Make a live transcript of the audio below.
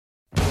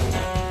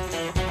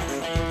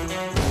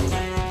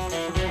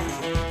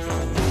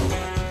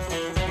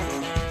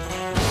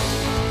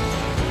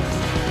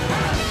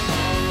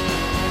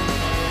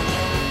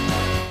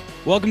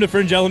Welcome to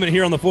Fringe Element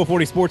here on the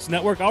 440 Sports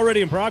Network.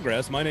 Already in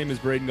progress. My name is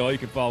Braden Gall. You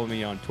can follow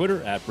me on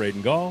Twitter at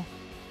Braden Gall.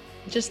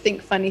 Just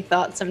think funny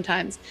thoughts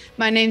sometimes.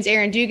 My name's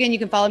Aaron Dugan. You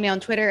can follow me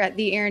on Twitter at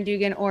the Aaron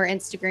Dugan or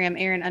Instagram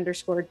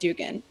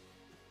Aaron_Dugan.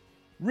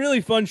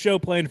 Really fun show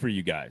planned for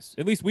you guys.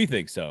 At least we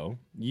think so.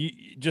 You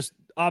just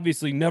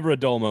obviously never a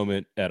dull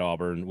moment at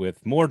Auburn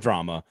with more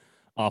drama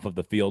off of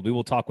the field. We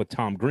will talk with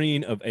Tom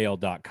Green of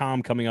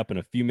AL.com coming up in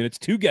a few minutes.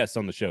 2 guests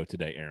on the show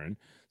today, Aaron.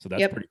 So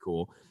that's pretty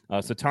cool.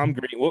 So Tom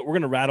Green, we're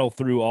going to rattle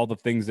through all the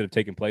things that have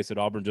taken place at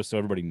Auburn just so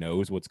everybody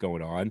knows what's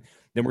going on.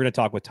 Then we're going to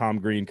talk with Tom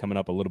Green coming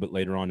up a little bit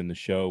later on in the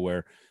show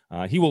where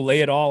he will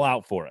lay it all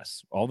out for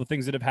us. All the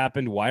things that have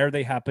happened, why are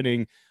they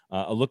happening,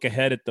 a look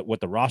ahead at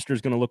what the roster is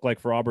going to look like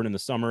for Auburn in the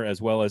summer,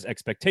 as well as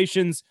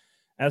expectations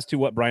as to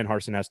what Bryan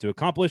Harsin has to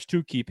accomplish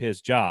to keep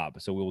his job.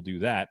 So we'll do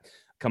that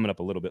coming up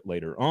a little bit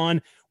later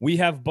on. We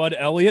have Bud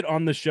Elliott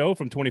on the show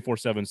from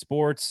 24/7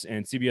 Sports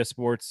and CBS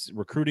Sports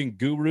recruiting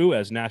guru,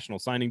 as National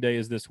Signing Day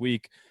is this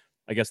week.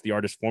 I guess the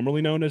artist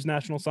formerly known as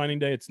National Signing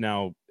Day. It's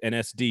now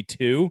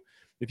NSD2,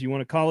 if you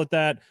want to call it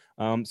that.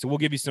 So we'll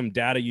give you some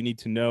data you need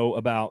to know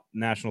about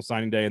National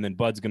Signing Day, and then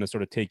Bud's going to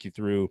sort of take you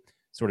through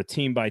sort of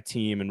team by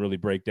team and really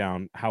break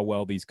down how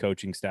well these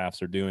coaching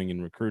staffs are doing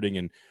in recruiting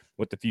and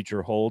what the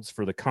future holds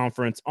for the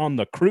conference on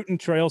the Cruton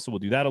Trail. So we'll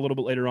do that a little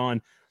bit later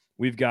on.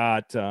 We've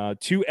got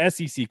 2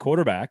 SEC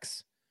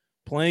quarterbacks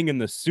playing in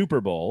the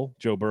Super Bowl,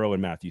 Joe Burrow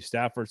and Matthew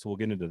Stafford. So we'll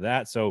get into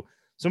that. So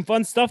some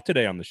fun stuff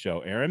today on the show,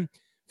 Aaron.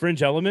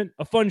 Fringe Element,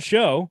 a fun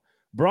show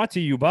brought to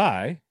you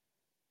by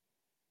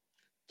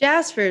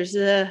Jaspers,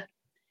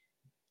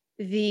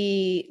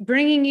 the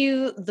bringing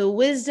you the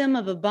wisdom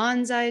of a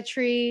bonsai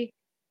tree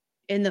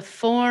in the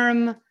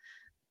form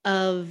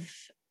of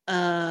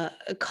a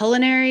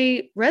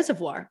culinary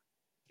reservoir.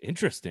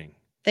 Interesting.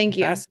 Thank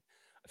you. Fascinating.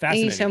 Thank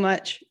you so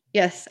much.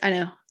 Yes, I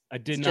know. I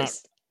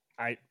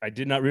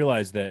did not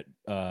realize that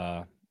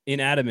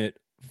inanimate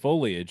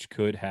foliage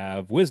could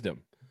have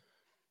wisdom.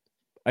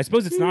 I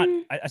suppose it's not.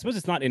 I suppose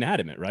it's not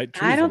inanimate, right?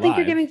 I don't think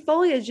you're giving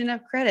foliage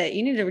enough credit.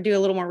 You need to do a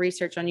little more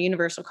research on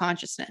universal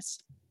consciousness.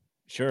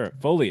 Sure,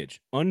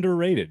 foliage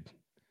underrated.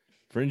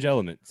 Fringe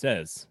Element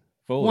says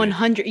foliage.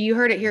 100. You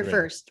heard it here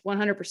first.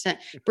 100%.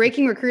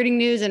 Breaking recruiting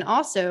news and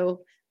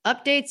also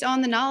updates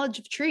on the knowledge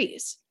of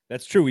trees.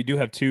 That's true. We do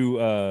have two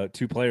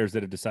players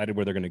that have decided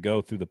where they're going to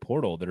go through the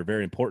portal that are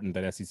very important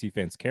that SEC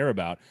fans care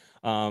about.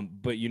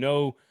 But you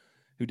know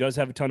who does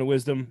have a ton of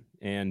wisdom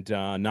and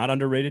not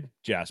underrated?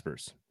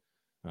 Jaspers.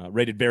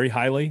 Rated very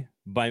highly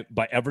by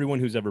everyone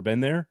who's ever been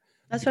there.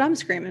 That's what I'm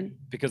screaming.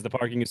 Because the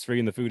parking is free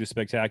and the food is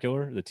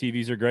spectacular. The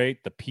TVs are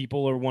great. The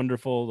people are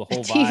wonderful. The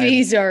whole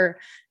TVs are,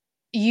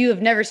 you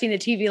have never seen a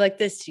TV like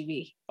this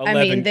TV.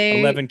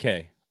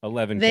 11K.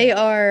 11K. They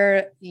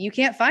are, you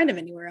can't find them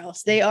anywhere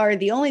else. They are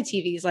the only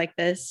TVs like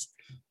this.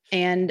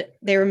 And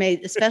they were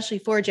made especially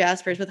for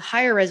Jaspers with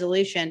higher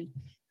resolution.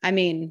 I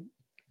mean,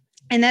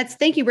 and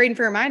thank you, Braden,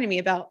 for reminding me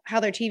about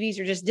how their TVs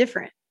are just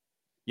different.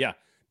 Yeah.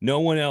 No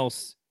one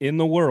else in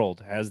the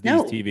world has these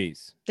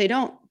TVs. They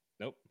don't.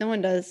 Nope. No one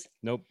does.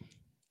 Nope.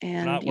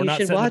 And you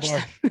should watch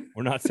them.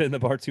 We're not setting the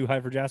bar too high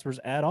for Jaspers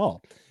at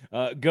all.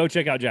 Go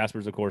check out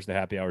Jaspers, of course. The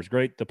happy hour is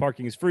great. The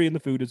parking is free and the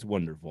food is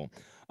wonderful.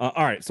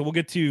 All right, so we'll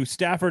get to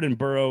Stafford and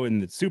Burrow in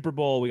the Super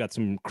Bowl. We got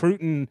some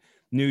Cruton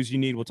news you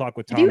need. We'll talk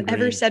with Tom Have you Green.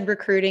 ever said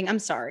recruiting? I'm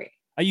sorry.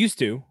 I used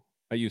to.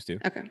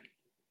 Okay.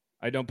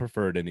 I don't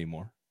prefer it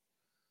anymore.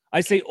 I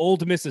say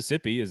Old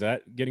Mississippi. Is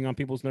that getting on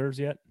people's nerves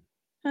yet?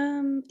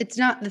 It's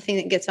not the thing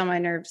that gets on my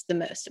nerves the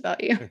most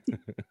about you.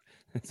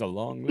 It's a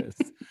long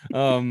list.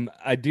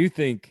 I do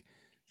think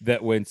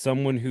that when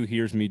someone who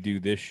hears me do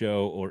this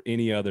show or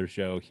any other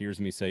show hears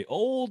me say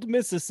Old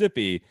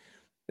Mississippi,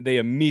 they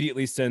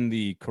immediately send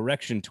the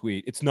correction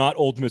tweet. It's not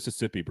Old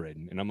Mississippi,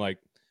 Braden. And I'm like,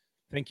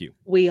 thank you.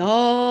 We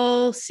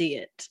all see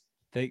it.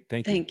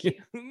 Thank you.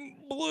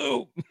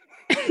 Blue.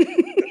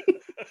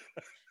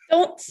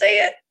 Don't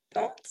say it.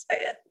 Don't say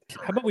it.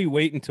 How about we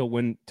wait until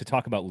to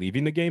talk about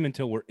leaving the game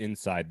until we're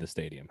inside the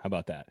stadium? How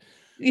about that?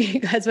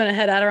 You guys want to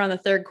head out around the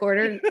third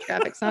quarter?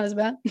 Traffic's not as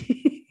bad.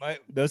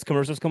 Those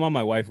commercials come on.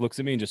 My wife looks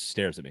at me and just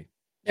stares at me.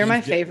 They're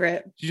my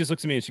favorite. She just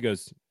looks at me and she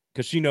goes,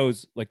 because she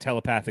knows, like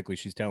telepathically,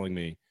 she's telling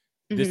me,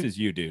 this is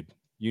you, dude.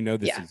 You know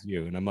this is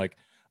you. And I'm like,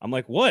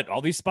 what?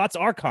 All these spots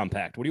are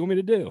compact. What do you want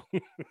me to do?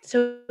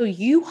 So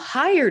you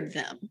hired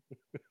them.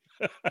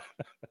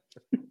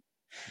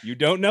 You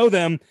don't know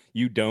them.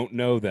 You don't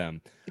know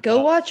them.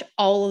 Go watch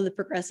all of the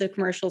Progressive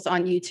commercials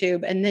on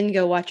YouTube and then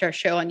go watch our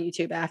show on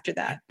YouTube after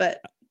that.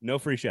 But no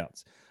free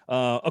shouts.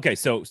 Okay,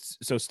 so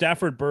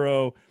Stafford,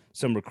 Burrow,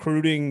 some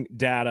recruiting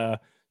data,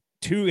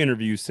 2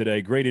 interviews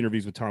today. Great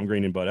interviews with Tom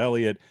Green and Bud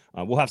Elliott.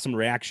 We'll have some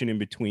reaction in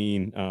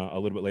between a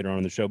little bit later on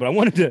in the show. But I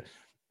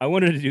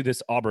wanted to do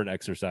this Auburn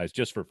exercise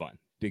just for fun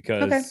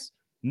because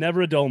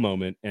never a dull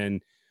moment.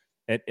 And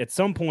at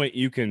some point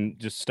you can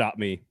just stop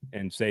me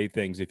and say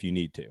things if you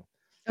need to.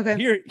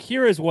 Okay.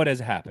 Here is what has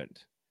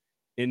happened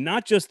in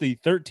not just the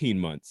 13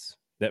 months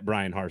that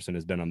Bryan Harsin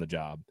has been on the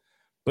job,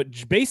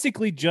 but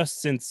basically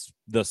just since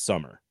the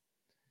summer.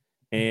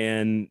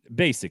 And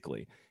this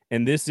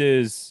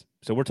is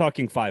So we're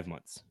talking 5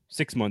 months,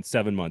 6 months,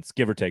 7 months,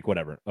 give or take,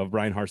 whatever, of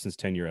Brian Harson's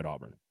tenure at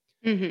Auburn.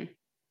 Mm-hmm.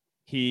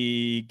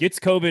 He gets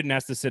COVID and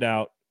has to sit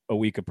out a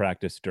week of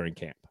practice during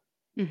camp.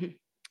 Mm-hmm.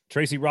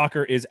 Tracy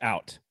Rocker is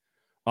out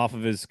off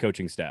of his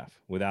coaching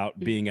staff without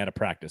being at a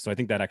practice. So I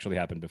think that actually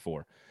happened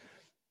before.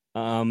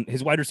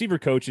 His wide receiver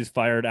coach is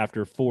fired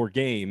after 4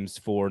 games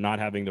for not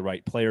having the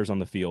right players on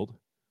the field,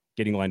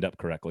 getting lined up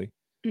correctly.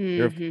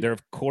 There,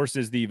 of course,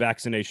 is the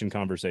vaccination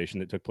conversation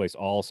that took place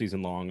all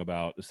season long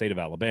about the state of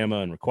Alabama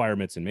and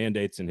requirements and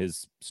mandates and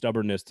his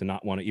stubbornness to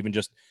not want to even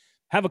just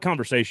have a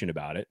conversation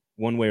about it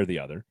one way or the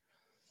other.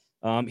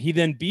 He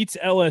then beats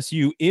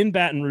LSU in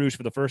Baton Rouge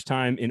for the first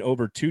time in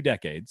over 2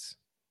 decades.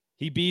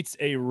 He beats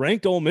a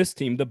ranked Ole Miss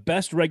team, the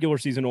best regular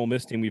season Ole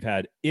Miss team we've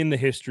had in the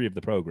history of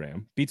the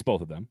program, beats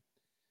both of them,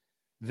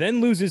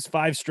 then loses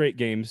 5 straight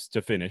games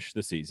to finish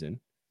the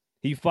season.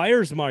 He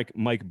fires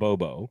Mike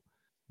Bobo.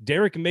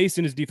 Derek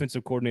Mason, his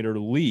defensive coordinator,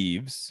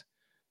 leaves.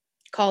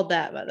 Called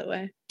that, by the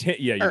way.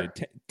 You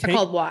did. I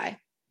called why.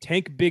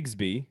 Tank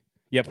Bigsby.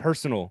 Yeah,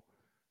 personal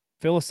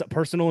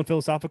and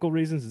philosophical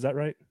reasons. Is that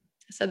right?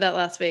 I said that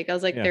last week. I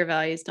was like, Yeah. Their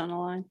values don't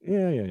align.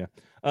 Yeah.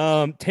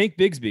 Tank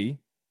Bigsby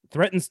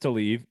threatens to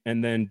leave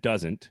and then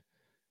doesn't.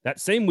 That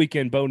same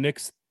weekend, Bo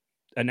Nix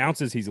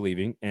announces he's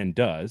leaving and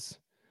does.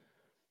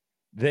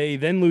 They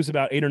then lose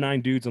about 8 or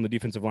 9 dudes on the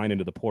defensive line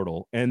into the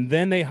portal. And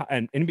then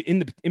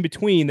in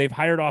between, they've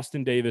hired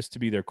Austin Davis to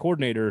be their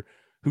coordinator,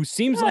 who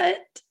seems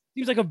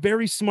like a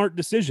very smart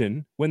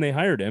decision when they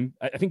hired him.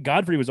 I think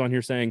Godfrey was on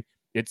here saying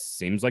it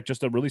seems like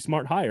just a really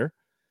smart hire.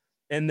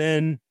 And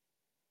then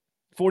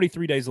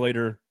 43 days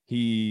later,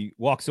 he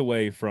walks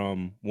away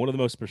from one of the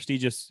most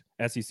prestigious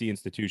SEC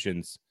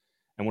institutions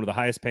and one of the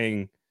highest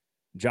paying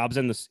jobs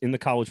in the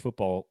college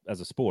football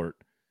as a sport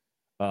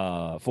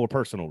for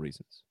personal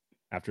reasons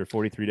after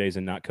 43 days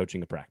and not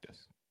coaching a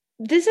practice.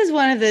 This is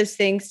one of those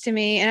things to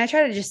me, and I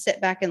try to just sit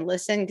back and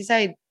listen because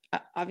I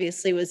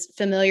obviously was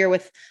familiar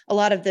with a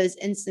lot of those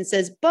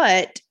instances,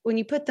 but when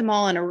you put them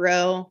all in a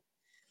row,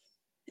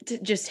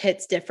 it just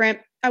hits different.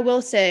 I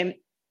will say,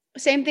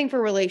 same thing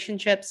for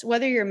relationships,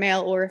 whether you're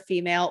male or a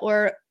female,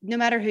 or no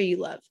matter who you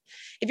love.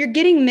 If you're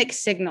getting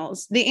mixed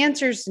signals, the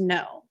answer is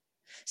no.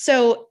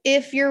 So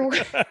if you're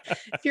winning,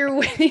 you're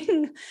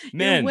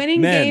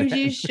winning games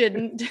you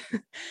shouldn't.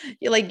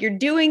 You're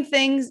doing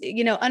things,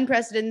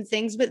 unprecedented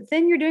things, but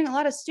then you're doing a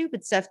lot of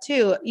stupid stuff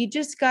too. You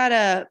just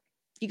gotta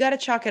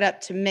chalk it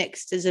up to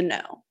mixed as a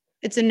no.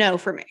 It's a no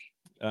for me.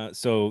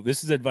 So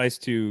this is advice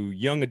to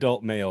young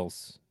adult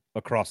males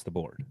across the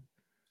board.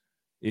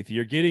 If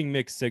you're getting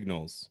mixed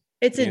signals,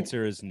 the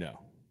answer is no.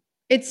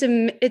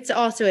 It's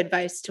also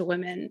advice to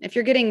women. If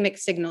you're getting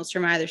mixed signals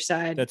from either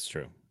side, that's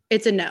true.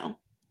 It's a no.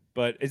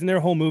 But isn't there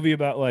a whole movie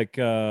about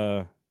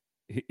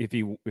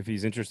if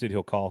he's interested,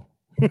 he'll call?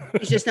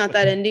 He's just not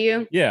that into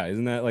you. Yeah,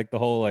 isn't that like the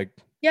whole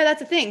Yeah, that's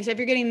the thing. So if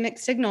you're getting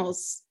mixed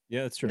signals,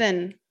 yeah, that's true.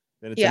 Then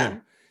it's a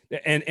no.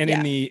 And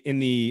in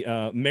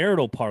the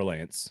marital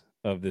parlance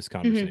of this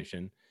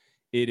conversation,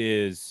 it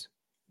is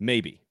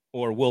maybe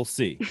or we'll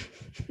see.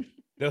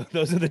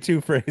 Those are the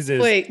 2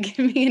 phrases. Wait,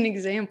 give me an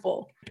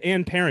example.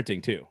 And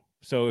parenting too.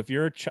 So if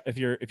you're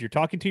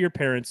talking to your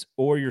parents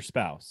or your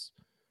spouse,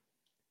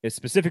 it's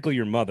specifically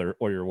your mother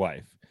or your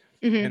wife,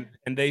 and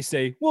they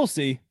say we'll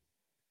see,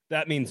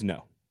 that means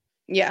no.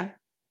 Yeah,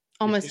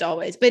 almost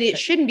always. But it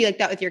shouldn't be like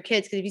that with your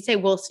kids, because if you say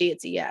we'll see,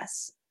 it's a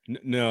yes.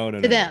 No.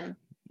 To them,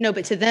 no,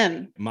 but to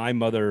them. My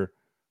mother,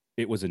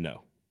 it was a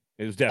no.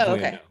 It was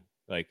definitely a no.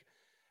 Like,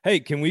 hey,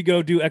 can we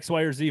go do X,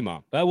 Y, or Z,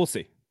 Mom? We'll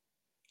see.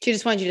 She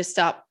just wanted you to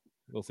stop.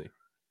 We'll see.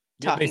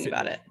 Talking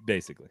about it.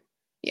 Basically.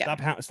 Yeah.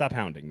 Stop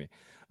hounding me.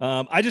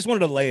 I just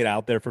wanted to lay it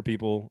out there for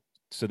people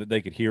so that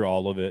they could hear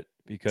all of it,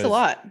 because it's a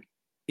lot.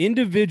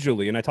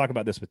 Individually, and I talk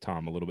about this with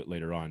Tom a little bit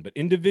later on, but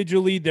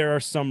individually, there are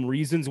some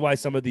reasons why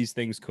some of these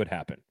things could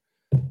happen.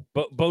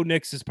 But Bo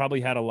Nix has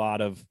probably had a lot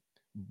of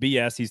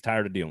BS he's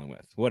tired of dealing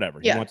with.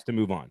 Whatever. He wants to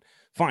move on.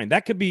 Fine.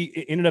 That could be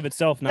in and of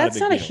itself That's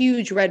not a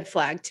huge red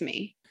flag to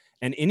me.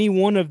 And any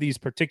one of these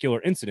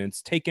particular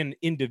incidents taken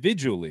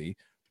individually,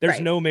 there's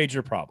no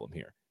major problem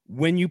here.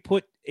 When you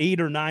put 8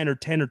 or 9 or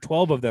 10 or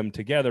 12 of them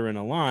together in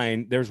a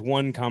line, there's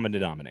one common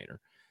denominator.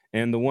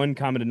 And the one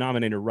common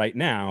denominator right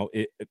now,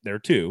 there are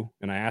 2,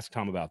 and I asked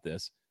Tom about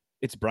this.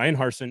 It's Brian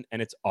Harsin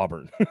and it's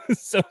Auburn.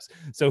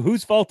 so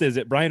whose fault is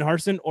it, Brian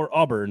Harsin or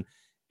Auburn?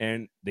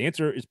 And the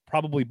answer is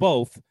probably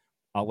both.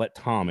 I'll let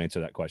Tom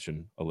answer that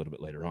question a little bit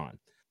later on.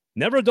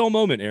 Never a dull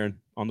moment, Aaron,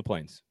 on the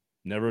plains.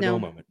 Never a dull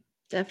moment.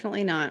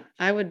 Definitely not.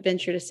 I would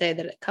venture to say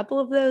that a couple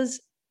of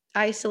those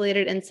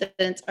isolated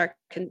incidents are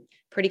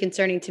pretty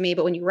concerning to me,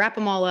 but when you wrap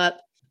them all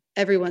up,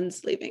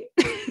 everyone's leaving.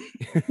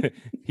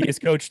 He has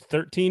coached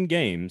 13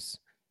 games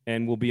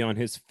and will be on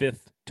his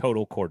 5th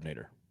total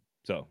coordinator.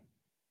 So,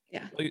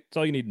 yeah, that's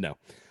all you need to know.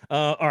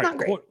 All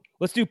right,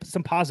 let's do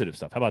some positive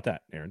stuff. How about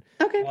that, Aaron?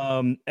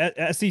 Okay.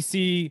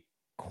 SEC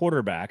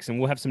quarterbacks, and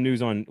we'll have some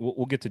news on.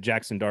 We'll get to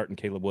Jackson Dart and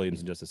Caleb Williams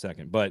in just a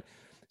second. But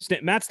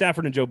Matt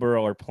Stafford and Joe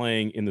Burrow are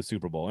playing in the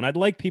Super Bowl, and I'd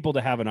like people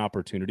to have an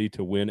opportunity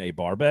to win a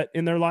bar bet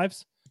in their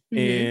lives.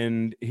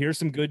 And here's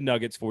some good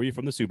nuggets for you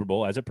from the Super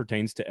Bowl as it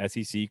pertains to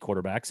SEC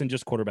quarterbacks and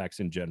just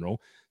quarterbacks in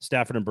general.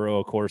 Stafford and Burrow,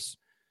 of course,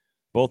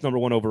 both number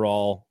 1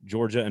 overall.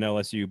 Georgia and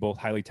LSU, both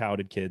highly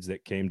touted kids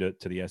that came to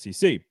the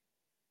SEC.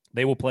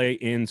 They will play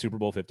in Super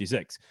Bowl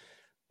 56.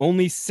 It'll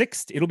be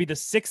the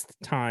 6th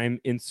time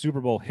in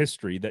Super Bowl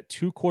history that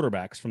 2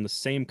 quarterbacks from the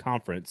same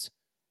conference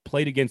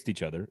played against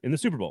each other in the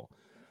Super Bowl.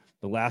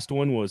 The last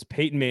one was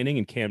Peyton Manning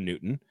and Cam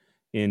Newton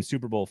in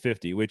Super Bowl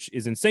 50, which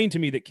is insane to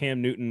me that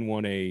Cam Newton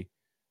won a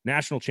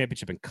national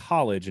championship in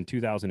college in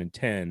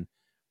 2010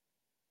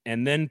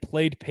 and then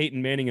played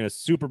Peyton Manning in a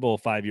Super Bowl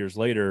 5 years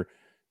later,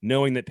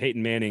 knowing that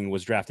Peyton Manning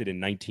was drafted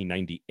in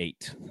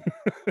 1998.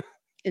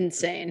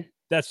 Insane.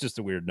 That's just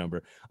a weird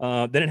number.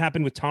 Then it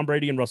happened with Tom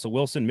Brady and Russell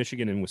Wilson,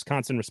 Michigan and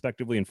Wisconsin,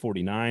 respectively, in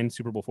 49,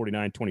 Super Bowl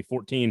 49,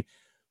 2014.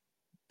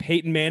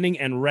 Peyton Manning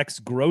and Rex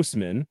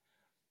Grossman,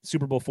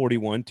 Super Bowl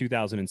 41,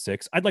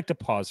 2006. I'd like to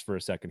pause for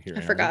a second here.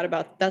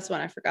 That's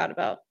one I forgot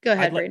about. Go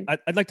ahead, Braden.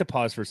 I'd like to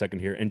pause for a second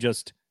here and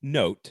just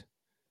note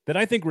that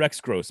I think Rex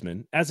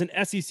Grossman, as an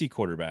SEC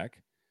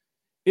quarterback,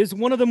 is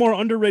one of the more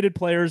underrated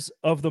players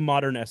of the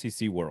modern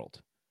SEC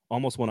world.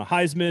 Almost won a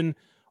Heisman,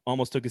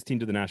 almost took his team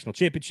to the national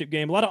championship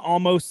game. A lot of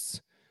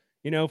almosts,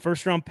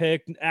 first round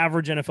pick,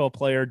 average NFL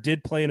player,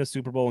 did play in a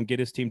Super Bowl and get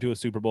his team to a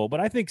Super Bowl. But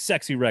I think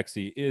Sexy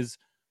Rexy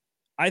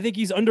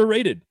he's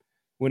underrated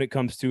when it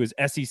comes to his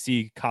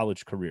SEC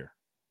college career.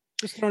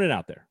 Just throwing it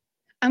out there.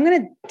 I'm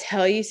going to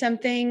tell you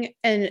something,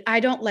 and I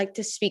don't like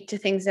to speak to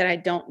things that I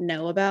don't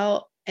know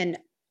about. And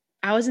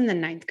I was in the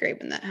 9th grade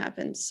when that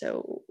happened.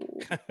 So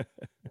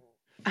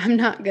I'm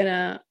not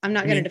gonna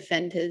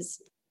defend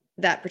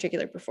that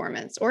particular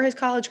performance or his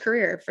college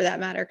career for that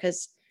matter,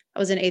 because I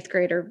was in 8th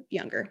grade or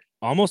younger.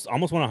 Almost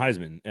won a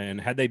Heisman.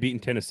 And had they beaten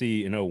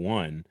Tennessee in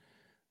 2001,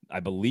 I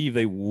believe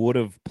they would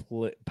have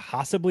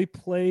possibly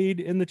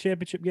played in the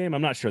championship game.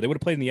 I'm not sure. They would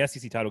have played in the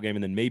SEC title game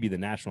and then maybe the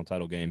national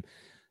title game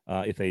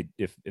if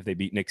they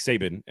beat Nick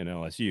Saban and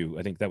LSU.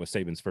 I think that was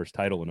Saban's first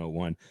title in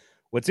 2001.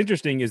 What's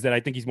interesting is that I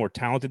think he's more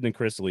talented than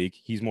Chris Leak.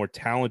 He's more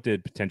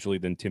talented potentially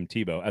than Tim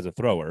Tebow as a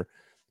thrower.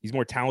 He's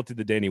more talented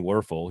than Danny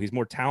Werfel. He's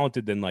more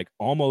talented than like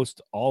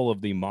almost all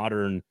of the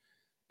modern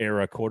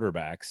era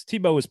quarterbacks.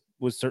 Tebow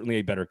was certainly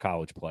a better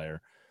college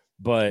player,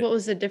 but what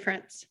was the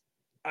difference?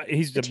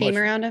 He's the team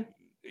around him.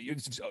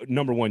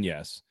 Number 1,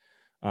 yes.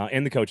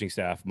 And the coaching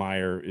staff.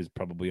 Meyer is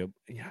probably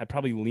I'd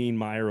probably lean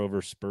Meyer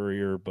over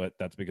Spurrier, but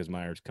that's because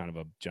Meyer's kind of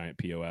a giant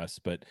POS.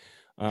 But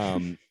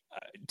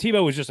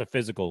Tebow was just a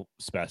physical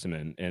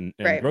specimen, and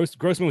right.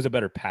 Grossman was a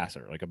better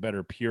passer, like a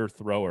better pure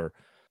thrower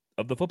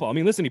of the football. I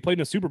mean, listen, he played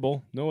in a Super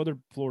Bowl. No other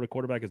Florida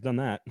quarterback has done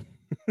that.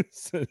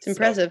 It's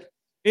impressive.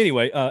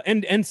 Anyway,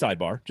 and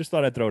sidebar. Just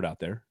thought I'd throw it out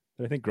there.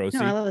 I think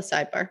Grossman. No, I love a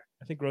sidebar.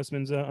 I think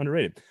Grossman's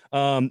underrated.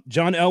 John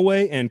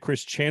Elway and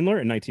Chris Chandler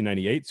in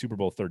 1998, Super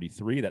Bowl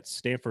 33. That's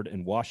Stanford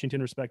and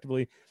Washington,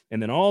 respectively. And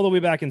then all the way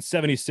back in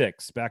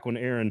 76, back when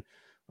Aaron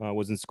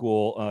was in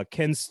school,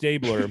 Ken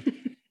Stabler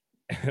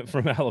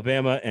from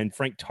Alabama and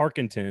Frank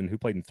Tarkenton, who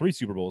played in 3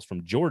 Super Bowls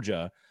from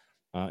Georgia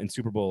in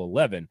Super Bowl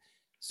 11.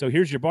 So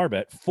here's your bar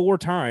bet. 4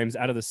 times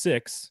out of the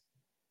 6,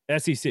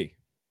 SEC.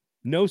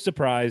 No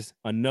surprise.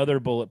 Another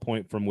bullet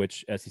point from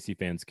which SEC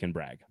fans can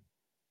brag.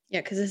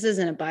 Yeah, because this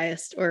isn't a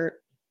biased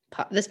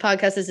this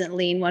podcast isn't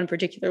lean one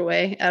particular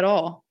way at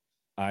all.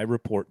 I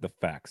report the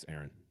facts,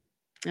 Aaron.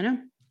 I know.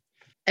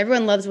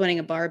 Everyone loves winning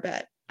a bar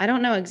bet. I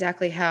don't know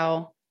exactly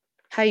how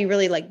you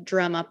really like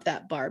drum up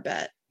that bar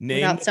bet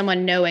without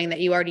someone knowing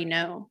that you already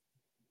know.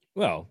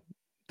 Well,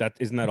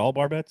 isn't that all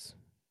bar bets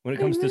when it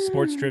comes to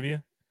sports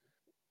trivia?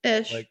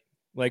 Ish.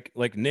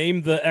 Like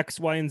name the X,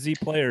 Y, and Z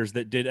players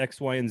that did X,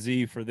 Y, and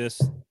Z for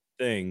this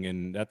thing,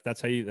 and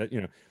that's how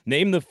you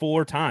name the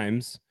 4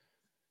 times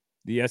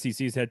the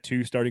SEC's had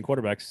 2 starting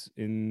quarterbacks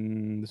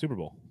in the Super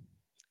Bowl.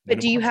 But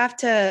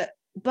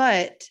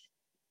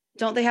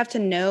don't they have to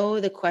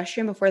know the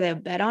question before they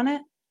bet on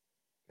it?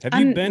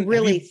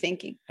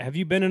 Have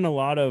you been in a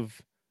lot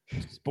of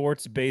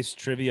sports-based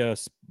trivia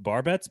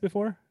bar bets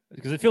before?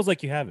 Because it feels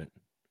like you haven't.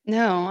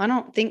 No, I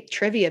don't think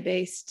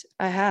trivia-based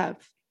I have.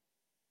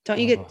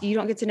 You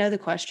don't get to know the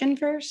question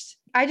first?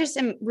 I just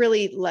am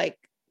really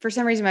for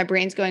some reason, my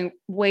brain's going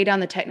way down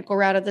the technical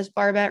route of this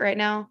bar bet right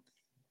now.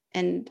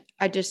 And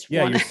I just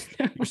you're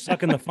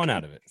sucking the fun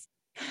out of it.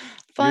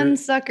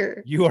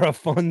 Sucker. You are a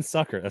fun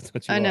sucker. That's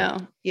what you are. I know.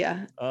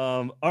 Yeah.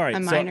 All right. I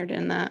minored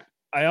in that.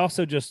 I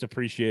also just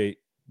appreciate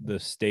the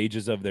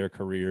stages of their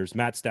careers.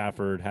 Matt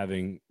Stafford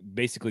having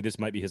basically this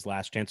might be his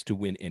last chance to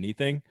win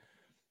anything.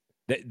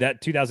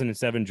 That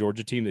 2007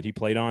 Georgia team that he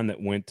played on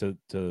that went to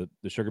the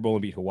Sugar Bowl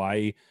and beat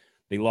Hawaii.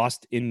 They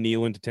lost in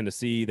Neyland to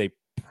Tennessee. They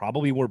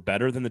probably were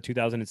better than the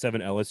 2007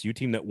 LSU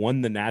team that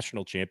won the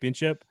national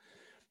championship.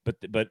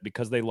 But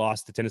because they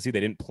lost to Tennessee, they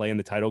didn't play in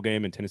the title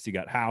game, and Tennessee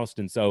got housed.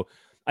 And so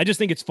I just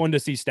think it's fun to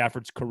see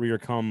Stafford's career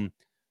come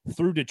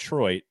through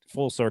Detroit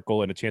full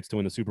circle and a chance to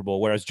win the Super Bowl.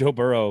 Whereas Joe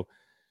Burrow,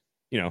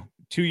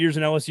 2 years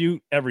in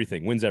LSU,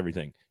 wins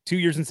everything. 2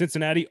 years in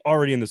Cincinnati,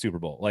 already in the Super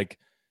Bowl. Like,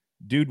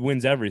 dude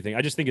wins everything.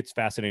 I just think it's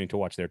fascinating to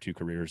watch their 2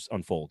 careers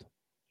unfold.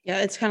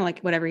 Yeah, it's kind of like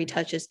whatever he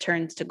touches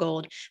turns to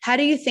gold. How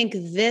do you think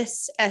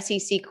this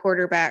SEC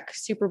quarterback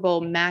Super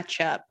Bowl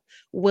matchup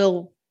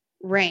will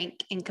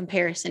rank in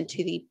comparison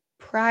to the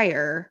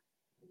prior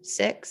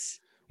 6?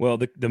 Well,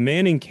 the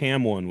Manning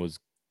Cam one was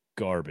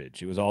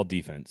garbage. It was all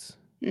defense.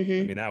 Mm-hmm.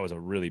 I mean, that was a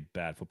really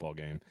bad football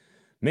game.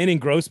 Manning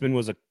Grossman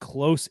was a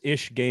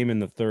close-ish game in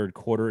the third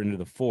quarter into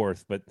the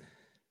fourth, but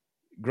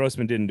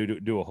Grossman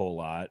didn't do a whole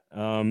lot.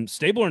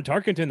 Stabler and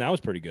Tarkenton, that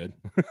was pretty good.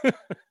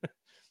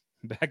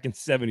 Back in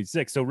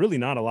 76. So really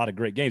not a lot of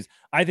great games.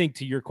 I think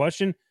to your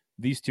question,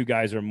 these two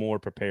guys are more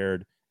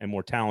prepared and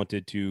more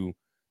talented to,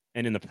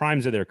 and in the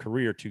primes of their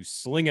career, to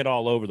sling it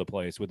all over the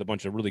place with a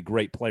bunch of really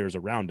great players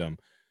around them.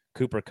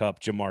 Cooper Kupp,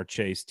 Jamar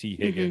Chase, T.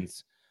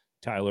 Higgins,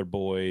 Tyler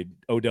Boyd,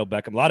 Odell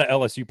Beckham. A lot of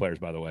LSU players,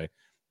 by the way.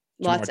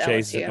 Lots Jamar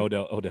Chase LSU. and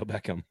Odell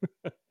Beckham.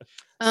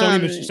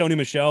 Sony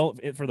Michel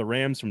for the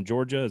Rams from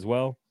Georgia as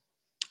well.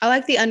 I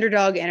like the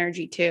underdog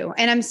energy too.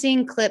 And I'm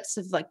seeing clips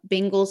of like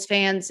Bengals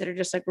fans that are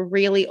just like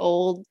really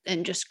old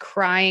and just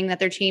crying that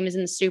their team is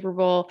in the Super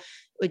Bowl,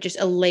 with just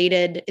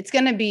elated. It's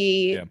going to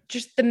be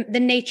just the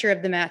nature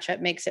of the matchup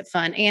makes it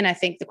fun. And I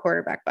think the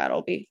quarterback battle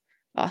will be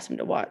awesome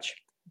to watch.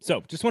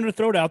 So just wanted to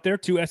throw it out there.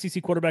 2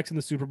 SEC quarterbacks in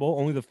the Super Bowl,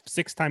 only the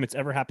 6th time it's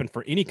ever happened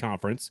for any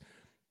conference.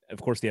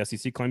 Of course, the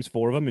SEC claims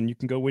 4 of them, and you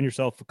can go win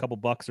yourself a couple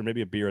bucks or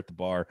maybe a beer at the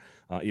bar,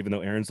 even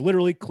though Erin's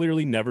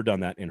clearly never done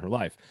that in her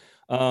life.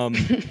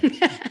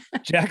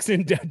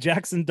 Jackson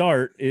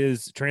Dart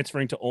is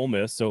transferring to Ole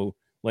Miss, so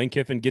Lane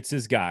Kiffin gets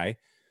his guy.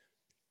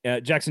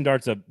 Jackson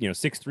Dart's a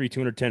 6'3",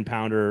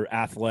 210-pounder,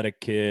 athletic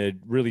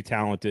kid, really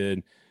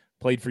talented.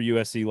 Played for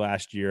USC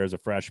last year as a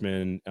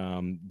freshman.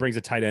 Brings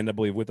a tight end, I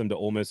believe, with him to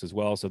Ole Miss as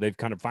well. So they've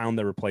kind of found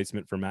their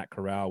replacement for Matt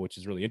Corral, which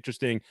is really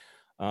interesting.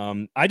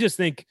 I just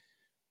think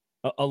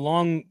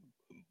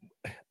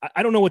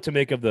I don't know what to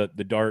make of the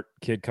Dart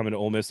kid coming to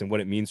Ole Miss and what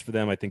it means for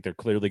them. I think they're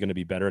clearly going to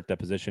be better at that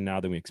position now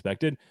than we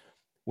expected.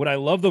 What I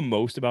love the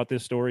most about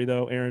this story,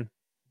 though, Erin,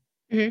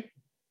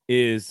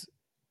 is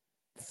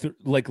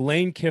like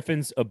Lane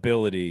Kiffin's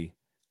ability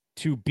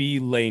to be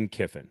Lane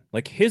Kiffin.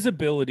 Like his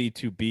ability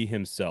to be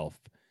himself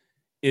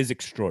is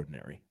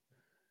extraordinary.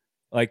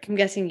 Like I'm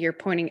guessing you're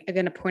going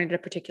to point at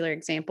a particular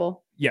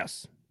example.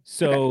 Yes.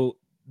 So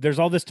there's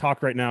all this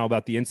talk right now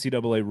about the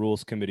NCAA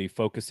Rules Committee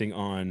focusing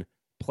on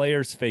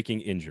players faking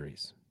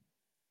injuries,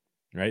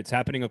 right? It's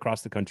happening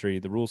across the country.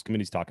 The Rules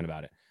Committee's talking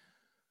about it.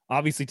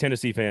 Obviously,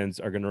 Tennessee fans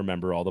are going to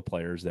remember all the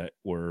players that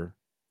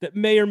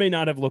may or may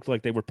not have looked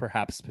like they were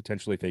perhaps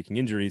potentially faking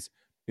injuries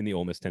in the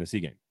Ole Miss Tennessee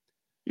game.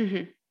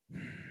 Mm-hmm.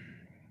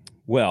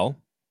 Well,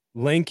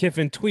 Lane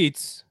Kiffin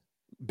tweets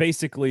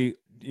basically,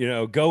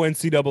 go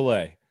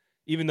NCAA,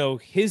 even though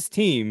his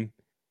team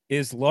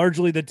is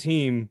largely the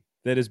team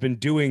that has been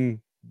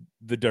doing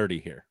the dirty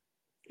here.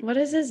 What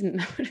is his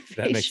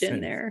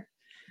motivation there?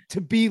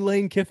 To be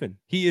Lane Kiffin.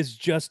 He is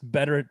just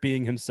better at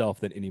being himself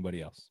than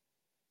anybody else.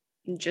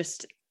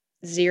 Just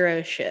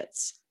zero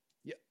shits.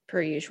 Yeah.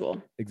 Per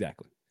usual.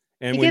 Exactly.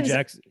 And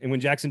when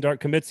Jackson Dart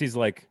commits, he's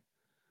like,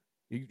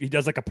 he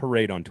does like a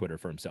parade on Twitter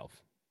for himself.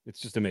 It's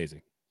just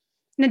amazing.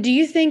 Now, do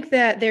you think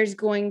that there's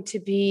going to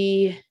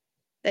be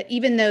that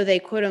even though they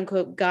quote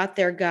unquote got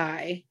their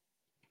guy,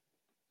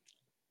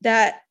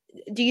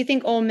 do you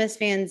think Ole Miss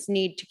fans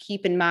need to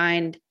keep in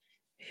mind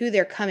who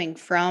they're coming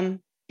from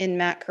in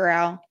Matt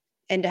Corral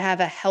and to have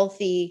a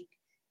healthy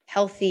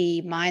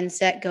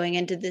mindset going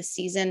into this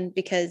season?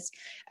 Because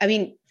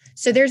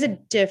so there's a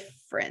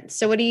difference.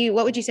 So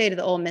what would you say to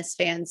the Ole Miss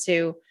fans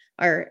who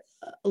are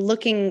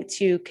looking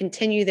to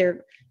continue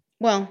their,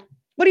 what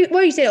do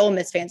you say to Ole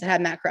Miss fans that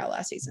had Matt Corral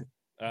last season?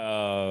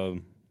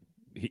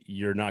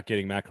 You're not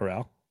getting Matt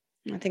Corral.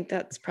 I think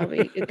that's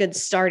probably a good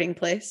starting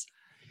place.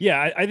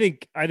 Yeah, I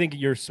think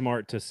you're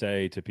smart to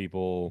say to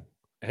people,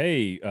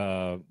 hey,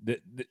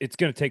 it's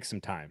going to take some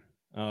time.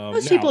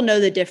 Most people know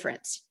the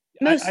difference.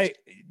 Most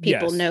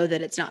people know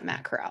that it's not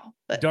Matt Corral.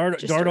 But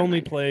Dart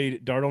only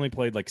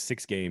played like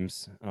 6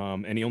 games,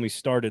 and he only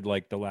started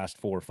like the last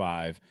 4 or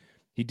 5.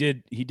 He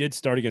did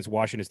start against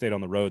Washington State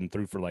on the road and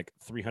threw for like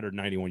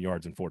 391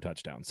 yards and 4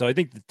 touchdowns. So I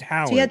think the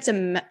talent.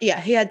 So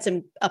he had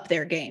some up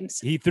there games.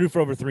 He threw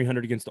for over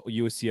 300 against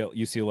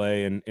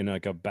UCLA and in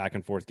like a back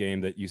and forth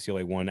game that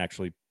UCLA won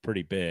actually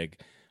pretty big.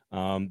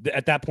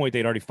 At that point,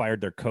 they'd already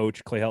fired their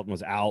coach. Clay Helton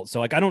was out. So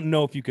like, I don't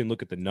know if you can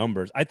look at the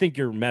numbers. I think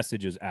your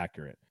message is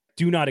accurate.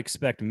 Do not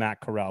expect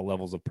Matt Corral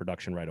levels of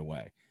production right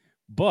away,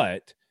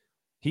 but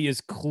he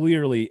is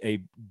clearly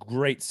a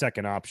great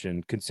second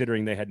option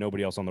considering they had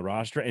nobody else on the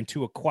roster, and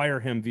to acquire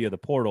him via the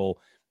portal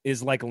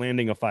is like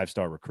landing a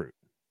 5-star recruit.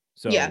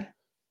 So yeah,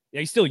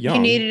 he's still young.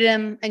 You needed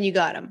him and you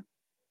got him.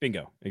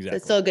 Bingo. Exactly. So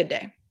it's still a good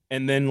day.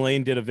 And then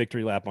Lane did a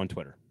victory lap on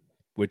Twitter,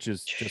 which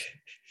is just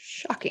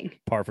shocking.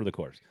 Par for the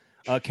course.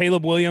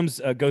 Caleb Williams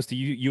goes to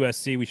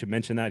USC. We should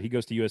mention that. He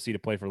goes to USC to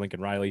play for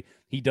Lincoln Riley.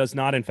 He does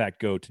not, in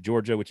fact, go to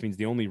Georgia, which means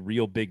the only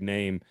real big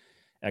name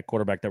at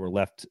quarterback that we're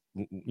left,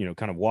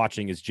 kind of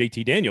watching is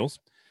JT Daniels,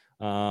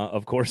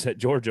 of course, at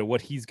Georgia,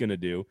 what he's going to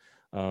do.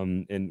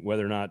 And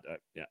whether or not,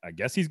 I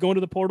guess he's going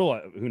to the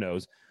portal, who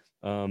knows.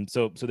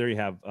 So there you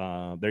have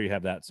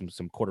that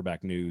some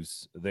quarterback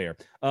news there.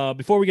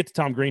 Before we get to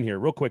Tom Green here,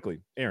 real quickly,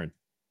 Aaron,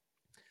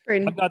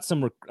 Braden.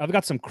 I've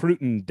got some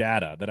Cruton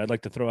data that I'd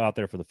like to throw out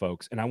there for the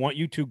folks, and I want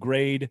you to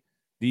grade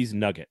these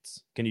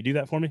nuggets. Can you do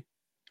that for me?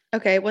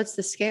 Okay, what's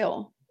the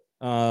scale?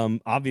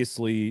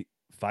 Obviously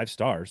 5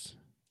 stars.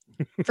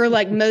 For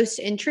like most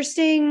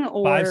interesting,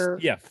 or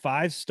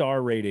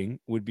 5-star rating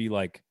would be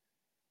like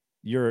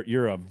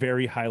you're a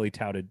very highly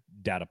touted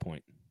data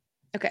point.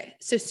 Okay,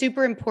 so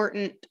super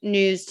important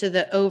news to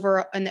the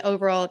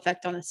overall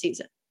effect on the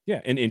season.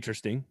 Yeah, and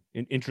interesting,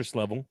 interest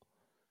level.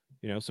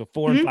 So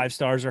 4 and 5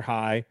 stars are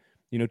high.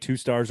 2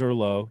 stars are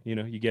low. You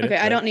get it. Okay,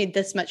 right? I don't need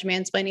this much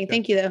mansplaining.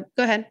 Thank you, though.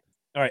 Go ahead.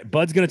 All right,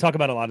 Bud's going to talk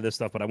about a lot of this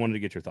stuff, but I wanted to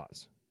get your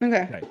thoughts.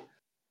 Okay.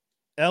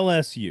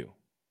 LSU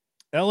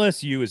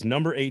is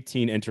number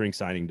 18 entering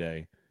signing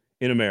day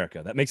in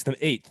America. That makes them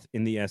 8th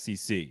in the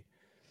SEC.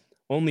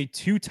 Only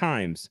 2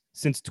 times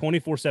since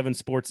 24/7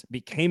 Sports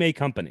became a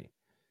company.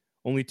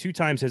 Only 2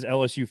 times has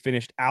LSU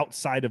finished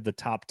outside of the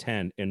top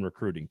 10 in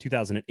recruiting,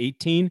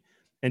 2018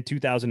 and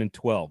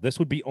 2012. This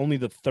would be only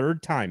the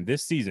 3rd time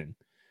this season,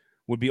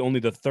 would be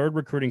only the 3rd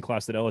recruiting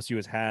class that LSU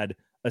has had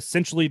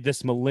essentially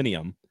this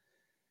millennia,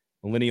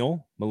 that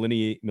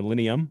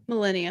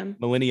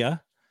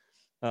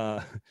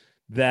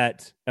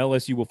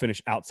LSU will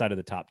finish outside of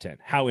the top 10.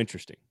 How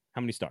interesting.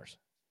 How many stars?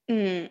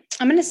 I'm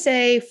going to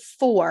say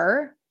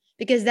 4,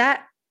 because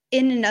that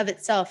in and of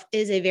itself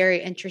is a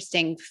very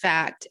interesting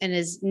fact and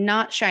is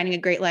not shining a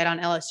great light on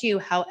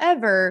LSU.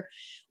 However,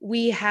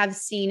 we have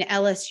seen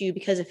LSU,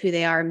 because of who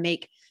they are,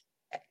 make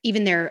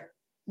even their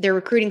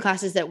recruiting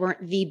classes that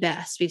weren't the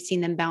best. We've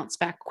seen them bounce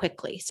back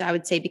quickly. So I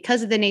would say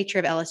because of the nature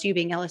of LSU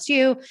being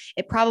LSU,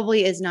 it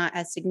probably is not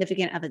as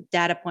significant of a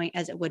data point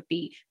as it would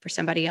be for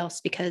somebody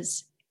else,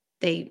 because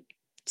they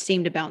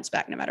seem to bounce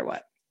back no matter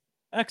what.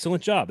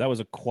 Excellent job. That was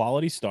a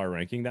quality star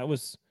ranking. That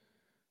was,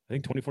 I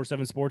think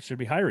 24/7 Sports should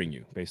be hiring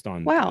you based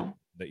on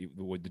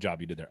the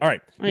job you did there. All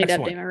right. I need to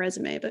update my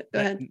resume, but go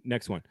ahead.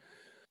 Next one.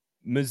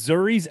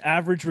 Missouri's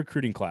average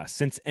recruiting class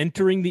since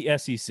entering the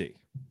SEC.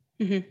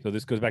 So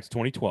this goes back to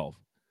 2012.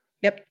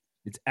 Yep.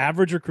 Its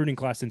average recruiting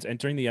class since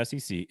entering the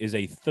SEC is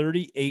a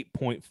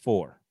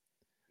 38.4.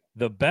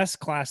 The best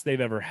class they've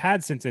ever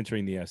had since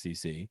entering the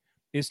SEC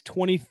is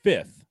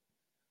 25th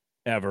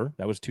ever.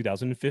 That was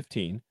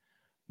 2015.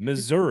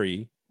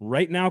 Missouri,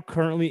 right now,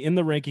 currently in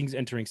the rankings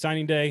entering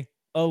signing day,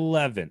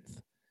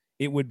 11th.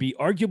 It would be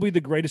arguably the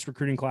greatest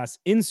recruiting class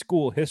in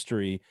school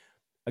history.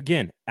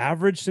 Again,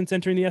 average since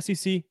entering the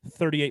SEC,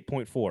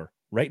 38.4.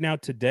 Right now,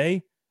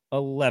 today,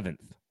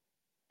 11th.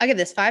 I give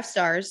this 5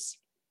 stars.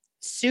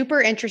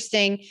 Super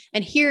interesting.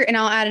 And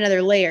I'll add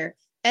another layer.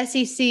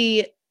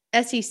 SEC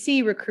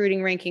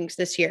recruiting rankings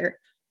this year: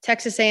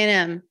 Texas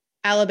A&M,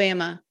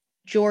 Alabama,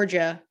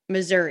 Georgia,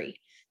 Missouri.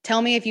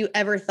 Tell me if you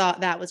ever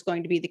thought that was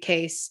going to be the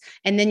case.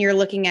 And then you're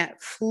looking at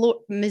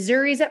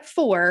Missouri's at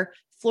 4,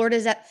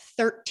 Florida's at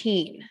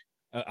 13.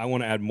 I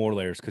want to add more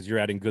layers because you're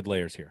adding good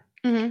layers here.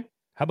 Mm-hmm.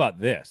 How about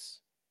this?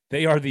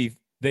 They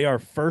are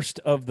first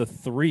of the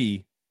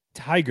 3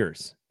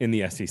 Tigers in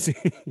the SEC.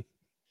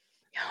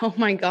 Oh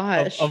my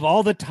gosh. Of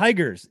all the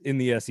Tigers in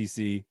the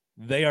SEC,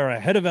 they are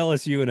ahead of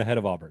LSU and ahead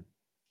of Auburn.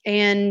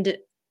 And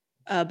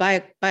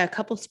by a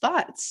couple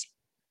spots.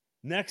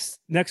 Next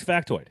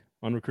factoid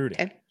on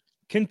recruiting. Okay.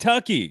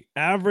 Kentucky,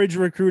 average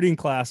recruiting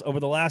class over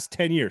the last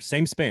 10 years,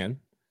 same span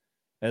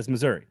as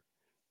Missouri.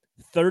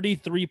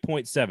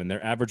 33.7,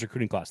 their average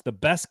recruiting class. The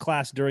best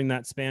class during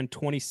that span,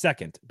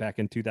 22nd back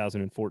in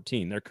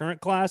 2014. Their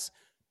current class,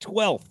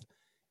 12th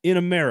in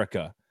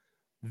America.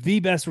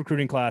 The best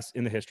recruiting class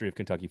in the history of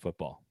Kentucky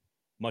football,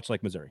 much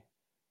like Missouri.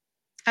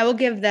 I will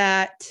give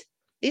that.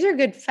 These are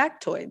good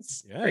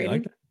factoids. Yeah, I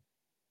like that.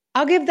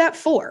 I'll give that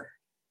 4.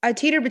 I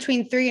teeter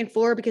between 3 and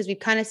 4 because we've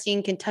kind of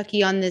seen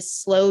Kentucky on this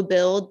slow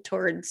build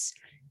towards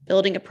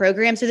building a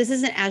program. So this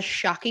isn't as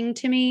shocking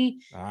to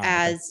me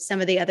as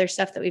some of the other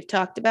stuff that we've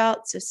talked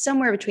about. So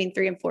somewhere between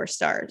 3 and 4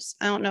 stars.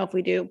 I don't know if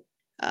we do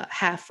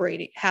half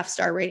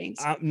star ratings.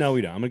 No,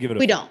 we don't. I'm gonna give it.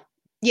 We don't.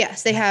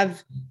 Yes, they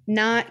have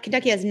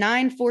Kentucky has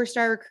 9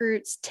 4-star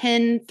recruits,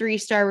 10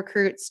 3-star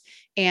recruits,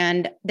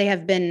 and they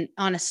have been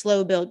on a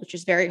slow build, which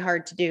is very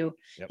hard to do.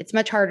 Yep. It's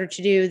much harder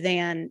to do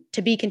than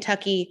to be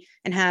Kentucky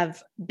and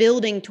have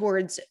building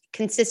towards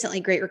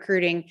consistently great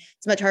recruiting.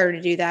 It's much harder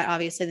to do that,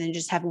 obviously, than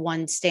just have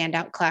one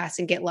standout class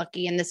and get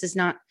lucky. And this is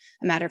not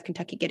a matter of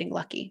Kentucky getting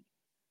lucky.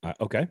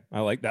 Okay.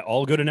 I like that.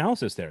 All good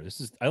analysis there.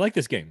 I like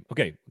this game.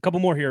 Okay. A couple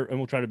more here and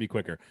we'll try to be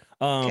quicker.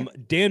 Okay.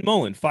 Dan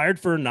Mullen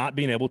fired for not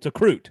being able to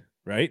recruit.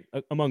 Right?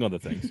 Among other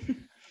things.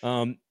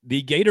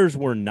 The Gators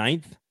were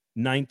 9th,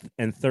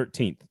 and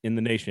 13th in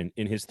the nation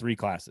in his 3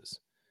 classes.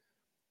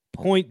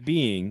 Point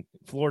being,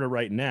 Florida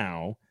right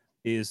now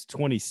is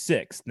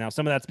 26th. Now,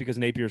 some of that's because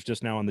Napier's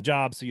just now on the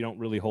job, so you don't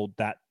really hold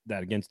that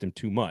against him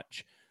too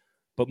much.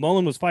 But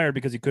Mullen was fired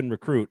because he couldn't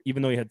recruit,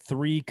 even though he had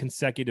 3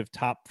 consecutive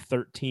top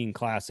 13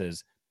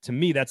 classes. To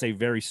me, that's a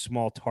very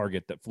small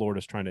target that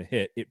Florida's trying to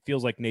hit. It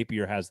feels like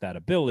Napier has that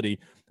ability.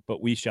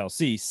 but we shall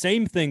see.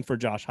 Same thing for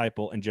Josh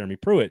Heupel and Jeremy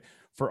Pruitt.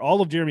 For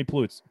all of Jeremy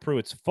Pruitt's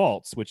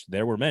faults, which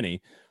there were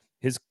many,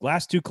 his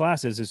last two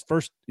classes,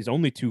 his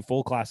only two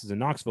full classes in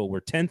Knoxville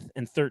were 10th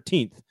and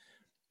 13th.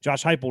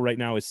 Josh Heupel right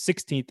now is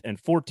 16th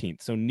and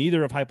 14th. So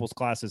neither of Heupel's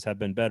classes have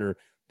been better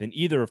than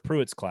either of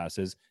Pruitt's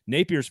classes.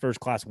 Napier's first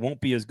class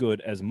won't be as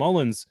good as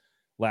Mullen's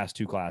last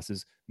two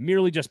classes,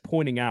 merely just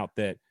pointing out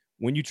that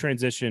when you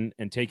transition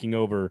and taking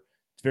over,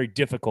 it's very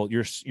difficult.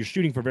 You're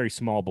shooting for very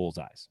small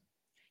bullseyes.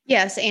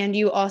 Yes, and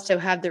you also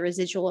have the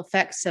residual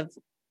effects of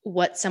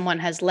what someone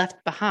has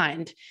left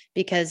behind,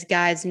 because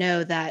guys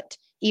know that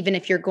even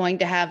if you're going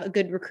to have a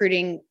good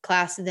recruiting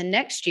class the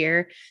next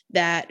year,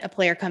 that a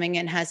player coming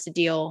in has to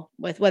deal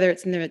with, whether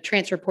it's in the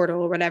transfer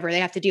portal or whatever, they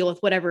have to deal with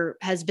whatever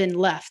has been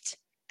left.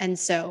 And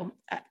so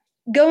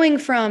going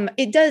from,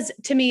 it does,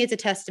 to me, it's a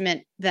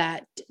testament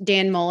that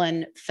Dan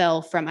Mullen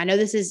fell from, I know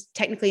this is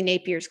technically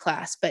Napier's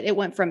class, but it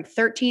went from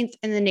 13th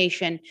in the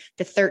nation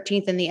to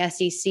 13th in the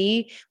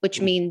SEC, which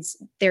means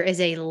there is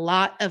a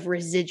lot of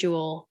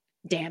residual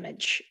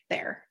damage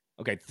there.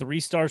 Okay, 3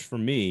 stars for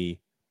me,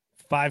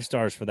 5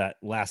 stars for that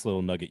last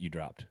little nugget you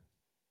dropped.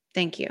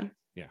 Thank you.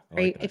 Yeah.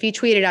 If you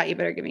tweet it out, you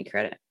better give me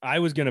credit. I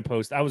was going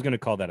to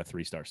call that a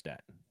 3-star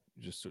stat.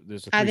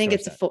 I think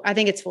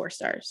it's 4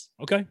 stars.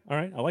 Okay. All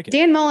right. I like it.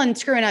 Dan Mullen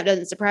screwing up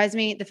doesn't surprise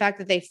me. The fact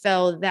that they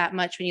fell that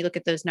much when you look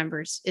at those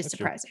numbers is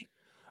surprising.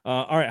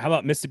 All right. How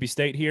about Mississippi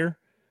State here?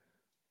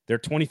 They're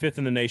 25th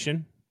in the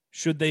nation.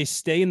 Should they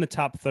stay in the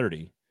top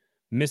 30,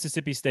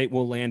 Mississippi State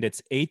will land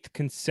its 8th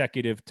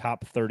consecutive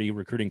top 30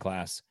 recruiting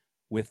class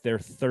with their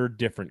 3rd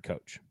different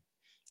coach.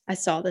 I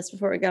saw this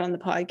before we got on the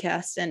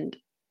podcast, and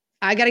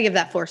I got to give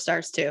that 4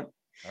 stars too.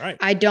 All right.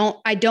 I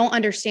don't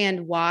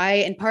understand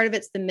why. And part of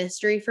it's the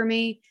mystery for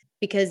me,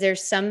 because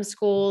there's some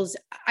schools,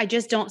 I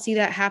just don't see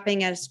that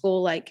happening at a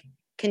school like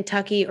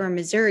Kentucky or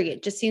Missouri.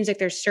 It just seems like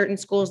there's certain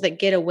schools that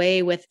get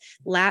away with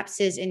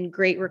lapses in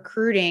great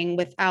recruiting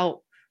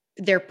without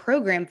their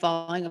program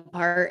falling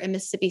apart. And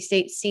Mississippi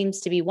State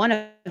seems to be one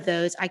of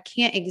those. I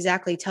can't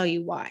exactly tell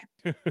you why.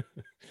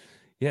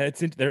 Yeah,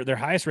 it's their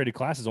highest rated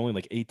class is only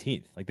like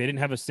 18th. Like they didn't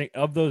have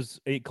of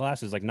those 8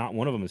 classes, like not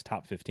one of them is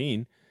top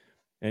 15.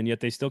 And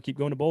yet they still keep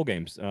going to bowl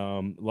games,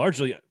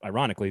 largely,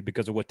 ironically,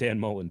 because of what Dan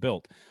Mullen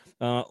built.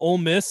 Ole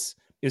Miss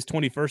is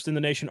 21st in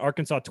the nation.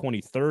 Arkansas,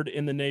 23rd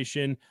in the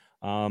nation.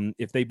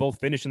 If they both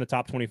finish in the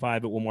top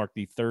 25, it will mark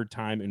the 3rd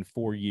time in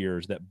 4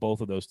 years that both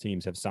of those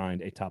teams have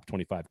signed a top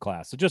 25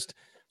 class. So just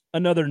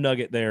another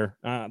nugget there.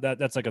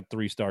 That's like a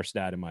 3-star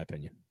stat, in my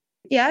opinion.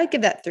 Yeah, I'd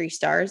give that 3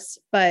 stars,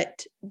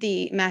 but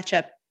the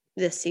matchup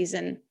this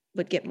season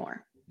would get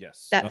more.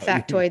 Yes. That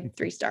factoid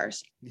 3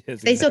 stars. Yes, they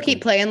exactly. still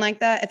keep playing like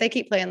that. If they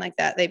keep playing like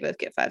that, they both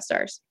get 5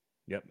 stars.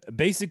 Yep.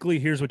 Basically,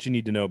 here's what you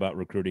need to know about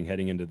recruiting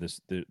heading into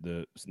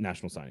the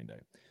National Signing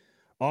Day.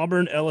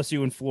 Auburn,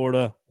 LSU, and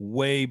Florida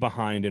way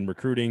behind in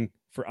recruiting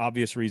for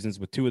obvious reasons,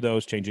 with 2 of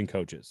those changing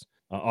coaches.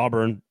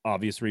 Auburn,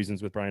 obvious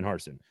reasons with Brian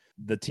Harsin.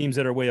 The teams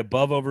that are way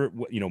above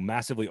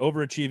massively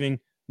overachieving,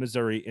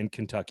 Missouri and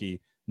Kentucky,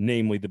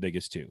 namely the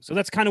biggest 2. So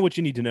that's kind of what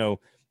you need to know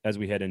as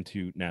we head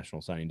into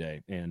National Signing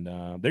Day. And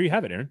there you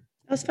have it, Aaron.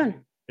 That was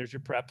fun. There's your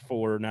prep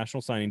for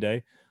National Signing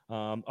Day.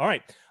 All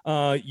right.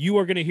 You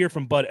are going to hear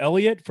from Bud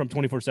Elliott from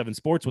 24/7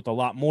 Sports with a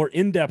lot more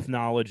in-depth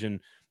knowledge and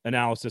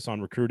analysis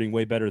on recruiting,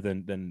 way better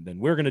than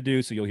we're going to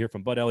do. So you'll hear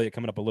from Bud Elliott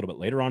coming up a little bit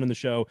later on in the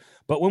show.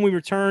 But when we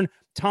return,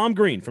 Tom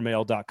Green from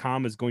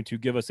AL.com is going to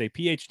give us a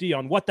PhD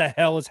on what the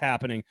hell is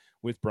happening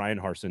with Brian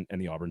Harsin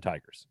and the Auburn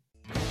Tigers.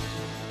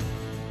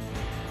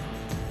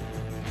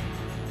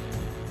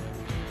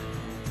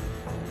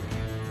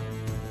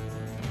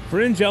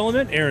 Fringe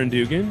Element, Aaron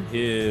Dugan,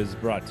 is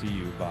brought to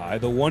you by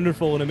the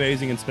wonderful and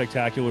amazing and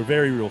spectacular,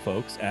 very real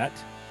folks at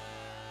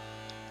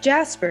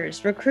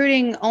Jaspers,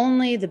 recruiting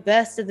only the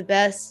best of the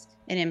best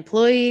in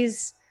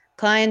employees,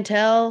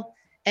 clientele,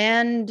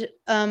 and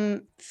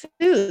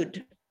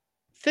food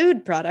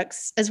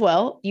products as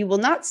well. You will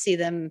not see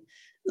them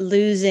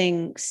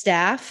losing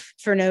staff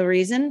for no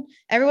reason.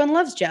 Everyone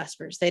loves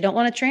Jaspers. They don't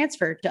want to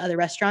transfer to other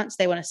restaurants.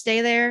 They want to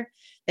stay there.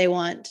 They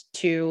want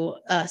to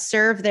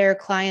serve their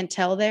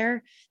clientele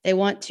there. They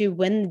want to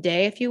win the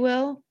day, if you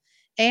will.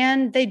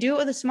 And they do it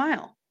with a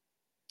smile.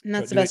 And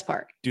that's the best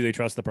part. Do they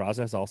trust the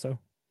process also?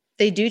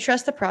 They do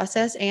trust the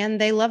process,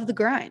 and they love the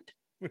grind.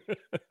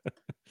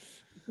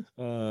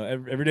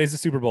 Every day's a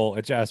Super Bowl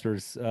at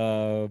Jaspers.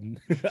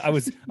 I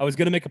was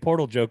going to make a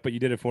portal joke, but you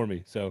did it for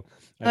me. So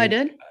I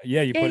did?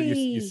 Yeah,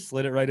 you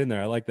slid it right in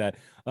there. I like that.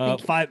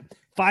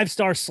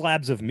 5-star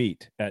slabs of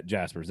meat at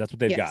Jaspers. That's what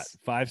they've got.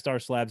 5-star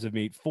slabs of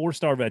meat,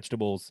 4-star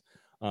vegetables,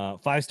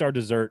 5-star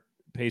dessert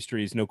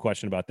pastries. No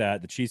question about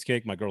that. The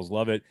cheesecake, my girls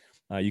love it.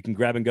 You can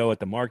grab and go at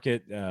the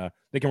market.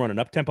 They can run an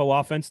up-tempo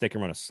offense. They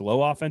can run a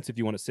slow offense if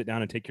you want to sit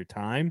down and take your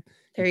time.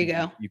 There you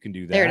go. You can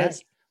do that. There it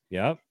is.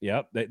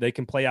 Yep. They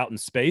can play out in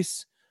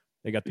space.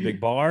 They got the big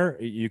bar.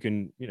 You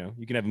can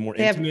have a more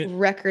intimate. They have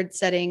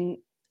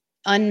record-setting,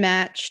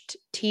 unmatched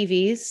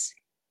TVs.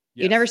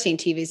 Yes. You've never seen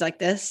TVs like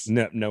this.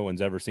 No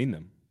one's ever seen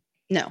them.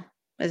 No,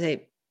 this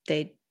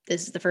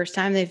is the first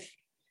time they've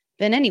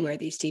been anywhere.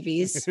 These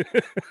TVs.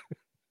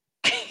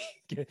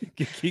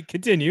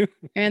 Continue.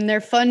 And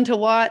they're fun to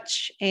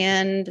watch,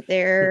 and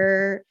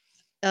they're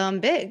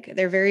big.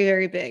 They're very,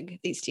 very big,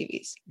 these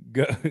TVs.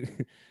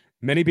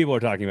 Many people are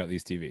talking about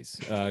these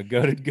TVs.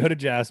 Go to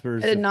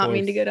Jasper's. I did not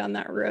mean to go down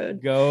that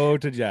road. Go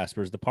to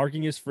Jasper's. The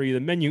parking is free. The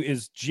menu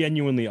is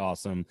genuinely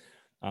awesome.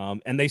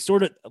 And they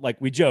sort of,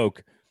 like, we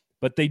joke,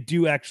 but they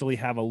do actually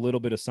have a little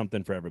bit of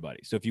something for everybody.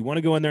 So if you want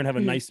to go in there and have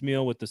a nice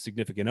meal with the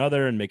significant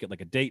other and make it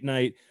like a date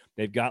night,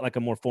 they've got like a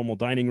more formal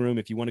dining room.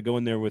 If you want to go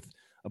in there with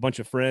a bunch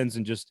of friends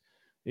and just,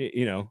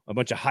 a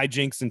bunch of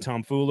hijinks and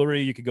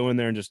tomfoolery, you could go in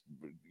there and just,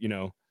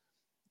 do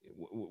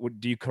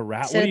you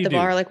carouse? Sit at the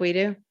bar like we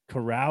do.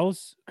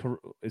 Carouse?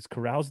 Is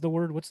carouse the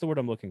word? What's the word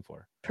I'm looking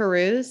for?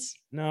 Peruse?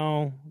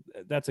 No,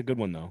 that's a good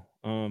one though.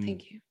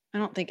 Thank you. I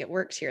don't think it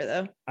works here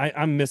though.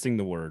 I'm missing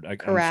the word.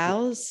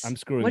 Carouse? I'm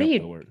screwing up the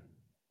word.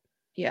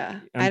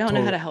 Yeah, I don't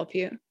know how to help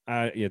you.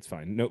 It's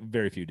fine. No,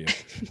 very few do.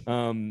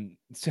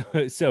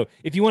 So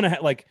if you want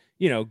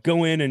to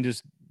go in and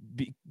just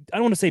be, I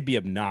don't want to say be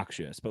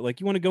obnoxious, but like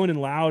you want to go in and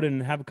loud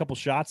and have a couple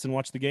shots and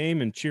watch the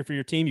game and cheer for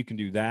your team, you can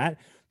do that.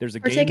 There's a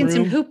game room. Taking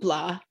some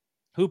hoopla.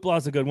 Hoopla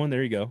is a good one.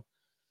 There you go.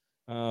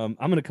 I'm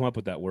going to come up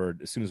with that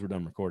word as soon as we're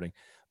done recording.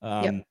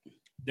 Yep.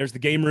 There's the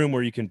game room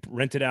where you can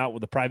rent it out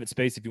with a private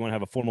space if you want to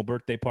have a formal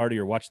birthday party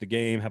or watch the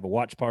game, have a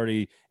watch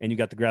party, and you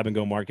got the grab and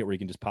go market where you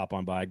can just pop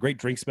on by. Great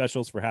drink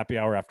specials for happy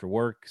hour after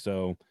work.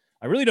 So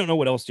I really don't know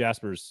what else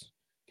Jasper's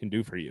can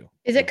do for you.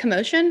 Is it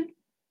Commotion?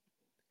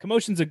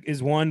 Commotions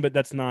is one, but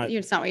that's not.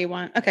 It's not what you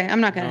want. Okay, I'm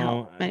not going to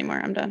help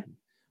anymore. I'm done.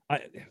 I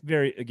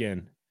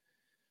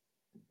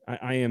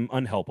am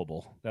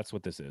unhelpable. That's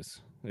what this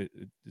is.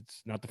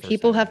 It's not the first.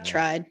 People have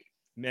tried.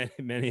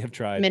 Many have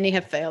tried. Many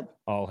have failed.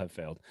 All have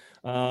failed.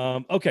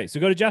 Okay, so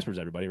go to Jasper's,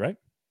 everybody, right?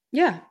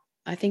 Yeah,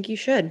 I think you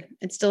should.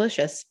 It's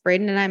delicious.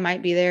 Braden and I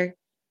might be there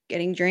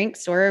getting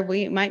drinks, or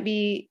we might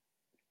be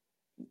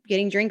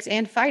getting drinks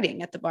and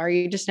fighting at the bar.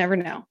 You just never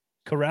know.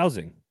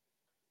 Carousing.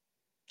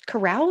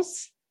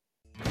 Carouse?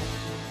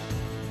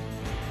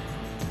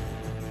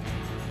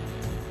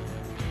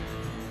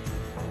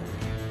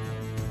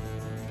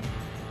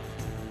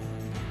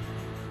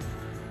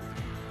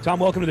 Tom,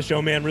 welcome to the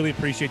show, man. Really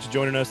appreciate you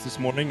joining us this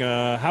morning.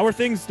 How are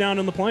things down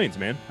in the Plains,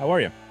 man? How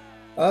are you?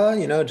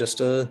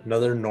 Just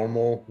another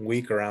normal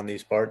week around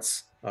these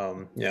parts.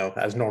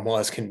 As normal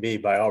as can be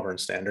by Auburn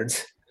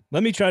standards.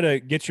 Let me try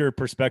to get your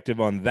perspective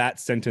on that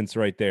sentence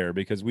right there,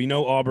 because we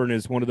know Auburn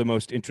is one of the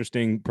most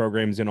interesting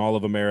programs in all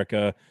of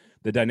America.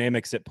 The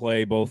dynamics at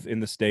play, both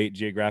in the state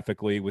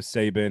geographically with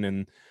Saban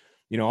and,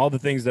 all the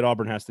things that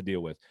Auburn has to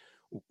deal with.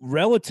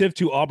 Relative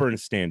to Auburn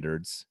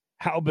standards,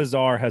 how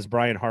bizarre has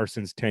Bryan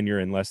Harsin's tenure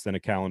in less than a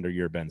calendar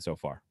year been so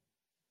far?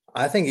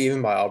 I think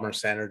even by Auburn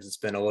standards, it's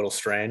been a little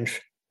strange.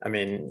 I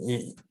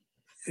mean,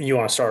 you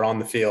want to start on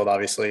the field,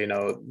 obviously,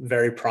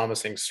 very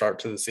promising start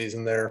to the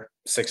season there,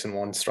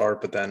 6-1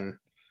 start, but then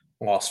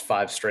lost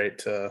 5 straight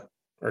to,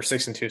 or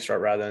 6-2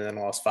 start rather, and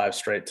then lost 5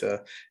 straight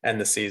to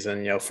end the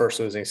season. First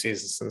losing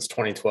season since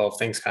 2012.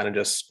 Things kind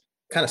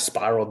of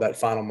spiraled that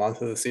final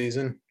month of the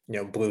season.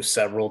 Blew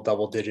several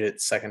double-digit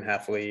second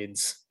half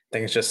leads.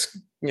 Things just,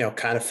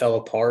 kind of fell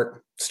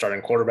apart.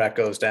 Starting quarterback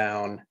goes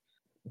down.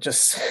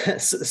 Just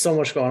so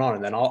much going on.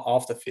 And then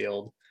off the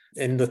field,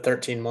 in the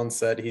 13 months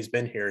that he's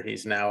been here,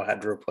 he's now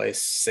had to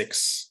replace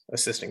 6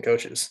 assistant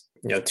coaches.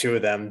 2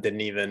 of them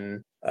didn't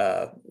even,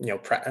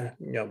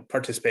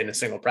 participate in a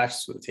single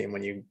practice with the team.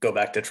 When you go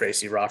back to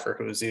Tracy Rocker,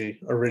 who was the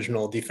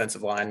original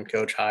defensive line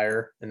coach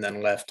hire and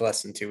then left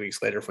less than 2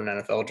 weeks later for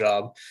an NFL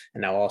job.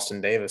 And now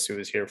Austin Davis, who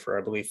was here for,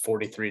 I believe,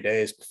 43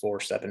 days before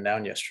stepping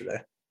down yesterday.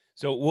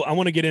 So I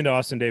want to get into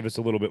Austin Davis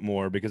a little bit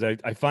more, because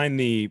I find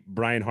the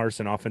Bryan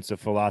Harsin offensive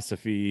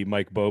philosophy,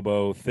 Mike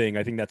Bobo thing,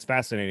 I think that's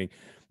fascinating.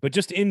 But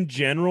just in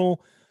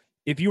general,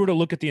 if you were to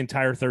look at the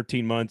entire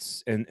 13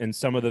 months and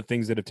some of the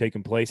things that have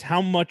taken place,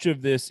 how much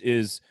of this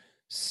is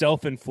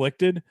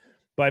self-inflicted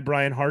by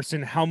Bryan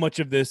Harsin? How much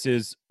of this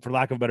is, for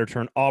lack of a better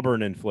term,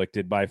 Auburn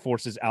inflicted by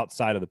forces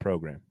outside of the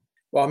program?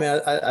 Well, I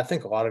mean, I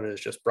think a lot of it is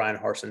just Bryan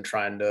Harsin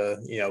trying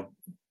to,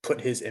 put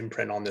his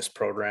imprint on this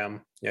program.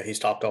 He's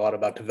talked a lot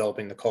about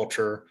developing the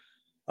culture.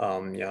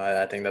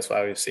 I think that's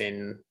why we've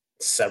seen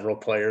several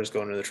players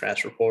go into the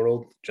transfer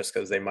portal, just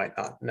because they might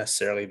not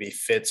necessarily be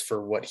fits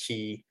for what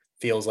he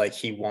feels like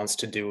he wants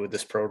to do with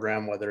this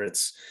program, whether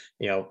it's,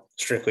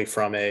 strictly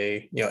from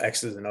a,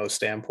 X's and O's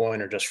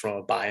standpoint or just from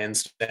a buy-in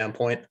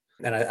standpoint.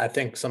 And I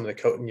think some of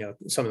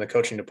the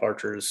coaching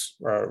departures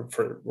were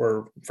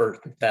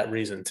for that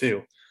reason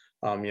too.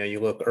 You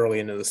look early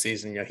into the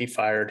season, he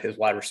fired his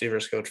wide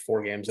receivers coach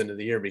 4 games into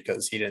the year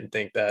because he didn't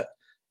think that,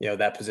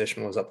 that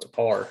position was up to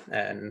par.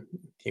 And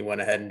he went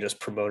ahead and just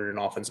promoted an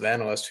offensive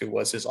analyst who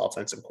was his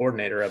offensive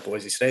coordinator at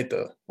Boise State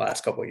the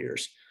last couple of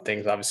years.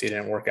 Things obviously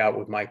didn't work out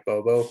with Mike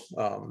Bobo,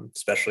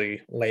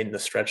 especially late in the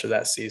stretch of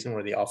that season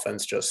where the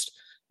offense just,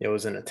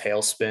 was in a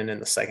tailspin in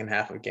the second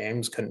half of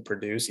games, couldn't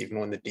produce even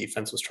when the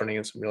defense was turning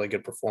in some really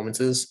good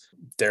performances.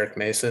 Derek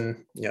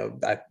Mason,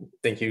 I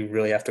think you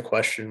really have to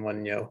question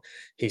when,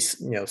 he,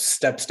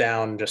 steps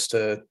down just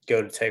to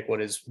go to take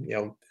what is,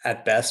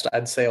 at best,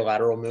 I'd say a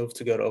lateral move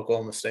to go to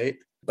Oklahoma State.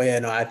 But yeah,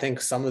 no, I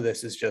think some of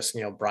this is just,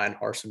 Brian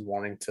Harsin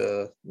wanting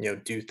to,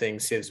 do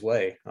things his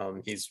way.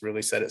 He's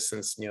really said it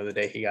since, the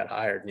day he got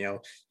hired. You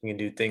can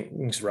do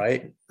things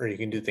right, or you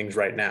can do things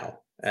right now.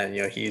 And,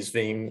 he's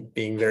being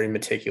very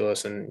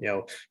meticulous and,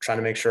 trying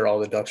to make sure all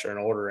the ducks are in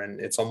order. And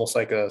it's almost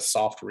like a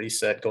soft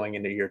reset going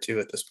into year 2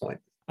 at this point.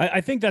 I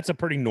think that's a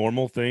pretty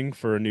normal thing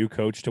for a new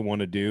coach to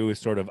want to do, is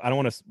sort of, I don't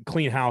want to,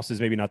 clean house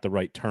is maybe not the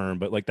right term,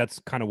 but like that's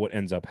kind of what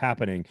ends up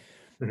happening.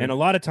 Mhm. And a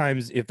lot of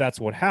times, if that's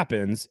what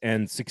happens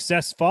and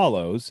success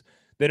follows,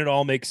 then it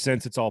all makes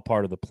sense. It's all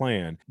part of the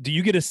plan. Do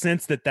you get a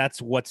sense that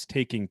that's what's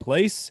taking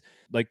place?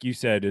 Like you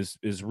said, is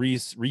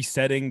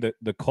resetting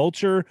the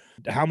culture?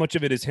 How much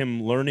of it is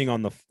him learning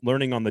on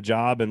the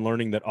job and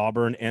learning that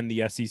Auburn and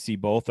the SEC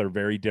both are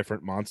very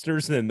different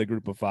monsters than the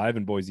Group of Five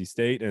and Boise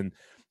State, and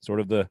sort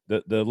of the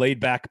laid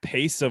back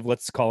pace of,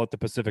 let's call it, the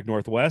Pacific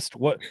Northwest?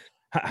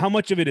 How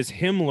much of it is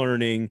him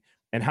learning,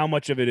 and how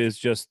much of it is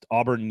just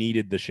Auburn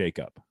needed the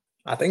shakeup?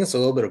 I think it's a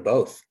little bit of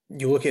both.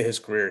 You look at his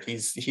career;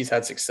 he's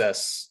had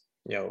success,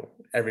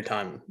 every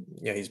time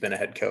he's been a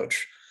head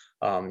coach.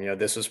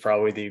 This was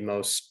probably the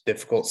most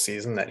difficult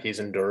season that he's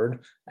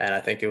endured, and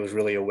I think it was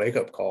really a wake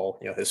up call.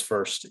 His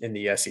first in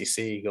the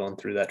SEC, going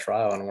through that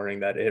trial and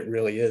learning that it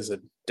really is a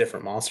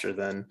different monster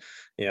than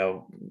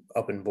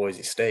up in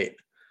Boise State.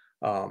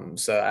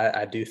 So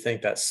I do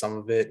think that some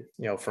of it,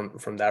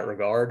 from that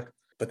regard,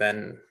 but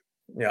then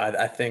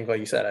I think, like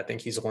you said, I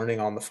think he's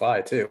learning on the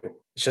fly too.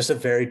 It's just a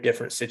very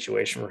different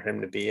situation for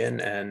him to be in.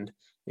 And,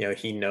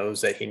 he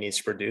knows that he needs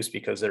to produce,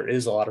 because there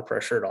is a lot of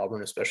pressure at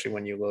Auburn, especially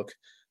when you look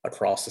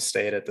across the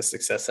state at the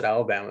success that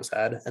Alabama's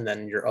had. And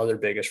then your other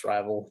biggest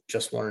rival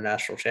just won a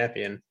national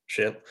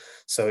championship.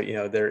 So,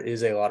 there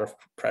is a lot of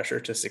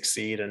pressure to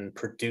succeed and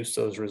produce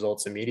those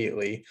results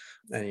immediately.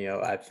 And,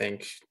 I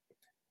think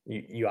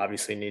you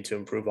obviously need to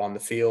improve on the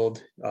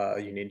field.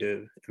 You need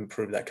to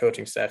improve that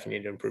coaching staff. You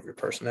need to improve your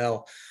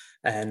personnel.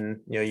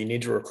 And, you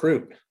need to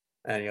recruit.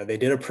 And, they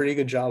did a pretty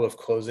good job of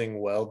closing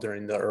well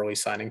during the early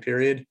signing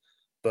period.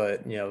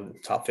 But,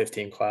 top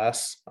 15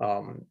 class,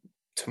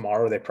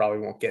 tomorrow they probably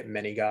won't get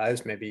many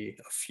guys, maybe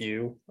a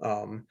few.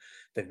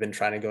 They've been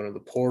trying to go into the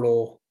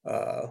portal,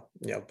 but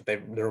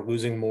they're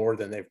losing more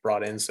than they've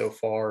brought in so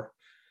far.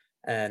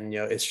 And,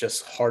 it's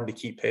just hard to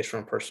keep pace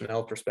from a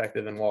personnel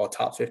perspective. And while a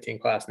top 15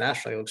 class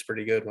nationally looks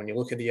pretty good, when you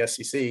look at the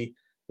SEC,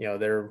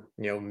 they're,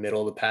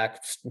 middle of the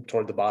pack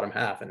toward the bottom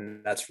half.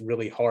 And that's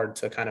really hard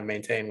to kind of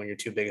maintain when your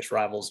two biggest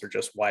rivals are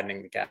just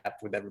widening the gap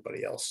with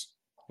everybody else.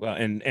 Well,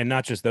 and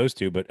not just those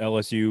two, but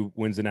LSU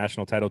wins the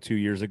national title 2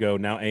 years ago.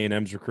 Now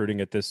A&M's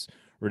recruiting at this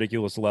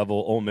ridiculous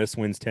level. Ole Miss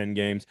wins 10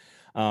 games.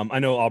 I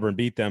know Auburn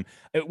beat them.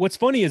 What's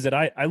funny is that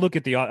I look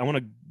at I want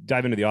to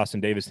dive into the Austin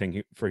Davis thing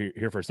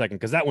here for a second,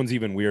 because that one's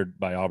even weird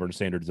by Auburn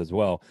standards as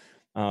well.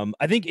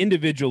 I think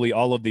individually,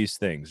 all of these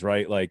things,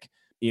 right? Like,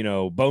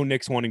 Bo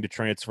Nix wanting to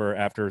transfer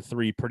after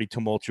 3 pretty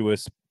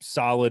tumultuous,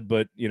 solid,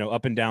 but,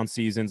 up and down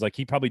seasons. Like,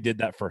 he probably did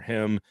that for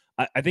him.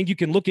 I think you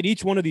can look at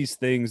each one of these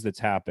things that's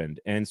happened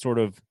and sort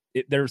of,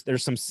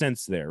 there's some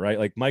sense there, right?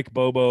 Like Mike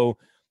Bobo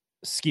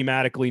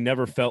schematically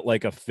never felt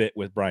like a fit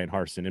with Brian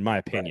Harsin, in my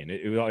opinion.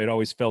 Right. It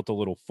always felt a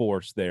little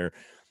forced there.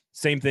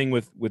 Same thing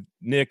with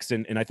Nix,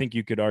 and I think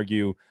you could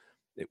argue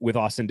with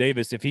Austin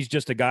Davis, if he's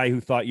just a guy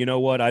who thought, you know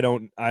what, I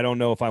don't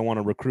know if I want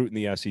to recruit in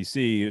the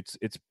SEC.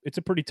 It's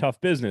a pretty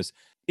tough business.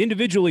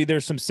 Individually,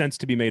 there's some sense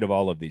to be made of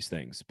all of these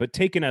things, but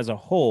taken as a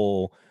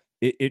whole,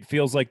 it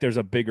feels like there's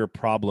a bigger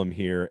problem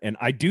here. And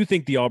I do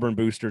think the Auburn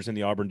boosters and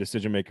the Auburn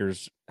decision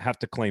makers have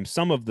to claim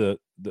some of the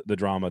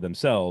drama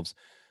themselves.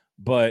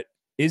 But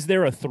is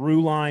there a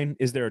through line?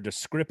 Is there a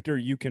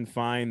descriptor you can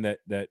find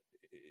that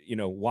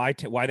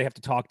why they have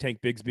to talk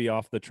Tank Bigsby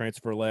off the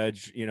transfer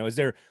ledge?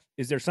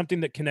 Is there something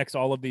that connects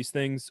all of these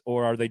things,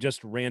 or are they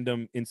just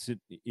random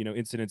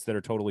incidents that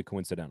are totally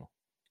coincidental?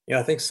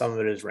 I think some of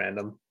it is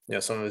random.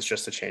 Some of it's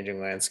just the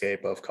changing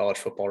landscape of college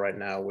football right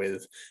now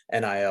with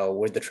NIL,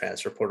 with the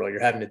transfer portal.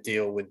 You're having to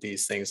deal with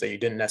these things that you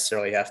didn't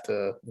necessarily have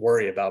to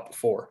worry about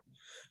before.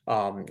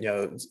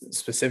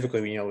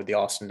 Specifically, with the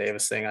Austin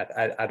Davis thing,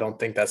 I don't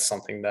think that's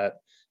something that,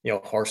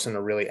 Harsin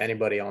or really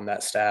anybody on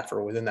that staff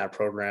or within that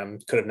program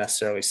could have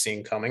necessarily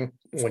seen coming.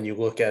 When you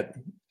look at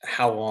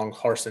how long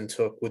Harsin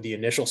took with the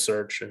initial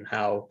search and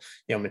how,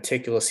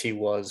 meticulous he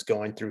was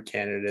going through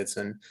candidates.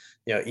 And,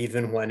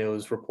 even when it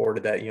was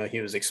reported that,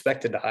 he was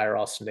expected to hire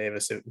Austin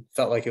Davis, it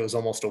felt like it was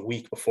almost a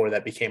week before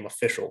that became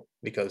official,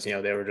 because,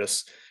 they were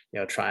just,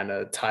 trying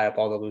to tie up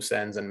all the loose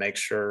ends and make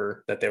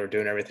sure that they were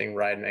doing everything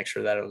right and make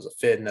sure that it was a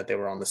fit and that they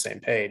were on the same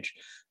page.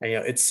 And,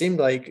 it seemed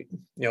like,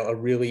 a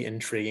really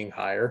intriguing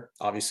hire,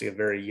 obviously a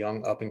very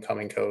young up and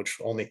coming coach,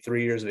 only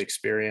 3 years of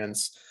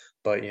experience,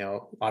 but,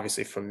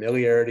 obviously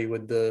familiarity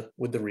with the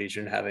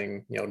region,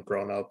 having,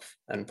 grown up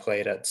and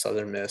played at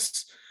Southern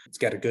Miss. He's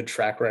got a good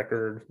track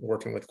record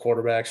working with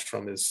quarterbacks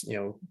from his,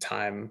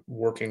 time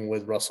working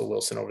with Russell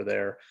Wilson over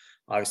there.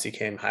 Obviously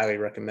came highly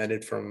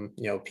recommended from,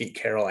 Pete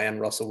Carroll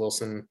and Russell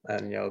Wilson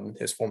and,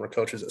 his former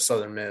coaches at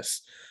Southern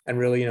Miss. And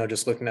really,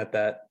 just looking at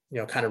that,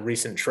 kind of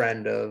recent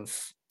trend of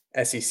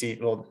SEC,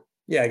 well,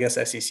 I guess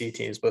SEC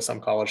teams, but some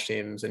college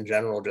teams in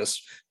general,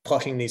 just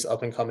plucking these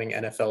up and coming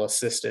NFL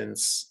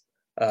assistants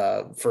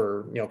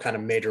for, kind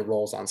of major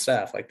roles on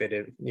staff, like they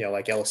did,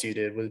 like LSU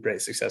did with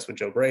great success with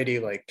Joe Brady,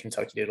 like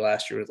Kentucky did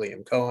last year with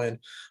Liam Cohen.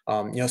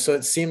 So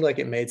it seemed like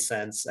it made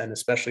sense. And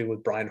especially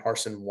with Brian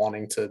Harsin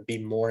wanting to be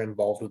more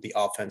involved with the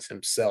offense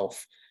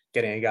himself,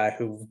 getting a guy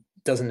who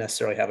doesn't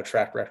necessarily have a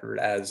track record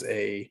as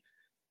a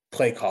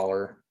play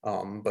caller,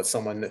 but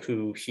someone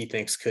who he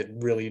thinks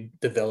could really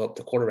develop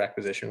the quarterback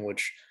position,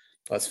 which,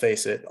 let's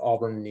face it,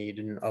 Auburn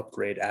needed an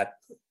upgrade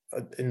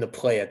in the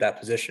play at that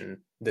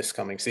position this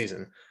coming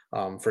season.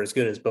 For as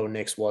good as Bo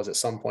Nix was at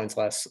some points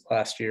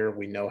last year,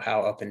 we know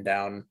how up and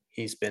down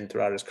he's been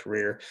throughout his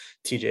career.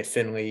 TJ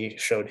Finley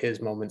showed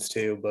his moments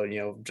too, but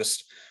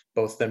just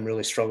both of them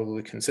really struggled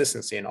with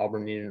consistency, and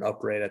Auburn needed an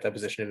upgrade at that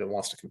position if it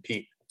wants to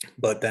compete.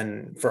 But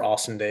then for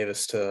Austin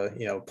Davis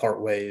to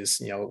part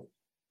ways,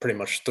 pretty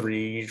much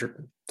 3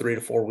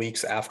 to 4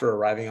 weeks after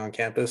arriving on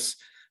campus,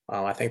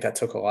 I think that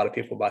took a lot of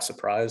people by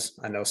surprise.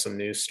 I know some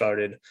news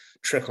started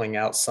trickling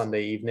out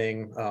Sunday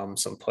evening.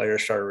 Some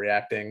players started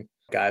reacting.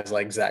 Guys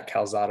like Zach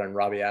Calzada and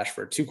Robbie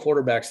Ashford, 2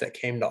 quarterbacks that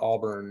came to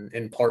Auburn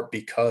in part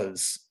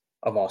because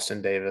of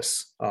Austin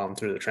Davis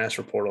through the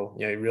transfer portal.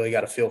 You really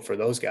got to feel for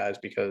those guys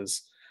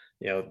because,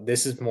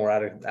 this is more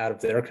out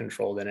of their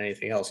control than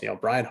anything else.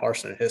 Brian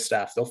Harsin and his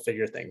staff, they'll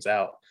figure things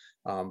out.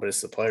 But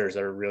it's the players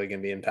that are really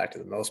going to be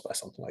impacted the most by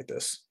something like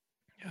this.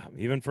 Yeah,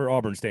 even for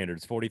Auburn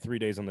standards, 43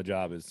 days on the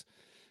job is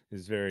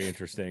very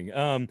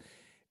interesting.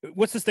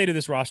 What's the state of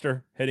this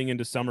roster heading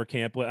into summer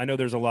camp? I know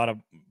there's a lot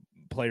of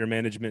player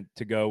management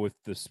to go with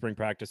the spring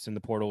practice and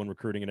the portal and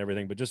recruiting and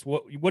everything, but just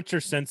what's your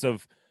sense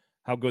of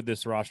how good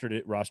this roster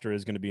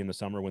is going to be in the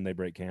summer when they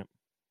break camp?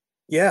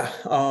 Yeah,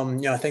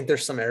 I think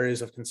there's some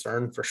areas of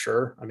concern for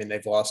sure. I mean,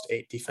 they've lost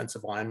 8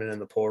 defensive linemen in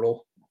the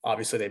portal.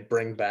 Obviously, they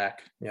bring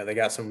back, they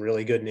got some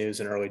really good news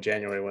in early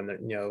January when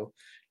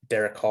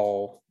Derek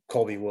Hall,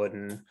 Colby Wood,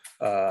 and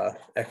Eko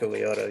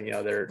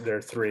Leota,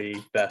 their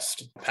 3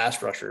 best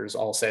pass rushers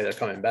all say they're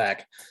coming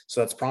back.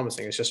 So that's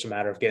promising. It's just a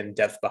matter of getting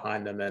depth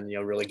behind them and,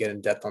 really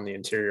getting depth on the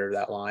interior of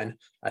that line.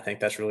 I think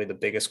that's really the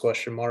biggest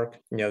question mark.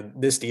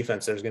 This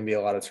defense, there's going to be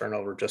a lot of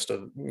turnover just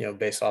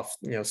based off,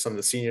 some of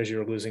the seniors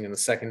you're losing in the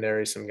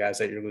secondary, some guys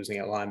that you're losing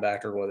at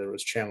linebacker, whether it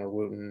was Chandler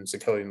Wooten,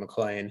 Zakoby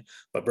McClain,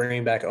 but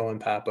bringing back Owen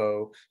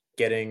Papo,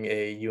 getting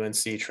a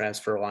UNC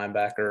transfer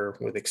linebacker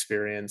with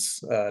experience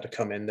to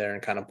come in there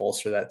and kind of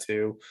bolster that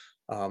too.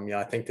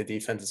 I think the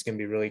defense is going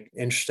to be really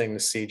interesting to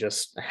see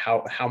just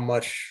how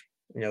much,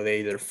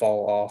 they either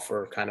fall off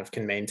or kind of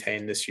can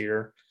maintain this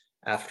year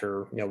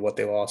after, what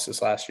they lost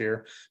this last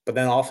year. But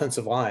then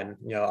offensive line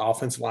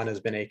has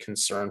been a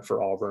concern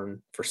for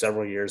Auburn for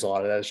several years. A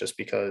lot of that is just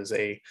because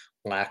a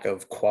lack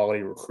of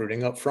quality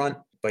recruiting up front.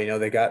 But,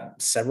 they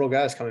got several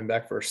guys coming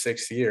back for a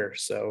 6th year.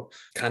 So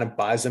kind of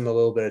buys them a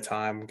little bit of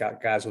time,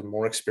 got guys with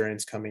more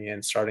experience coming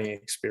in, starting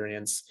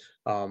experience,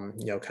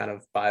 kind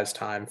of buys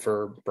time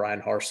for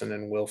Brian Harsin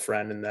and Will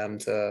Friend and them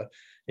to,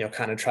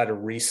 kind of try to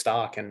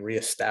restock and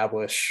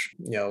reestablish,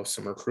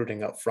 some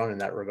recruiting up front in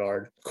that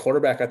regard.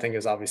 Quarterback, I think,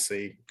 is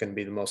obviously going to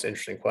be the most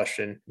interesting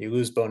question. You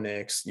lose Bo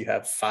Nix, you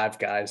have 5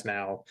 guys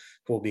now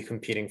who will be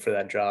competing for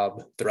that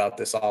job throughout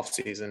this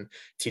offseason.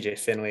 TJ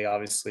Finley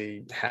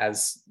obviously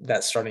has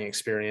that starting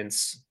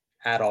experience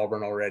at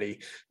Auburn already.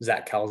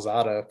 Zach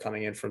Calzada,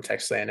 coming in from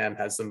Texas A&M,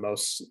 has the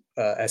most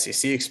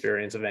SEC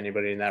experience of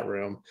anybody in that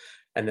room.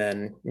 And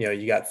then,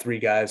 you got 3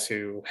 guys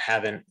who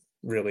haven't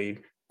really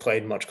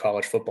played much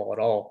college football at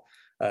all.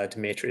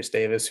 Demetrius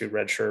Davis, who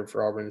redshirted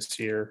for Auburn this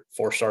year,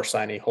 4-star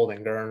signee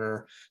Holden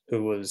Geriner,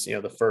 who was,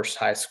 the first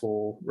high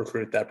school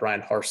recruit that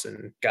Brian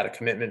Harsin got a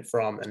commitment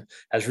from and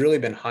has really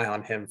been high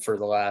on him for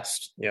the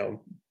last,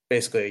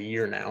 basically a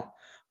year now.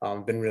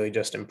 Been really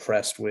just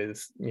impressed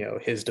with,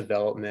 his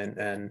development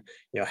and,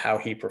 how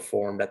he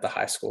performed at the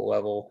high school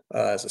level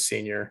as a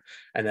senior.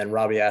 And then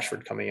Robbie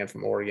Ashford coming in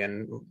from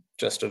Oregon,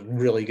 just a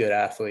really good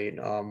athlete.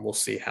 We'll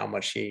see how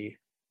much he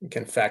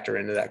can factor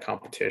into that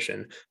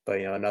competition, but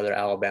another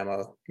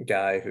Alabama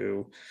guy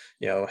who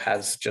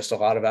has just a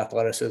lot of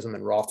athleticism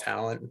and raw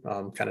talent.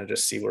 Kind of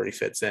just see where he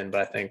fits in.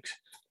 But I think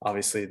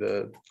obviously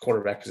the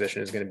quarterback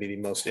position is going to be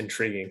the most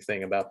intriguing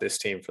thing about this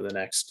team for the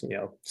next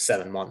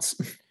 7 months.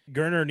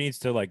 Geriner needs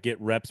to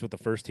get reps with the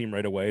first team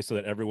right away so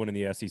that everyone in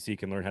the SEC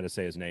can learn how to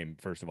say his name.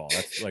 First of all,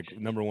 that's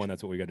number one.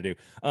 That's what we got to do.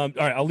 All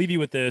right, I'll leave you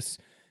with this.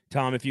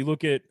 Tom, if you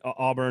look at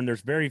Auburn,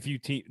 there's very few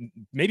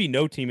maybe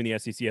no team in the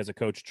SEC has a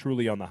coach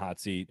truly on the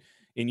hot seat.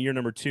 In year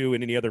number 2,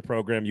 in any other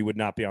program, you would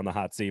not be on the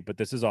hot seat, but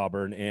this is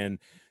Auburn, and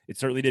it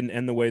certainly didn't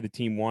end the way the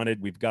team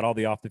wanted. We've got all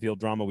the off-the-field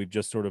drama we've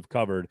just sort of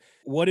covered.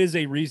 What is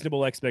a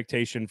reasonable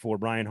expectation for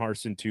Brian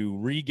Harsin to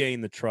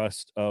regain the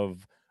trust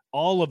of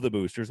all of the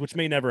boosters, which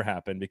may never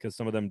happen because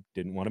some of them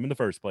didn't want him in the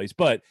first place,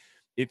 but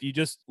if you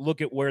just look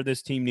at where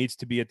this team needs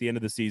to be at the end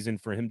of the season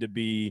for him to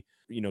be,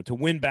 to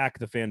win back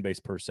the fan base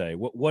per se,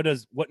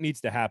 what needs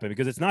to happen?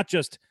 Because it's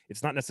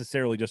not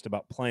necessarily just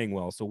about playing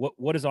well. So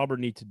what does Auburn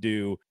need to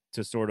do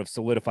to sort of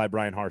solidify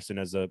Brian Harsin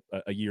as a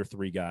year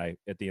 3 guy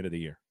at the end of the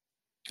year?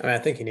 I mean, I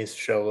think he needs to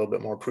show a little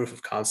bit more proof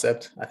of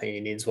concept. I think he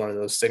needs one of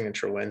those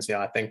signature wins.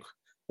 I think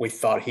we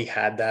thought he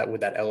had that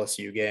with that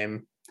LSU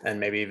game and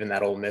maybe even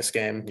that Ole Miss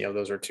game.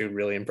 Those are two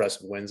really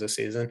impressive wins this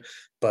season.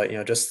 But,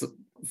 just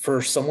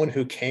for someone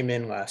who came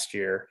in last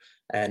year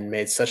and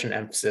made such an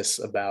emphasis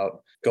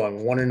about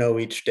going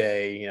 1-0 each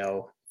day,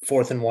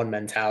 4th and 1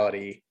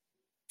 mentality,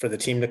 for the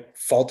team to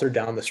falter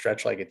down the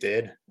stretch like it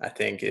did, I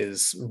think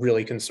is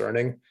really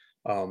concerning.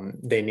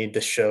 They need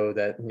to show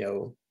that,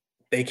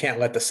 they can't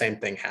let the same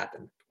thing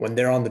happen when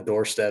they're on the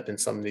doorstep in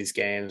some of these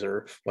games,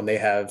 or when they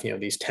have,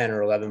 these 10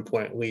 or 11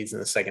 point leads in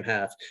the second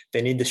half.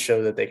 They need to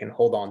show that they can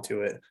hold on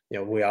to it.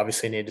 We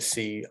obviously need to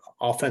see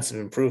offensive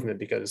improvement,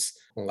 because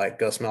like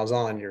Gus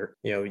Malzahn,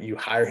 you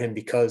hire him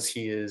because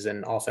he is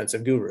an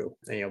offensive guru.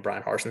 And,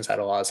 Brian Harsin's had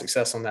a lot of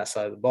success on that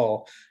side of the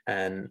ball.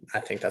 And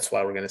I think that's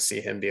why we're going to see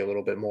him be a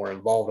little bit more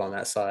involved on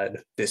that side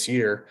this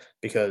year,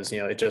 because,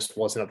 it just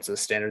wasn't up to the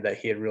standard that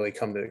he had really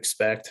come to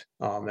expect,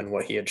 and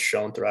what he had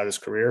shown throughout his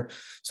career.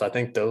 So I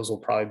think those will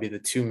probably be the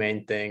two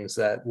main things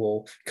that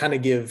will kind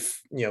of give,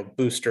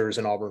 boosters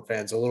and Auburn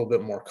fans a little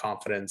bit more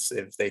confidence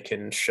if they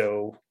can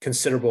show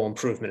considerable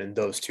improvement in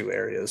those two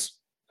areas.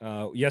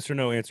 Yes or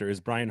no answer.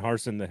 Is Brian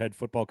Harsin the head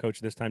football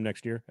coach this time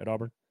next year at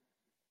Auburn?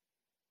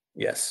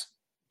 Yes.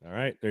 All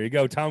right, there you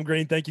go. Tom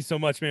Green, thank you so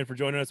much, man, for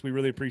joining us. We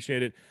really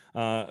appreciate it.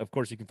 Of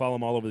course, you can follow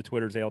him all over the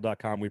Twitters,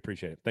 AL.com. We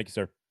appreciate it. Thank you,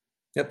 sir.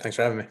 Yep. Thanks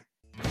for having me.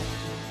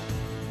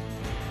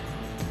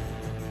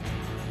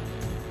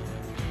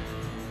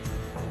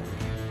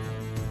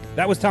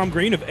 That was Tom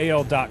Green of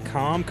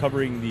AL.com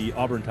covering the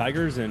Auburn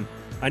Tigers. And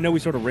I know we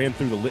sort of ran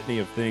through the litany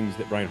of things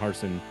that Brian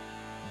Harsin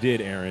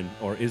did, Aaron,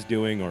 or is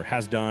doing, or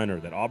has done, or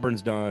that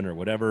Auburn's done, or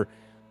whatever.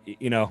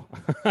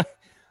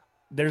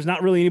 There's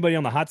not really anybody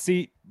on the hot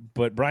seat,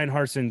 but Brian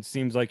Harsin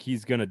seems like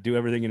he's going to do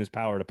everything in his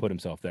power to put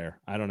himself there.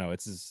 I don't know.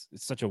 It's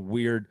such a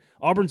weird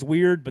 – Auburn's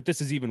weird, but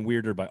this is even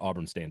weirder by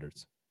Auburn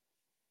standards.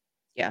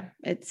 Yeah,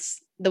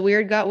 it's the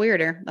weird got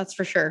weirder. That's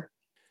for sure.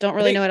 Don't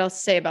really know what else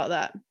to say about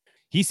that.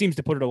 He seems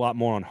to put it a lot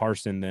more on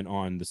Harsin than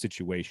on the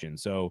situation.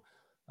 So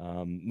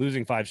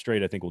losing 5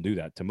 straight, I think, will do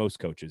that to most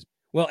coaches.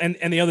 Well,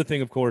 and the other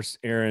thing, of course,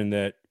 Aaron,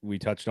 that we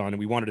touched on and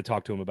we wanted to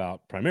talk to him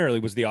about primarily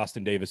was the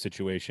Austin Davis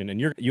situation.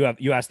 And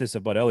you asked this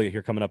of Bud Elliott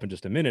here coming up in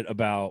just a minute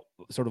about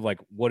sort of like,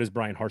 what is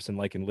Brian Harsin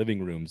like in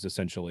living rooms,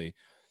 essentially?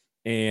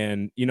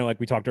 And, like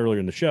we talked earlier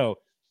in the show,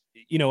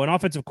 an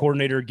offensive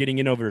coordinator getting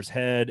in over his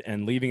head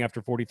and leaving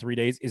after 43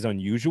 days is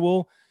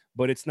unusual,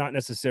 but it's not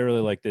necessarily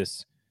like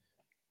this,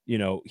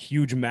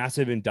 huge,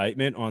 massive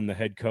indictment on the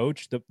head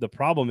coach. The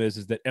problem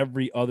is that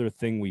every other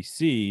thing we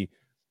see,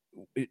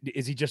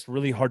 is he just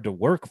really hard to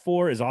work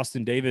for? Is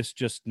Austin Davis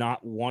just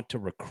not want to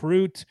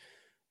recruit?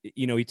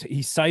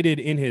 He cited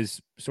in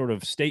his sort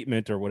of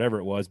statement or whatever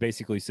it was,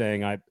 basically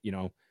saying, I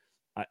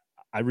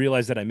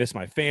realize that I miss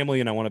my family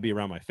and I want to be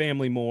around my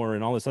family more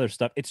and all this other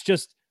stuff. It's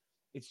just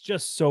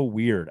so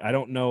weird. I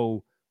don't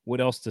know what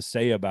else to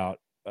say about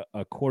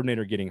a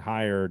coordinator getting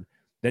hired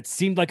that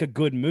seemed like a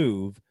good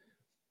move.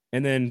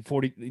 And then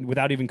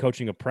without even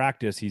coaching a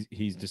practice,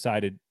 he's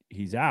decided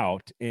he's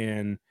out.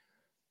 And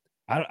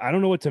I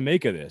don't know what to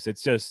make of this.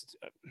 It's just,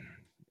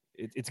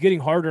 it's getting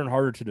harder and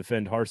harder to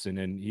defend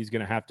Harsin, and he's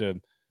going to have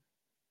to,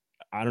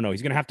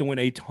 he's going to have to win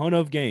a ton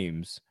of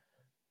games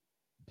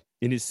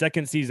in his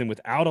second season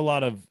without a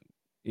lot of,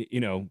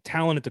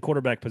 talent at the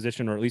quarterback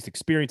position, or at least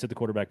experience at the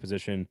quarterback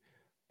position,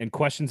 and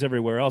questions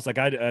everywhere else. Like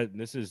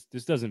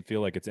this doesn't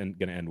feel like it's going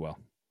to end well.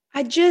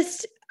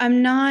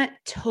 I'm not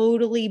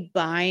totally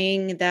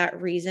buying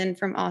that reason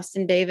from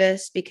Austin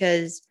Davis,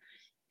 because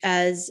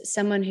as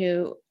someone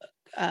who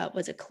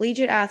was a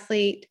collegiate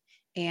athlete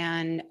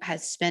and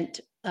has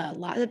spent a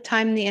lot of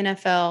time in the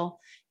NFL,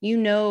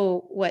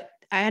 what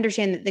I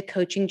understand, that the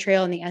coaching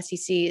trail in the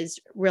SEC is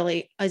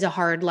a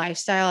hard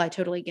lifestyle. I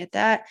totally get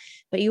that.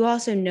 But you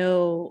also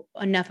know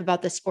enough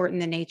about the sport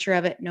and the nature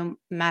of it, no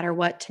matter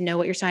what, to know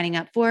what you're signing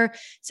up for.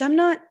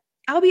 So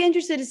I'll be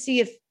interested to see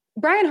if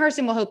Brian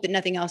Harsin will hope that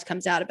nothing else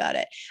comes out about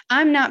it.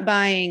 I'm not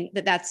buying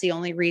that that's the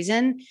only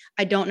reason.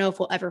 I don't know if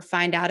we'll ever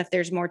find out if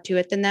there's more to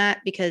it than that,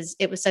 because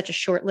it was such a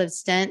short-lived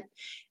stint.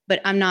 But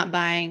I'm not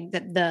buying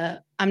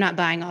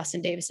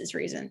Austin Davis's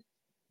reason.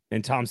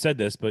 And Tom said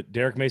this, but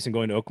Derek Mason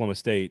going to Oklahoma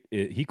State,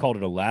 he called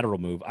it a lateral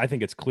move. I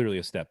think it's clearly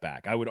a step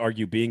back. I would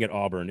argue being at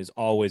Auburn is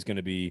always going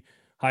to be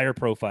higher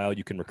profile.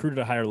 You can recruit at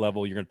a higher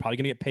level. You're probably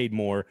going to get paid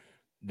more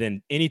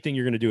than anything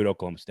you're going to do at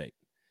Oklahoma State.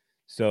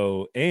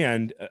 So,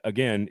 and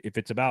again, if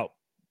it's about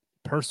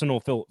personal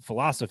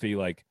philosophy,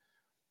 like,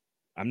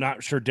 I'm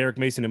not sure Derek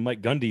Mason and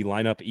Mike Gundy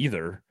line up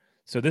either.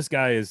 So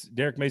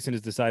Derek Mason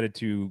has decided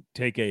to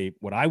take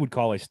what I would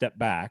call a step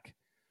back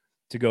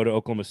to go to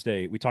Oklahoma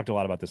State. We talked a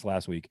lot about this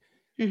last week.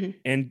 Mm-hmm.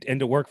 And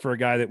to work for a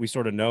guy that we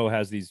sort of know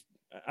has these,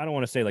 I don't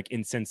want to say like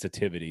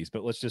insensitivities,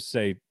 but let's just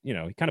say, he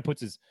kind of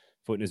puts his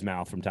foot in his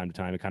mouth from time to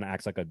time. It kind of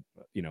acts like a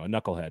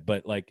knucklehead,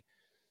 but like,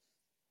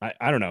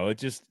 I don't know. It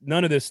just,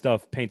 none of this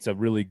stuff paints a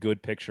really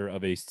good picture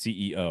of a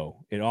CEO.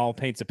 It all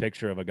paints a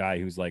picture of a guy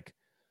who's like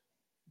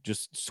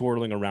just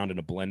swirling around in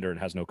a blender and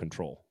has no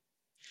control.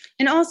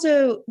 And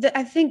also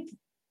I think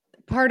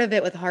part of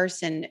it with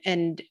Harsin,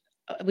 and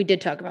we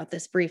did talk about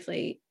this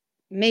briefly,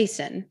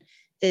 Mason,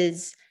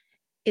 is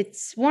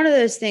it's one of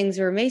those things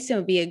where Mason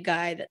would be a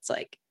guy that's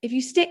like, if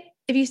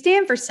you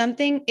stand for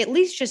something, at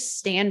least just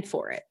stand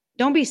for it.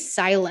 Don't be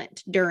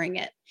silent during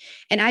it.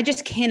 And I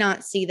just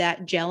cannot see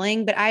that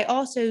gelling. But I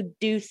also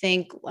do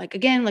think, like,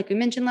 again, like we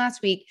mentioned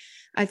last week,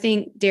 I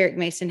think Derek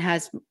Mason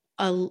has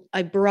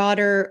a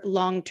broader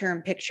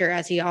long-term picture,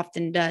 as he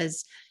often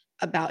does,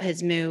 about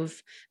his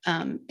move.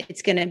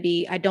 It's going to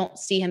be, I don't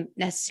see him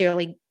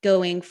necessarily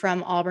going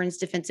from Auburn's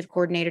defensive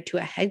coordinator to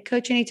a head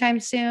coach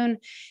anytime soon.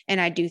 And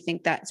I do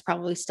think that's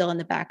probably still in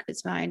the back of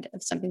his mind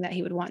of something that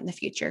he would want in the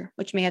future,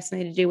 which may have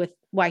something to do with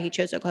why he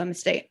chose Oklahoma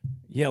State.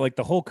 Yeah, like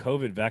the whole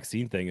COVID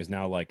vaccine thing is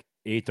now like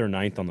 8th or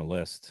 9th on the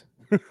list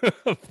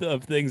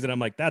of things that I'm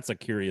like, that's a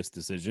curious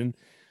decision.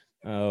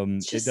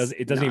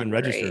 It doesn't even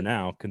register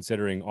now,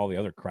 considering all the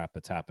other crap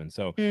that's happened.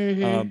 So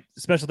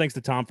special thanks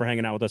to Tom for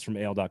hanging out with us from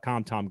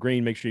AL.com. Tom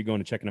Green, make sure you go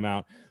and checking him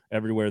out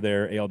everywhere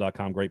there.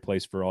 AL.com, great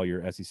place for all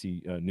your SEC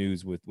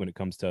news when it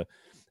comes to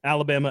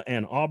Alabama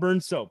and Auburn.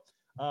 So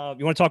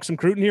you want to talk some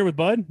Cruton here with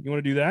Bud? You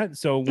want to do that?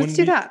 So let's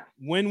do that.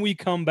 When we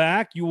come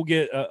back, you will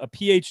get a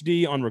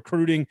PhD on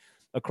recruiting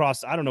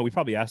across, I don't know, we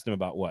probably asked him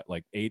about what,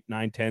 like 8,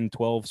 9, 10,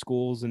 12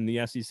 schools in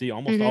the SEC,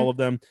 almost all of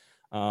them.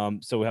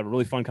 So we have a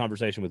really fun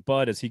conversation with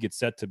Bud as he gets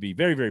set to be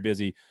very, very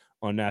busy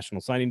on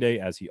National Signing Day,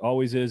 as he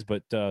always is.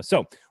 But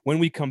so when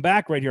we come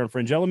back right here on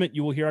Fringe Element,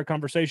 you will hear our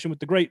conversation with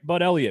the great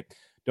Bud Elliott.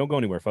 Don't go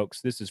anywhere, folks.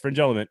 This is Fringe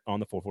Element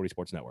on the 440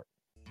 Sports Network.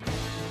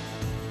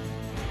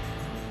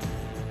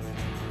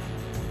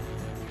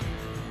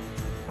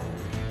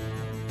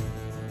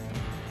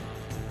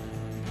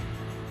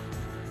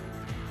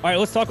 All right,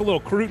 let's talk a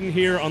little Cruton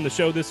here on the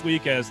show this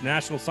week, as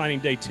National Signing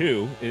Day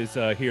 2 is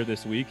here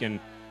this week. And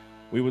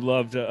we would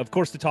love to, of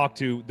course, to talk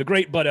to the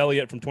great Bud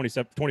Elliott from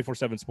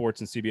 24/7 Sports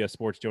and CBS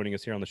Sports joining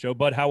us here on the show.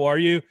 Bud, how are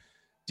you?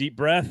 Deep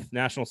breath.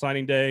 National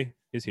Signing Day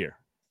is here.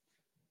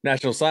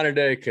 National Signing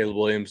Day. Caleb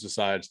Williams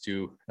decides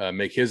to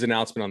make his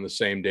announcement on the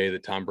same day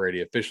that Tom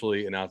Brady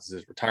officially announces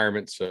his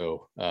retirement.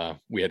 So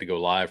we had to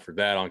go live for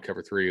that on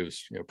Cover 3. It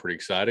was pretty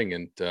exciting,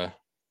 and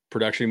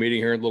production meeting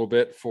here in a little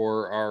bit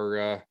for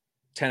our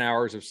 10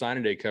 hours of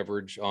Signing Day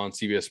coverage on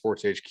CBS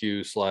Sports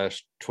HQ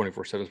 /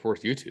 24/7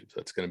 Sports YouTube. So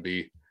that's going to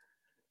be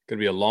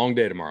a long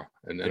day tomorrow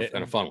and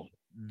a fun one.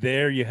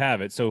 There you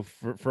have it. So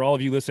for all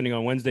of you listening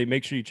on Wednesday,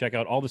 make sure you check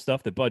out all the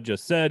stuff that Bud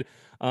just said.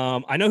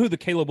 I know who the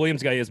Caleb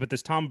Williams guy is, but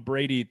this Tom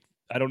Brady,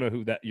 I don't know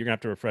who that, you're gonna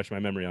have to refresh my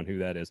memory on who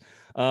that is.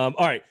 All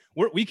right.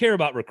 We care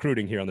about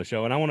recruiting here on the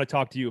show, and I want to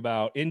talk to you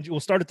about, and we'll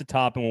start at the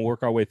top and we'll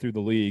work our way through the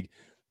league.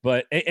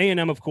 But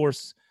A&M, of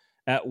course,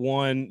 at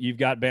 1, you've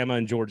got Bama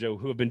and Georgia,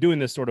 who have been doing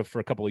this sort of for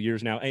a couple of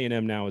years now,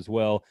 A&M now as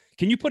well.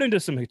 Can you put into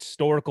some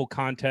historical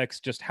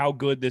context just how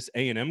good this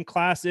A&M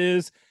class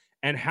is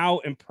and how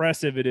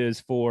impressive it is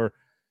for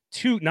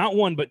not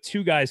one, but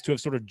 2 guys to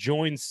have sort of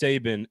joined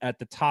Saban at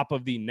the top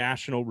of the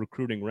national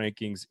recruiting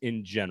rankings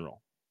in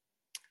general?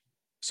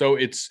 So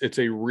it's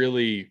a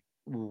really,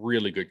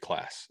 really good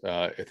class.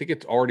 I think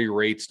it already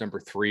rates number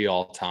 3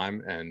 all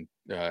time and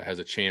has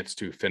a chance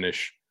to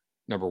finish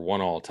number 1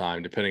 all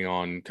time, depending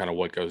on kind of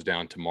what goes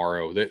down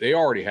tomorrow. They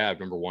already have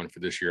number 1 for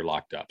this year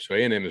locked up. So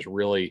A&M is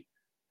really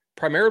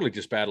primarily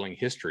just battling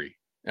history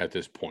at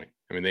this point.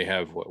 I mean, they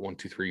have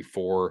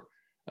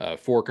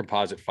 4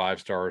 composite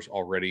 5-stars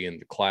already in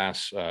the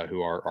class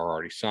who are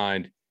already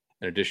signed,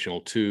 an additional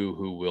 2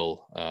 who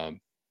will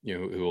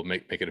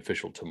make it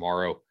official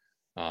tomorrow.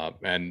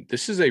 And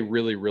this is a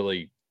really,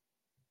 really,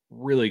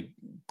 really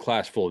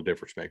class full of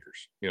difference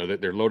makers.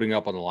 They're loading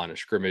up on the line of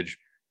scrimmage,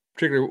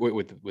 particularly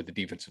with the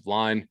defensive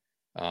line.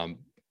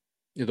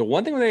 The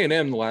one thing with A&M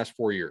in the last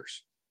 4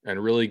 years,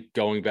 and really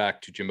going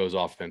back to Jimbo's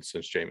offense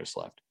since Jameis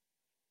left,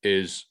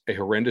 is a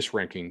horrendous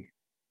ranking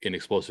in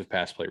explosive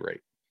pass play rate,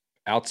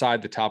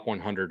 outside the top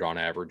 100 on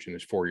average in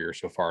his 4 years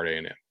so far at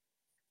A&M.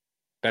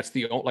 That's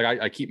the only,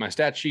 I keep my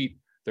stat sheet.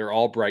 They're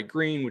all bright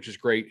green, which is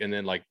great. And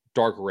then like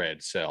dark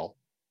red cell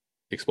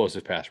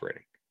explosive pass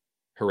rating.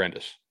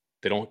 Horrendous.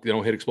 They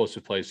don't hit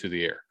explosive plays through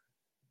the air.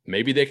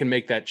 Maybe they can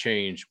make that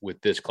change with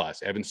this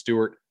class. Evan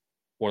Stewart,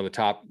 one of the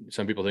top,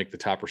 some people think the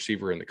top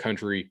receiver in the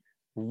country,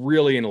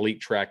 really an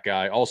elite track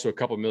guy, also a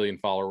couple million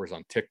followers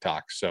on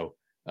TikTok. So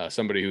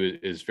somebody who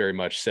is very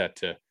much set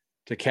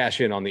to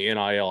cash in on the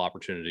NIL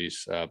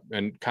opportunities.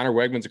 And Connor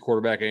Wegman's a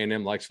quarterback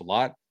A&M likes a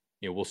lot.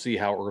 We'll see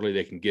how early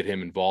they can get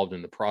him involved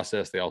in the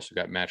process. They also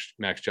got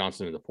Max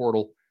Johnson in the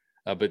portal.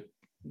 But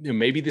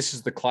maybe this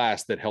is the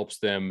class that helps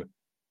them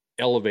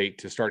elevate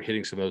to start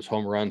hitting some of those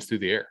home runs through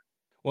the air.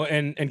 Well,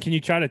 and can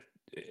you try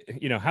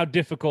to, how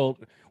difficult,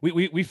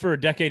 we for a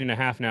decade and a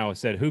half now have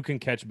said, who can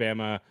catch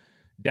Bama?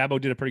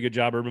 Dabo did a pretty good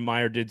job. Urban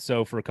Meyer did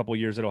so for a couple of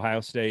years at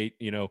Ohio State.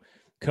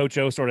 Coach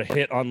O sort of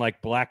hit on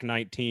like Black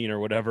 19 or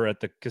whatever at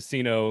the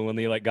casino when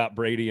they got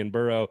Brady and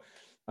Burrow.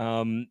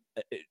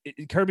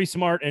 Kirby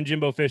Smart and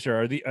Jimbo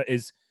Fisher,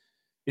 is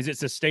it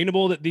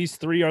sustainable that these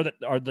 3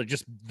 are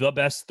just the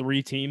best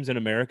 3 teams in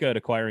America at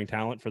acquiring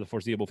talent for the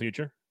foreseeable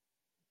future?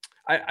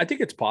 I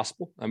think it's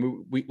possible. I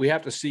mean, we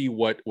have to see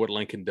what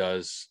Lincoln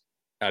does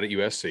out at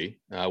USC.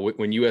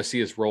 When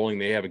USC is rolling,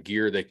 they have a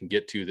gear they can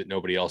get to that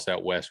nobody else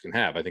out west can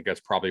have. I think that's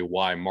probably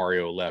why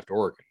Mario left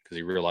Oregon, because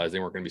he realized they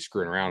weren't going to be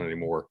screwing around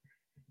anymore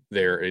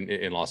there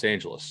in Los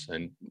Angeles.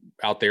 And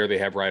out there, they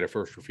have right of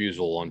first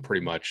refusal on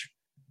pretty much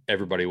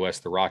everybody west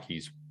of the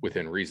Rockies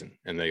within reason.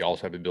 And they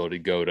also have the ability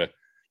to go to,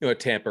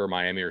 Tampa or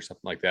Miami or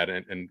something like that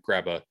and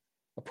grab a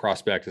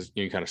prospect as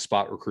you kind of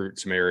spot recruit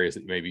some areas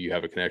that maybe you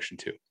have a connection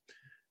to.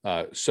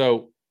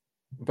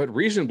 But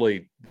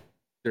reasonably,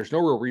 there's no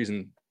real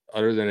reason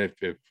other than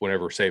if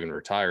whenever Saban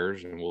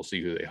retires, and we'll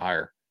see who they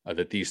hire,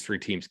 that these three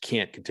teams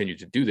can't continue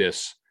to do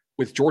this.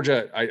 With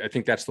Georgia, I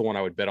think that's the one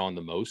I would bet on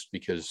the most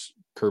because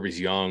Kirby's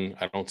young.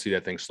 I don't see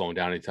that thing slowing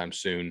down anytime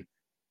soon.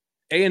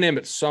 A&M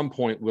at some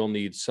point will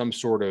need some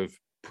sort of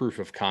proof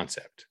of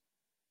concept,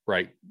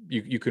 right?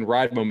 You can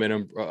ride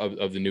momentum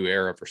of the new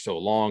era for so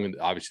long. And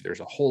obviously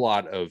there's a whole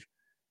lot of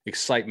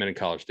excitement in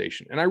College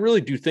Station. And I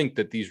really do think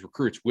that these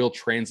recruits will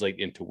translate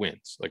into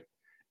wins. Like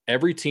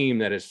every team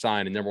that has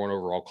signed a number one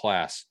overall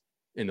class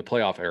in the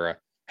playoff era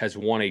has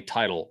won a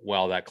title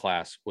while that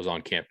class was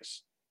on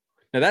campus.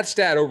 Now that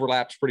stat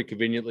overlaps pretty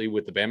conveniently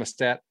with the Bama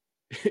stat,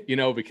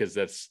 because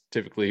that's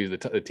typically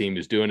the team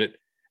who's doing it.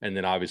 And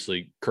then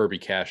obviously Kirby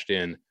cashed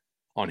in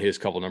on his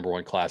couple number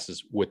one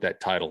classes with that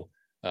title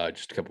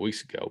just a couple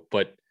weeks ago.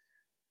 But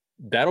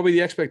that'll be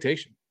the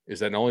expectation, is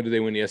that not only do they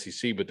win the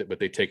SEC, but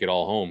they take it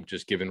all home,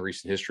 just given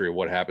recent history of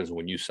what happens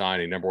when you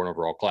sign a number one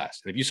overall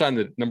class. And if you sign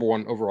the number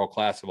one overall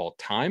class of all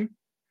time,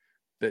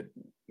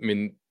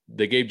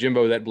 they gave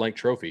Jimbo that blank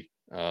trophy.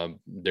 They're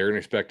going to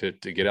expect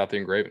it to get out there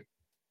and grave it.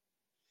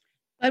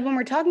 But when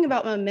we're talking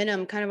about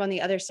momentum, kind of on the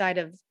other side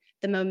of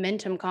the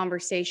momentum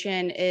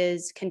conversation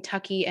is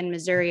Kentucky and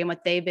Missouri and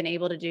what they've been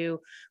able to do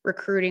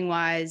recruiting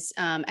wise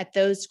at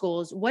those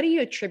schools. What do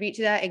you attribute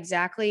to that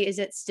exactly? Is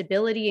it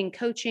stability in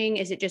coaching?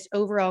 Is it just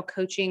overall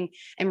coaching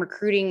and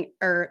recruiting,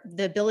 or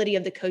the ability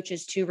of the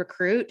coaches to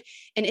recruit?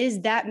 And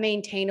is that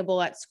maintainable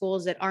at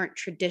schools that aren't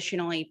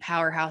traditionally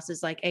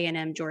powerhouses like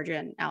A&M, Georgia,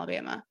 and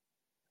Alabama?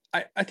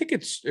 I think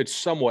it's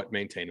somewhat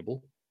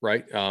maintainable,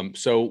 right?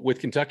 So with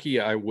Kentucky,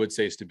 I would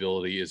say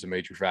stability is a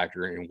major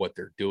factor in what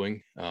they're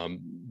doing.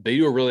 They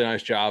do a really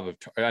nice job of,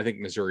 I think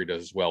Missouri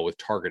does as well, with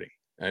targeting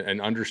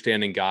and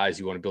understanding guys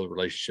you want to build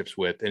relationships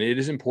with. And it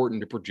is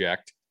important to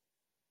project,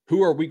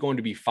 who are we going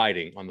to be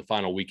fighting on the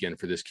final weekend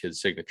for this kid's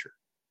signature?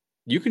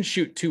 You can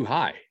shoot too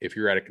high if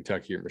you're at a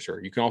Kentucky or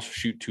Missouri. You can also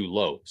shoot too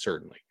low,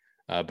 certainly.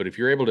 But if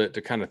you're able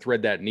to kind of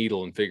thread that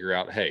needle and figure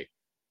out, hey,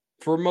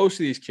 for most of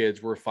these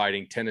kids, we're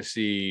fighting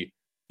Tennessee,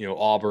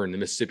 Auburn, the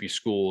Mississippi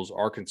schools,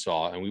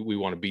 Arkansas, and we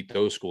want to beat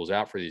those schools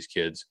out for these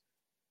kids.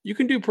 You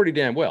can do pretty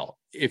damn well.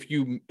 If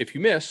you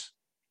miss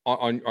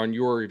on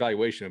your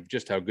evaluation of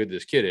just how good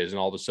this kid is, and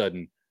all of a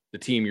sudden the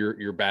team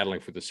you're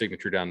battling for the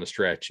signature down the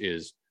stretch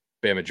is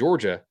Bama,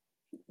 Georgia,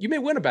 you may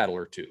win a battle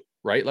or two,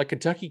 right? Like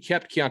Kentucky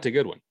kept Keontae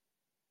Goodwin.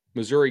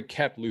 Missouri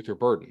kept Luther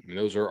Burden.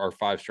 Those are our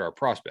 5-star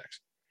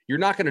prospects. You're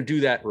not going to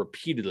do that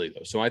repeatedly,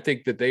 though. So I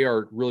think that they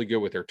are really good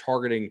with their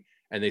targeting,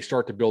 and they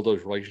start to build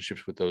those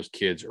relationships with those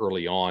kids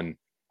early on,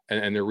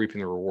 and they're reaping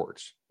the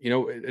rewards.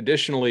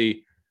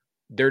 Additionally,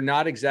 they're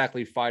not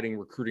exactly fighting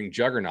recruiting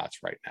juggernauts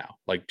right now.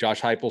 Like Josh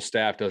Heupel's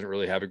staff doesn't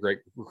really have a great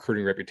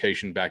recruiting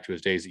reputation back to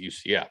his days at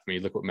UCF.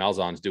 Look what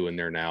Malzahn's doing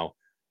there now.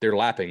 They're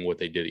lapping what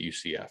they did at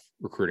UCF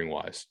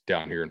recruiting-wise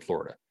down here in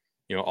Florida.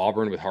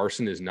 Auburn with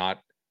Harsin is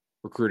not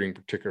recruiting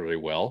particularly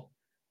well.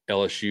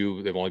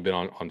 LSU, they've only been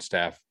on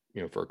staff,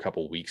 for a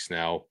couple of weeks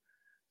now.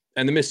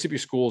 And the Mississippi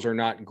schools are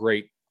not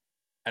great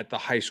at the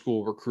high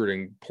school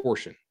recruiting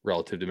portion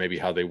relative to maybe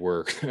how they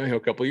were a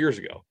couple of years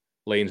ago.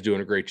 Lane's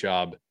doing a great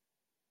job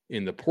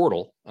in the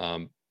portal,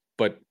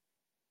 but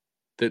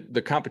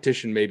the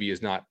competition maybe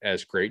is not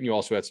as great. And you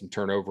also had some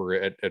turnover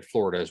at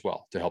Florida as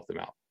well to help them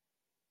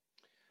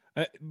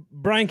out.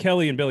 Brian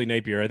Kelly and Billy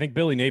Napier. I think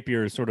Billy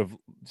Napier sort of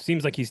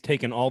seems like he's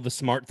taken all the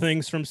smart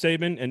things from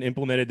Saban and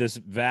implemented this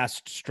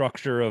vast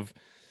structure of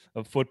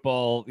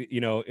football,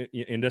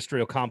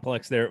 industrial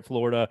complex there at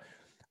Florida.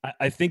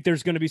 I think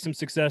there's going to be some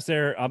success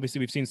there. Obviously,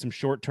 we've seen some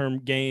short-term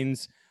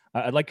gains.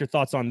 I'd like your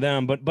thoughts on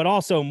them, but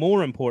also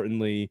more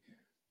importantly,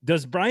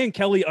 does Brian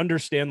Kelly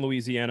understand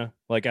Louisiana,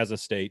 like as a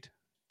state?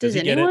 Does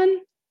anyone?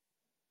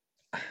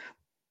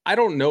 I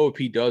don't know if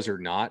he does or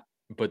not,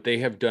 but they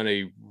have done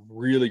a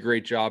really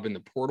great job in the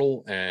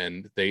portal,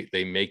 and they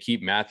may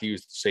keep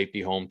Matthews, the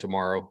safety, home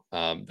tomorrow.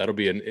 That'll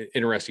be an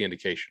interesting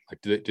indication.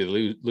 Like, do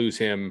they lose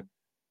him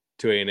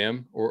to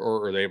A&M,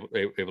 or are they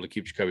able to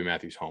keep Jacoby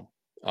Matthews home?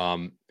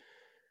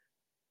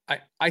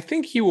 I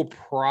think he will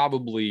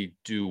probably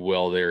do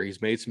well there.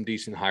 He's made some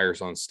decent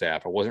hires on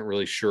staff. I wasn't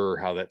really sure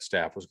how that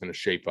staff was going to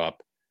shape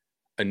up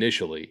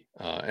initially.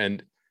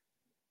 And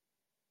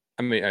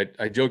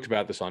I joked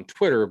about this on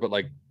Twitter, but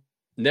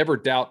never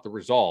doubt the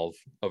resolve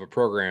of a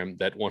program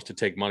that wants to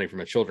take money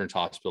from a children's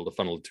hospital to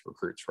funnel it to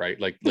recruits, right?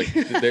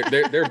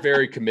 They're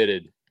very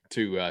committed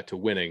to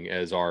winning,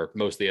 as are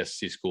most of the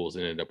SEC schools,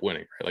 and end up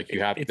winning, right?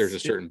 There's a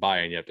certain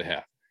buy-in you have to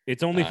have.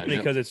 It's only funny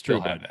because it's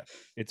true.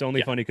 It's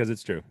only funny because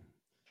it's true.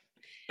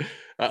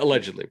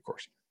 Allegedly, of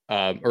course.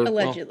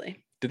 Allegedly.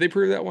 Well, did they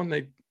prove that one?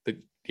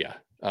 yeah.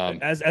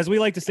 As we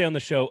like to say on the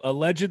show,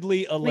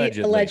 allegedly.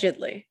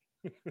 Allegedly.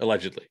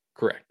 Allegedly,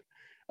 correct.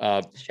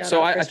 Shout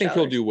So out I Chris think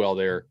he'll Fowler. do well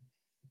there.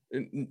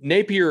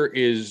 Napier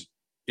is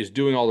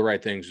doing all the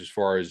right things as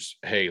far as,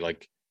 hey,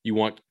 like, you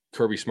want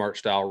Kirby Smart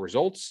style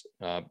results.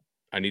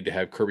 I need to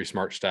have Kirby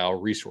Smart style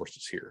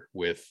resources here,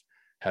 with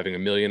having a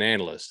million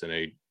analysts and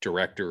a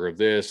director of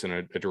this and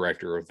a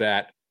director of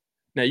that.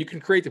 Now you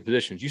can create the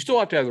positions. You still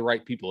have to have the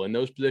right people in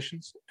those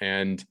positions.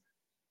 And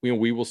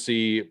we will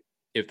see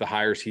if the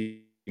hires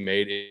he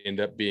made end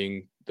up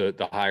being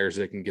the hires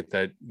that can get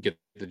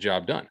the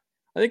job done.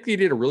 I think he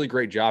did a really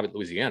great job at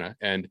Louisiana.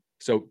 And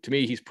so to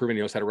me, he's proven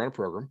he knows how to run a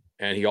program.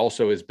 And he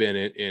also has been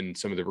in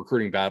some of the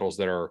recruiting battles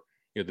that are,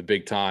 the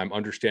big time,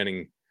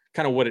 understanding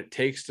kind of what it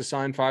takes to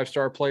sign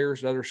 5-star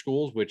players at other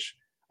schools, which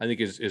I think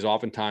is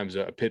oftentimes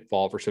a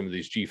pitfall for some of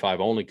these G5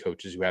 only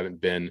coaches who haven't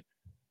been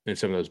in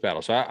some of those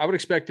battles. So I would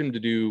expect him to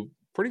do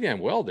pretty damn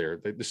well there.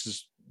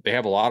 They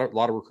have a lot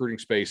of recruiting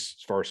space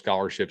as far as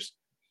scholarships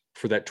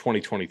for that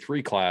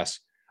 2023 class.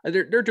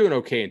 They're doing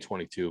okay in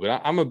 22,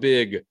 but I'm a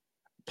big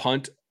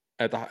punt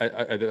at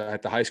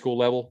the high school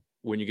level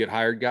when you get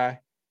hired guy.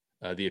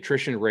 The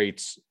attrition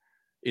rates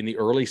in the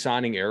early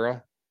signing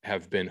era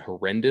have been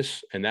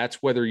horrendous, and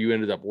that's whether you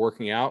ended up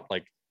working out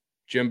like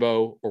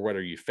Jimbo or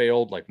whether you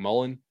failed like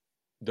Mullen.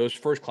 Those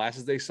first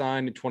classes they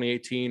signed in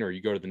 2018, or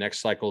you go to the next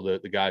cycle, the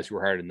guys who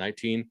were hired in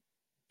 19,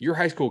 your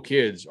high school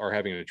kids are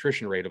having an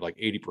attrition rate of like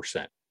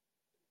 80%,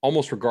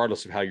 almost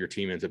regardless of how your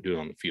team ends up doing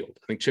on the field.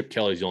 I think Chip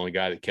Kelly's the only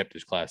guy that kept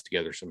his class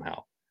together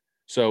somehow.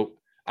 So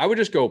I would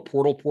just go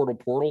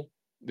portal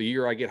the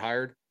year I get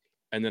hired,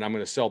 and then I'm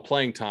going to sell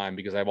playing time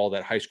because I have all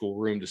that high school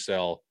room to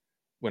sell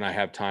when I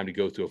have time to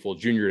go through a full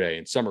junior day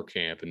and summer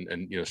camp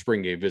and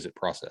spring game visit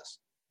process.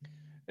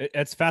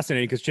 It's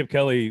fascinating because Chip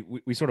Kelly,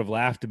 we sort of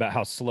laughed about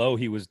how slow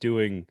he was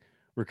doing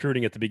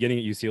recruiting at the beginning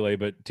at UCLA.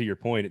 But to your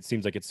point, it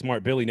seems like it's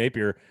smart. Billy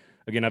Napier,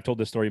 again, I've told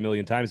this story a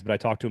million times, but I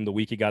talked to him the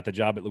week he got the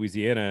job at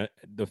Louisiana,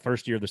 the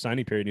first year of the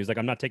signing period. And he was like,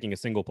 I'm not taking a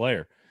single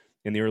player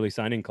in the early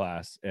signing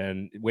class,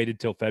 and waited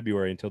till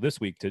February, until this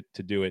week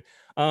to do it.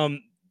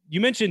 You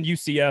mentioned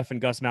UCF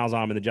and Gus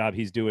Malzahn and the job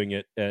he's doing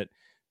at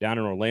down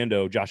in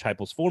Orlando, Josh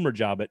Heupel's former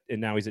job, and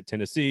now he's at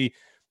Tennessee.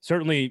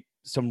 Certainly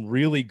some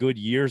really good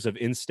years of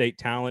in-state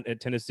talent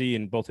at Tennessee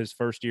in both his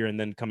first year and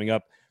then coming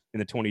up in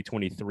the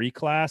 2023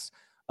 class.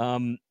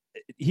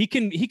 He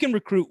can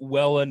recruit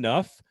well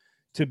enough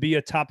to be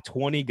a top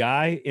 20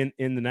 guy in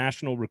the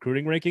national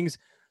recruiting rankings.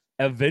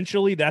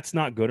 Eventually, that's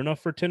not good enough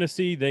for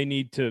Tennessee.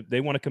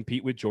 They want to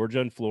compete with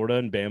Georgia and Florida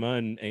and Bama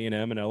and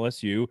A&M and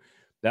LSU.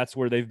 That's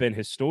where they've been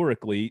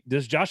historically.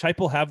 Does Josh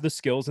Heupel have the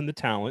skills and the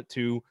talent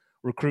to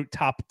recruit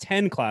top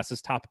 10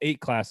 classes, top 8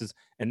 classes,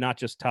 and not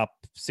just top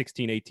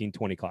 16, 18,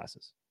 20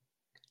 classes?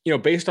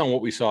 Based on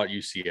what we saw at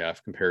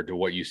UCF compared to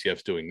what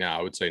UCF's doing now,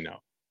 I would say no.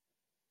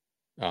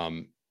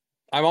 I'm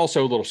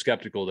also a little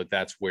skeptical that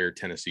that's where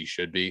Tennessee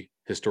should be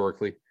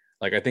historically.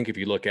 Like, I think if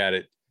you look at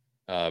it,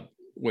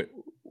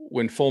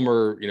 when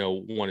Fulmer,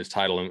 won his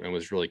title and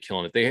was really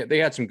killing it, they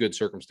had some good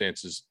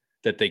circumstances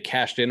that they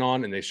cashed in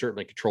on, and they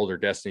certainly controlled their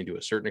destiny to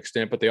a certain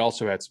extent, but they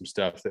also had some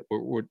stuff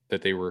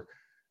that they were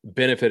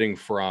benefiting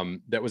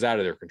from that was out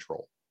of their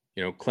control.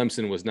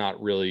 Clemson was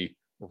not really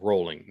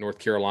rolling. North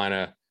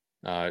Carolina,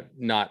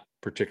 not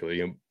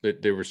particularly.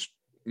 There was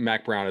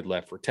Mac Brown had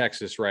left for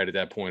Texas right at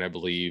that point, I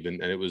believe,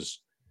 and it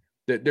was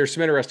there's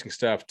some interesting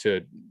stuff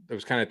it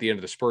was kind of at the end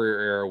of the Spurrier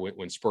era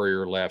when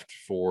Spurrier left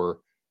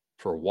for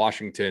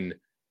Washington.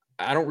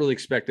 I don't really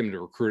expect them to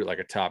recruit at like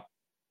a top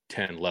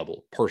 10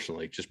 level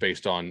personally, just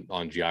based on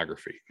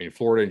geography. I mean,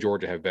 Florida and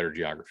Georgia have better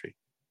geography,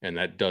 and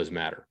that does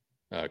matter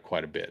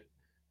quite a bit.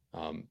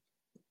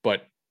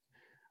 But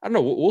I don't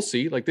know. We'll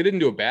see. Like, they didn't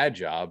do a bad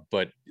job,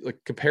 but like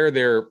compare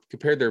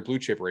their blue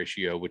chip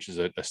ratio, which is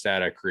a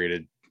stat I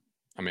created.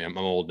 I mean, I'm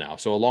old now,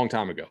 so a long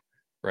time ago,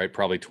 right?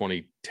 Probably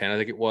 2010, I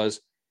think it was,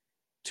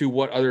 to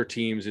what other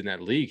teams in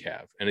that league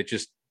have, and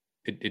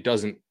it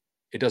doesn't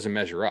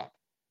measure up.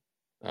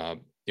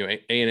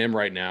 A&M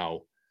right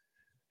now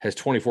has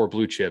 24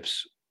 blue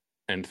chips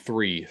and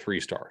 3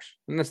 3-stars,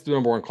 and that's the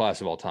number 1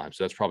 class of all time.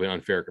 So that's probably an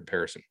unfair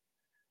comparison.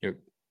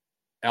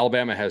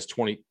 Alabama has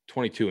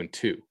 22 and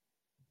 2.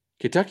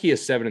 Kentucky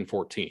has 7 and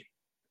 14.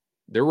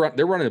 They're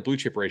running a blue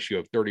chip ratio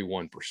of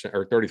 31%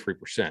 or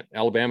 33%.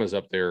 Alabama's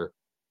up there,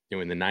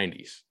 in the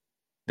 90s.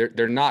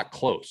 They're not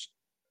close.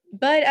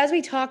 But as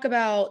we talk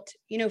about,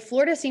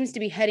 Florida seems to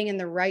be heading in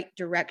the right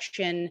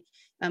direction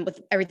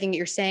with everything that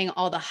you're saying,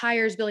 all the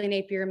hires Billy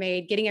Napier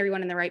made, getting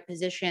everyone in the right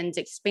positions,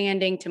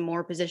 expanding to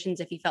more positions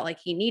if he felt like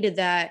he needed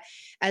that,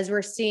 as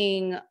we're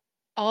seeing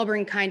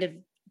Auburn kind of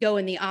go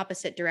in the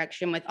opposite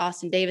direction with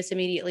Austin Davis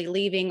immediately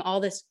leaving, all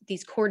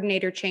these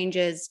coordinator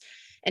changes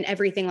and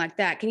everything like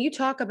that. Can you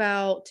talk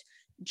about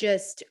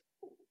just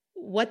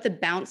what the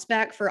bounce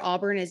back for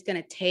Auburn is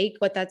going to take,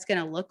 what that's going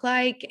to look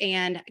like,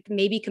 and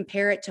maybe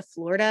compare it to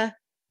Florida?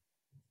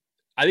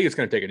 I think it's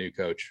going to take a new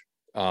coach.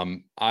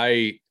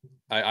 I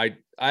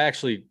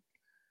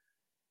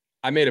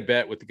made a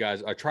bet with the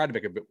guys. I tried to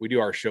make a bet. We do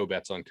our show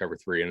bets on Cover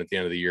 3, and at the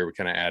end of the year, we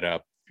kind of add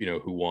up,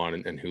 who won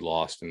and who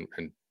lost. And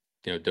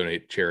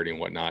donate charity and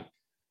whatnot.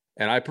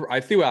 And I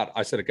threw out,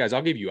 I said, guys,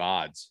 I'll give you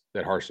odds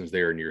that Harsin's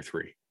there in year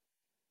 3.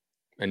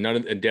 And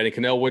and Danny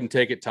Cannell wouldn't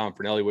take it. Tom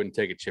Fornelli wouldn't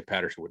take it. Chip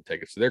Patterson wouldn't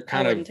take it. So they're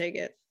kind I of wouldn't take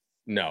it.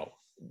 No,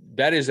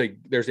 there's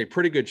a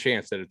pretty good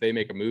chance that if they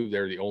make a move,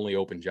 they're the only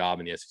open job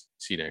in the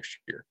SEC next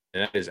year.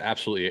 And that is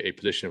absolutely a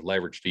position of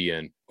leverage to be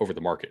in over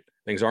the market.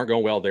 Things aren't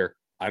going well there.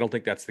 I don't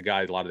think that's the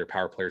guy a lot of their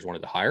power players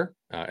wanted to hire.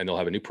 And they'll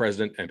have a new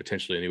president and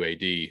potentially a new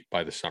AD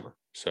by the summer.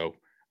 So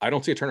I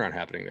don't see a turnaround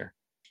happening there.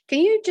 Can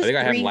you just I think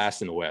I have them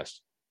last in the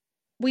West.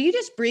 Will you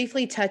just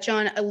briefly touch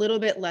on a little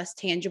bit less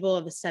tangible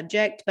of a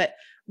subject, but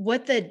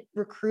what the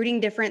recruiting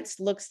difference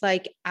looks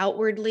like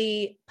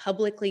outwardly,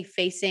 publicly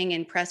facing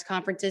in press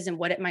conferences, and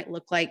what it might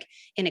look like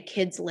in a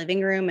kid's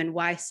living room, and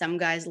why some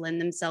guys lend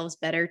themselves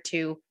better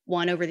to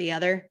one over the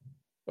other?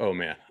 Oh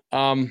man.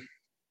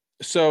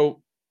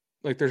 So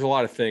like there's a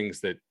lot of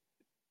things that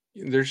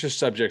there's just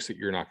subjects that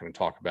you're not going to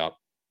talk about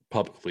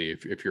publicly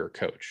if you're a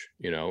coach,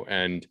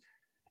 and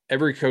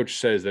every coach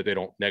says that they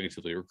don't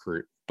negatively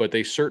recruit, but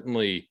they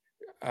certainly,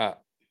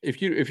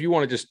 if you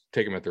want to just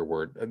take them at their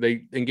word,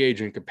 they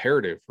engage in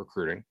comparative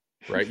recruiting,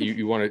 right?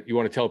 you want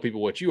to tell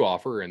people what you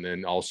offer, and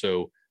then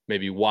also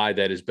maybe why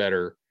that is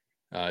better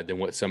than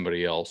what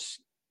somebody else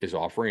is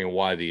offering, and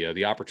why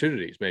the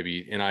opportunities,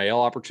 maybe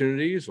NIL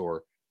opportunities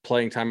or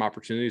playing time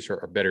opportunities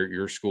are better at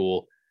your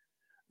school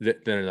than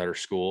another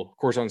school. Of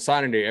course, on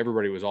signing day,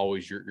 everybody was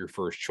always your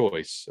first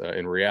choice.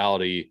 In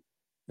reality,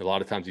 a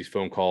lot of times these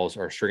phone calls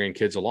are stringing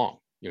kids along.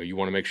 You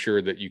want to make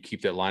sure that you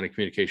keep that line of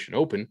communication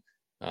open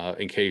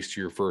in case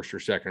your first or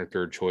second or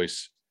third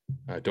choice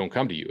don't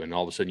come to you. And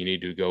all of a sudden you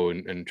need to go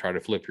and try to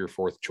flip your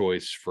fourth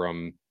choice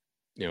from,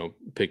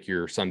 pick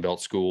your Sunbelt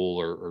school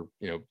or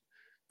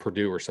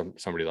Purdue or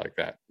somebody like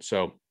that.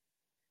 So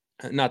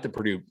not that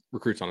Purdue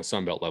recruits on a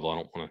Sunbelt level. I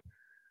don't want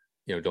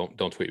to,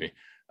 don't tweet me.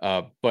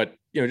 But,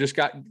 just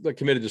got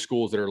committed to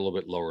schools that are a little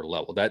bit lower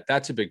level.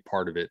 That's a big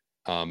part of it.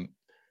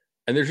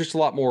 And there's just a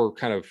lot more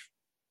kind of,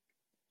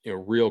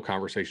 real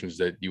conversations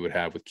that you would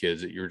have with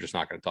kids that you're just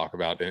not going to talk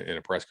about in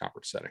a press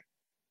conference setting.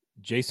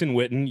 Jason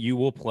Witten, you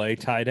will play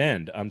tight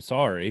end. I'm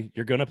sorry.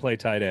 You're going to play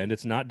tight end.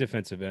 It's not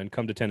defensive end.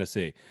 Come to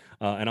Tennessee,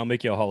 and I'll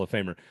make you a Hall of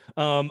Famer.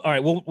 All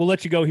right, we'll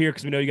let you go here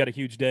because we know you got a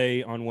huge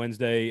day on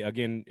Wednesday.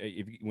 Again,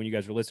 when you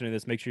guys are listening to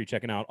this, make sure you're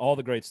checking out all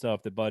the great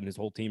stuff that Bud and his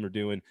whole team are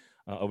doing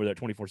over there at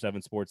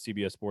 24/7 Sports,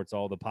 CBS Sports,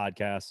 all the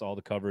podcasts, all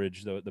the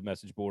coverage, the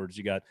message boards.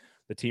 You got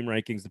the team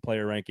rankings, the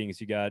player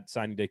rankings. You got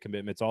signing day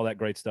commitments, all that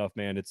great stuff,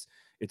 man.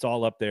 It's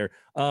all up there.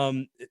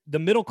 The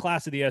middle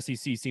class of the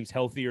SEC seems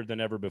healthier than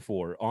ever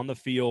before. On the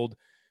field,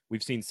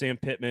 we've seen Sam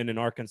Pittman in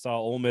Arkansas,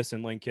 Ole Miss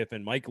and Lane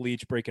Kiffin, Mike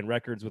Leach breaking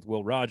records with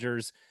Will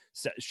Rogers,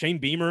 Shane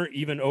Beamer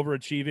even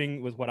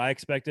overachieving with what I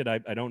expected.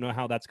 I don't know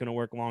how that's going to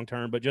work long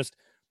term, but just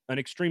an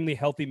extremely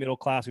healthy middle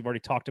class. We've already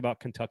talked about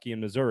Kentucky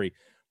and Missouri.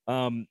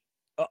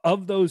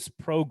 Of those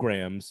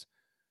programs,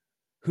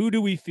 who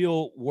do we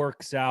feel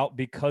works out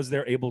because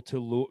they're able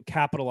to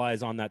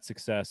capitalize on that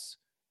success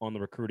on the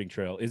recruiting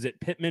trail? Is it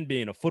Pittman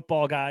being a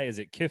football guy? Is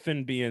it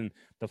Kiffin being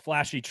the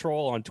flashy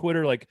troll on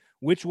Twitter? Like,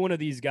 which one of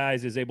these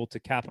guys is able to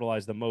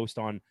capitalize the most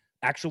on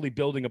actually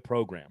building a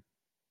program?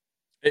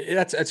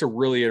 That's a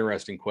really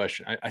interesting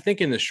question. I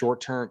think in the short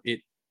term,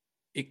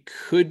 it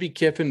could be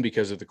Kiffin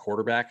because of the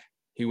quarterback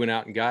he went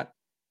out and got,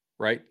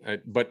 right?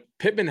 But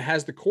Pittman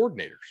has the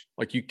coordinators.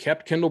 Like, you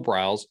kept Kendall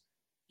Briles,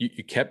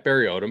 you kept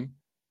Barry Odom,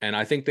 and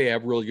I think they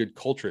have really good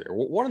culture there.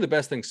 One of the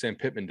best things Sam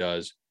Pittman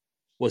does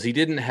was he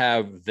didn't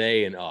have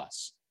they and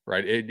us,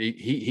 right?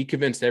 He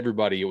convinced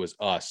everybody it was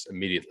us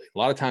immediately. A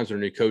lot of times when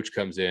a new coach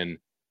comes in,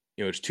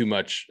 it's too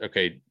much.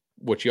 Okay,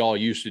 what you all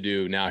used to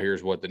do, now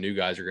here's what the new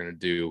guys are going to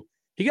do.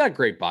 He got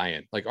great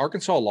buy-in. Like,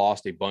 Arkansas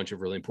lost a bunch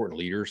of really important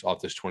leaders off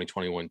this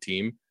 2021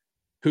 team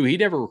who he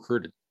never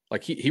recruited.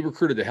 Like, he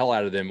recruited the hell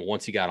out of them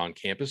once he got on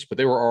campus, but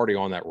they were already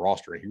on that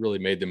roster, and he really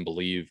made them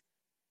believe,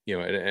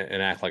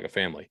 and act like a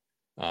family.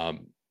 I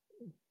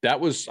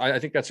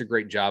think that's a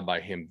great job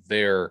by him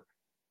there.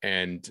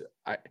 And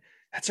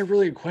that's a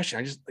really good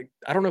question.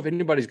 I don't know if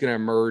anybody's going to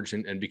emerge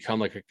and become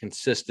like a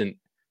consistent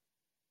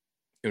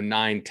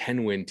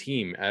 9-10 win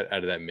team out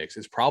of that mix.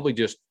 It's probably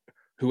just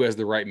who has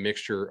the right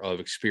mixture of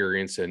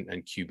experience and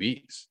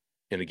QBs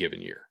in a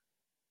given year.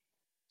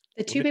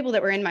 The two people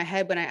that were in my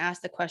head when I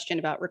asked the question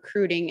about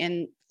recruiting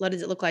and what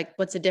does it look like,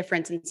 what's the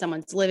difference in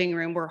someone's living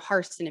room, were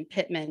Harsin and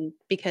Pittman,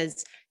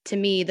 because to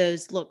me,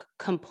 those look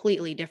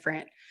completely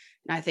different.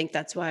 And I think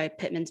that's why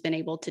Pittman's been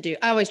able to do.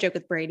 I always joke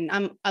with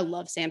Braden, I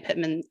love Sam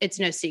Pittman. It's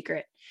no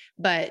secret,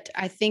 but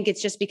I think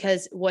it's just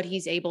because what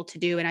he's able to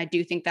do. And I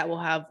do think that will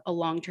have a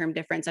long-term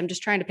difference. I'm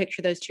just trying to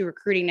picture those two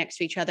recruiting next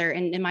to each other.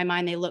 And in my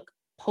mind, they look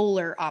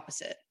polar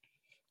opposite.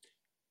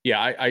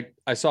 Yeah.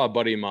 I saw a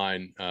buddy of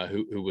mine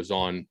who was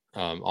on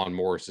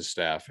Morris's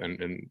staff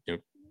and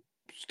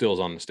still is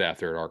on the staff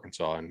there at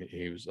Arkansas. And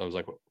I was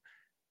like,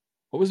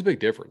 what was the big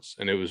difference?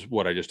 And it was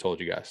what I just told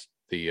you guys.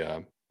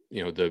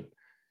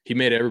 He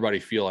made everybody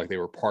feel like they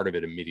were part of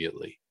it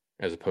immediately,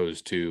 as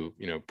opposed to,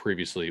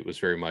 previously it was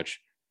very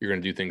much, you're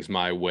going to do things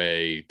my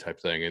way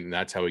type thing. And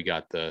that's how he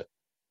got the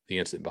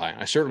instant buy.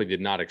 I certainly did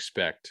not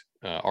expect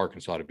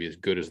Arkansas to be as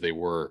good as they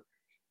were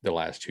the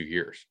last 2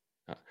 years.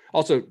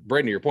 Also,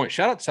 Braden, to your point,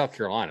 shout out to South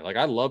Carolina. Like,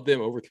 I love them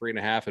over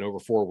 3.5 and over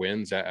 4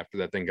 wins after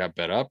that thing got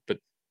bet up, but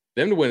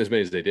them to win as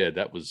many as they did,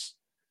 that was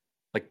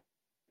like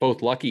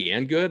both lucky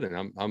and good.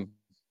 And I'm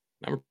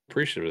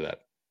appreciative of that.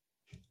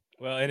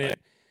 Well,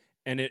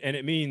 and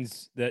it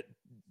means that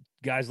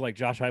guys like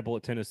Josh Heupel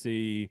at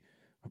Tennessee,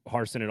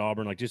 Harsin at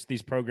Auburn, like just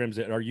these programs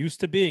that are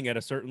used to being at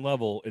a certain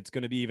level, it's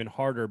going to be even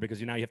harder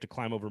because now you have to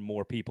climb over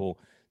more people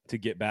to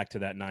get back to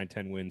that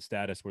 9-10 win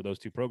status where those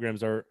two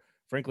programs are,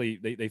 frankly,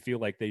 they feel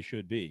like they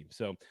should be.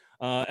 So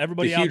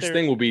everybody the out huge there,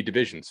 thing will be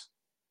divisions.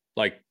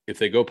 Like if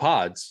they go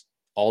pods,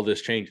 all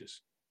this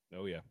changes.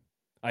 Oh yeah.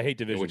 I hate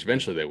divisions. Which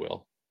eventually they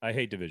will. I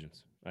hate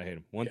divisions. I hate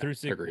them. 1 through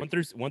 6, agreed.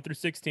 1 through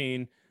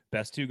 16.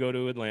 Best 2 go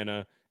to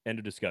Atlanta. End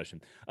of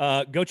discussion.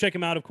 Go check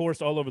them out, of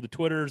course, all over the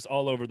Twitters,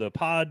 all over the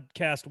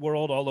podcast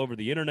world, all over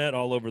the internet,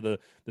 all over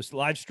this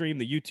live stream,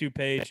 the YouTube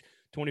page,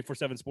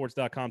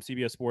 247sports.com,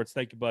 CBS Sports.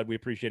 Thank you, bud. We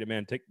appreciate it,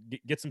 man.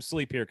 Get some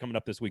sleep here coming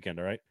up this weekend,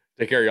 all right?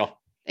 Take care, y'all.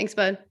 Thanks,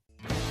 bud.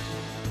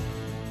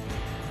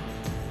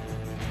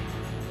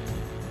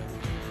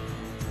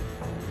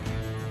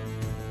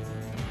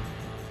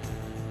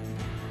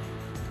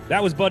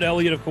 That was Bud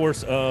Elliott, of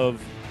course,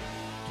 of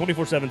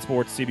 247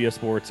 Sports, CBS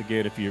Sports.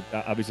 Again, if you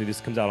obviously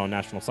this comes out on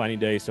National Signing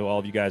Day, so all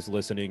of you guys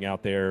listening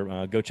out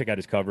there, go check out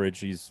his coverage.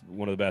 He's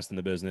one of the best in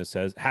the business,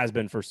 has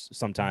been for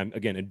some time.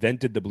 Again,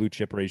 invented the blue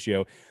chip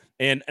ratio,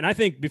 and I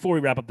think before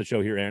we wrap up the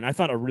show here, Aaron, I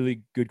thought a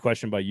really good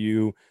question by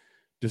you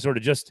to sort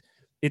of just,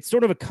 it's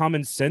sort of a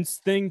common sense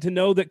thing to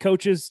know that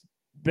coaches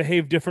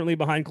behave differently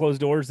behind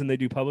closed doors than they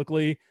do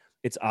publicly.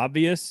 It's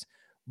obvious,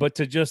 but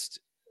to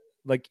just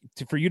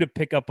for you to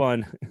pick up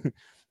on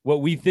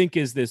what we think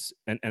is this,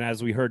 and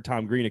as we heard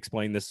Tom Green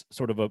explain, this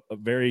sort of a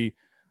very,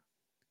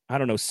 I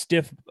don't know,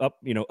 stiff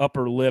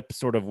upper lip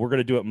sort of, we're going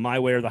to do it my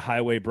way or the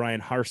highway,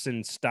 Brian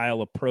Harsin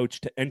style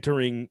approach to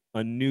entering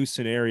a new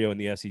scenario in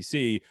the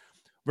SEC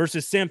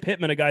versus Sam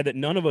Pittman, a guy that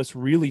none of us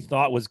really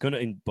thought was going to,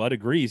 and Bud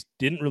agrees,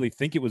 didn't really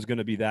think it was going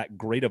to be that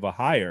great of a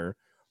hire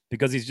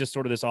because he's just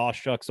sort of this aw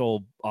shucks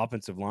old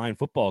offensive line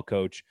football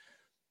coach.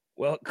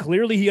 Well,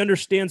 clearly he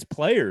understands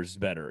players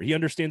better. He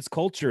understands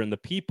culture and the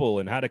people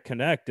and how to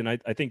connect. And I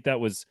think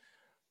that was,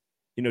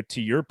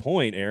 to your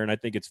point, Aaron, I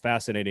think it's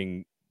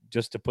fascinating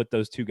just to put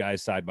those two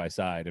guys side by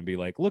side and be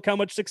like, look how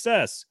much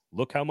success,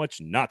 look how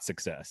much not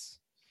success.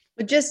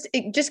 But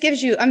it just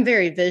gives you, I'm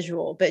very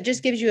visual, but it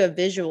just gives you a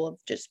visual of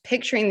just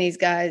picturing these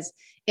guys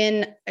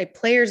in a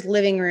player's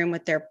living room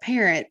with their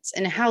parents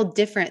and how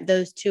different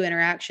those two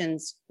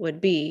interactions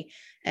would be.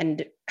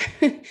 And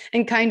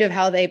kind of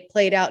how they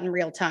played out in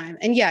real time.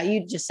 And yeah,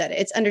 you just said it.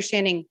 It's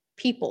understanding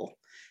people.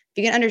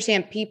 If you can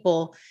understand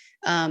people,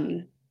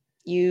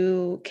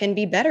 you can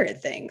be better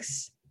at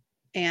things.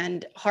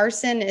 And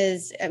Harsin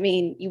is,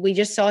 we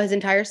just saw his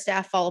entire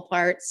staff fall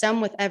apart,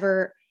 some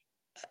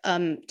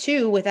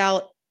two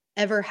without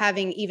ever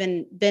having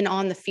even been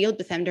on the field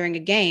with him during a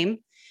game.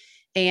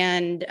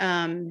 And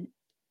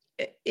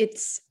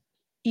it's,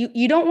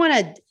 you don't want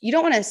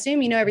to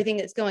assume you know everything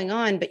that's going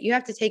on, but you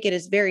have to take it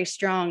as very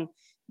strong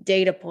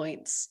data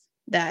points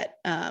that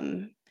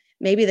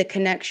maybe the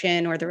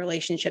connection or the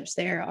relationships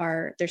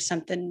there's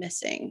something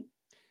missing.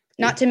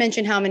 Not to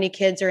mention how many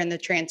kids are in the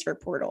transfer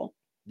portal.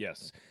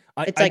 Yes.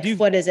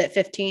 What is it?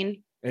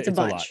 15? It's a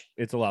bunch.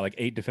 It's a lot, like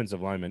 8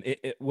 defensive linemen.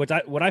 What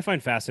I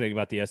find fascinating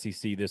about the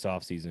SEC this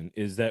offseason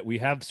is that we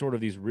have sort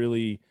of these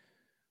really,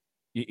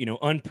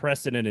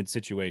 unprecedented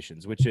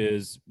situations, which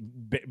is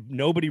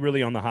nobody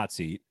really on the hot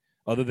seat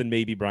other than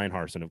maybe Brian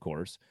Harsin, of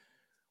course.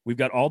 We've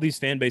got all these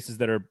fan bases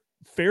that are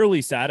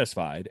fairly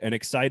satisfied and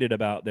excited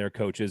about their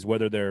coaches,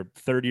 whether they're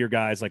third-year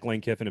guys like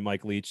Lane Kiffin and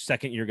Mike Leach,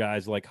 second-year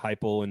guys like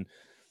Heupel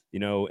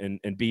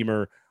and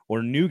Beamer,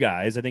 or new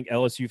guys. I think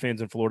LSU fans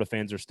and Florida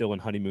fans are still in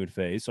honeymoon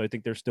phase, so I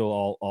think they're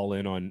still all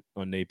in on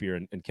Napier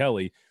and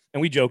Kelly.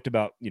 And we joked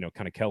about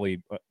kind of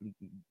Kelly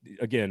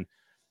again.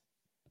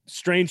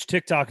 Strange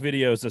TikTok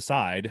videos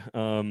aside,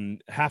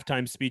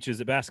 halftime speeches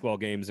at basketball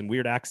games and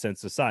weird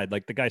accents aside,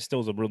 like the guy still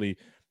is a really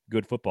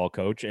good football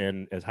coach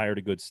and has hired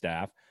a good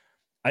staff.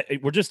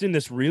 We're just in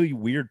this really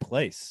weird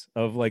place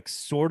of like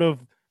sort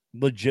of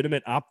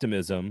legitimate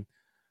optimism,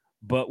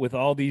 but with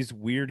all these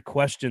weird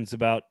questions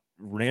about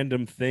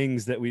random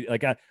things that we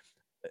like.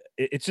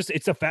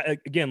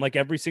 Again, like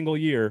every single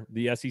year,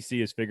 the SEC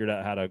has figured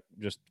out how to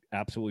just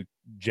absolutely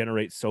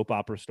generate soap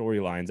opera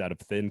storylines out of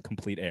thin,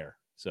 complete air.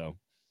 So.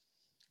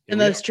 The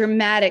most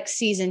dramatic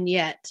season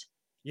yet.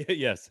 Yeah,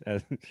 yes.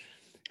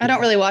 I don't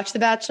really watch The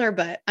Bachelor,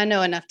 but I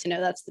know enough to know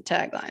that's the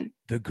tagline.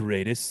 The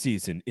greatest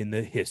season in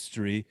the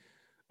history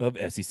of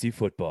SEC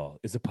football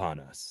is upon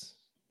us.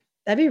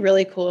 That'd be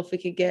really cool if we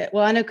could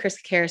I know Chris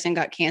Harrison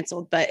got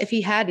canceled, but if he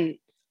hadn't,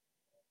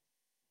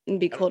 it'd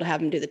be cool to have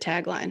him do the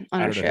tagline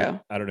on our show.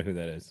 I don't know who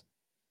that is.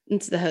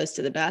 It's the host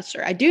of The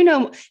Bachelor. I do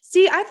know.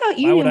 See, I thought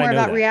you knew more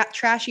about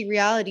trashy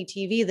reality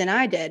TV than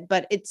I did,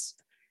 but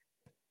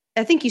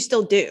I think you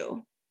still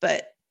do.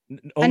 But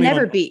I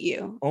never beat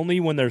you. Only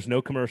when there's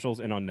no commercials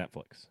and on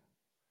Netflix.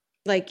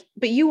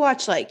 But you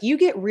watch, you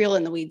get real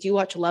in the weeds. You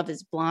watch Love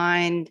is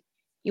Blind.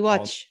 You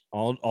watch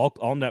all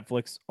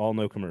Netflix, all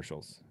no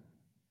commercials.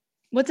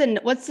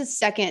 what's the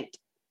second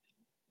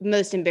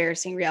most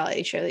embarrassing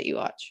reality show that you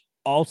watch?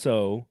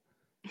 Also,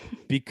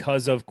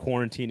 because of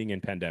quarantining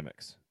and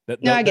pandemics.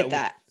 I get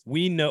that.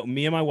 We know,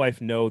 me and my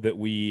wife know that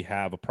we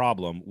have a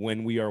problem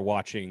when we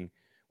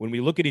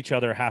look at each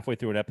other halfway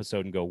through an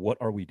episode and go, what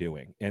are we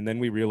doing? And then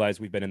we realize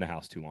we've been in the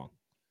house too long.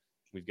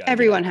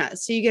 Everyone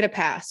has. So you get a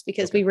pass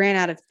because everyone ran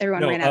out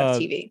of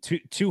TV.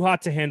 Too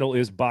Hot to Handle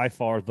is by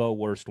far the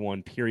worst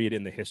one, period,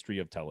 in the history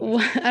of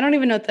television. I don't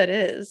even know what that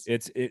is.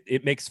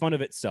 It makes fun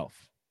of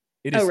itself.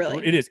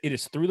 Really? It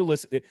is through the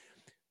list.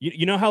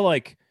 You know how,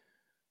 like,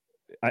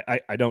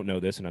 I don't know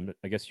this, and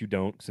I guess you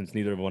don't, since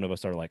neither one of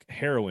us are like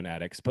heroin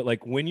addicts, but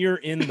like when you're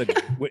in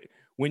the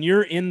when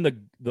you're in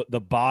the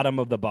bottom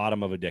of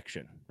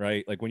addiction,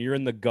 right? Like when you're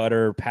in the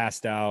gutter,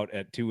 passed out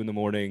at 2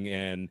 a.m,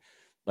 and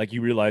like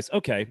you realize,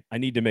 okay, I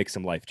need to make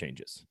some life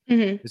changes.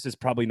 Mm-hmm. This is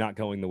probably not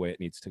going the way it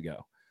needs to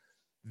go.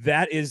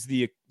 That is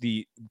the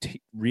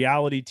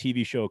reality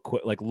TV show,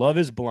 like Love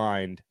is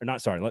Blind, or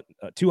not, sorry,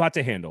 Too Hot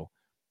to Handle.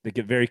 They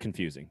get very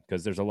confusing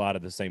because there's a lot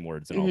of the same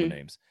words in all the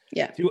names.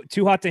 Yeah.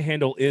 Too Hot to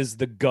Handle is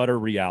the gutter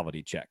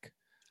reality check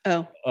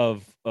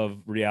of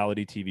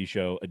reality TV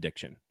show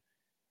addiction.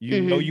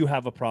 You know you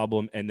have a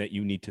problem and that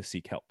you need to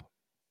seek help.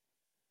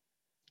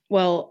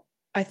 Well,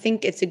 I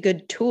think it's a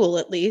good tool,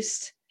 at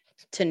least,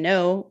 to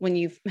know when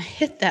you've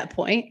hit that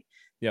point.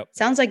 Yep.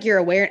 Sounds like you're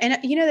aware. And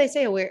they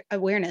say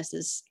awareness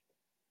is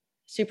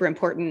super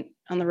important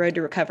on the road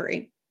to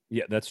recovery.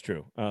 Yeah, that's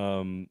true.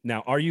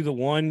 Now, are you the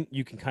one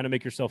you can kind of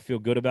make yourself feel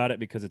good about it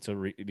because it's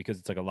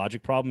like a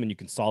logic problem and you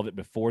can solve it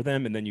before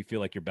them and then you feel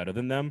like you're better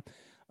than them?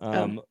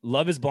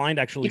 Love is Blind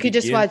actually. You could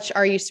just watch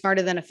Are You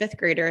Smarter Than a Fifth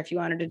Grader if you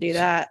wanted to do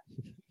that.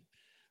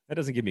 That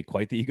doesn't give me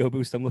quite the ego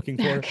boost I'm looking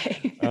for.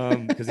 Okay.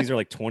 Because these are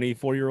like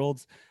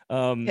 24-year-olds.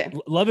 Okay.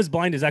 Love is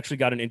Blind has actually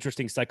got an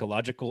interesting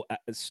psychological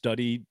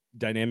study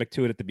dynamic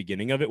to it at the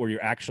beginning of it, where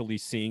you're actually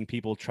seeing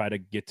people try to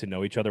get to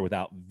know each other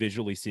without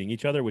visually seeing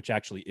each other, which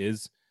actually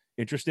is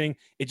interesting.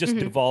 It just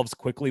devolves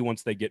quickly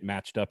once they get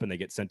matched up and they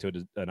get sent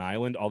to an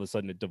island. All of a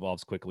sudden it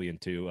devolves quickly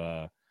into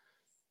a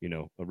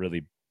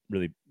really,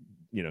 really,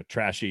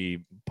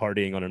 trashy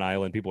partying on an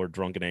island. People are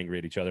drunk and angry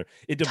at each other.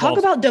 It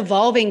devolves. Talk about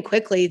devolving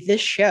quickly.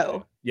 This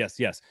show. Yes.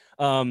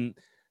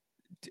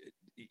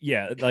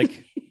 Yeah.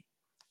 Like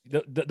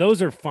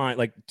those are fine.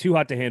 Like Too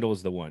Hot to Handle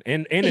is the one.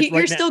 And it's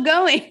you're still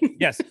going.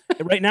 Yes.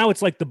 Right now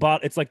it's like the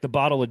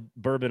bottle of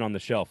bourbon on the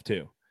shelf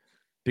too,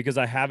 because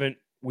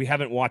we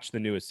haven't watched the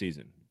newest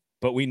season,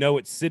 but we know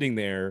it's sitting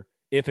there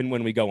if and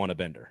when we go on a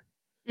bender.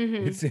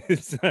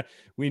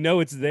 We know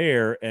it's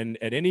there, and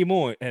at any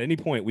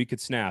point we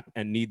could snap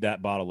and need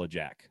that bottle of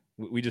Jack.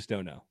 We just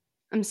don't know.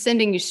 I'm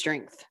sending you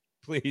strength.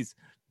 Please,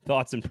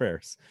 thoughts and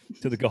prayers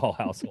to the Gall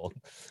household.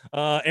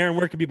 Aaron,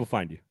 where can people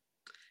find you?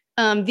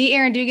 The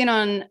Aaron Dugan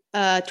on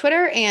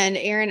Twitter and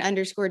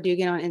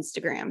Aaron_Dugan on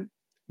Instagram.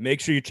 Make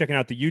sure you're checking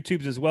out the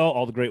YouTubes as well.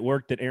 All the great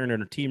work that Aaron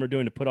and her team are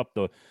doing to put up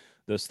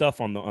the stuff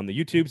on the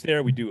YouTubes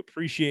there. We do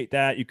appreciate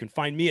that. You can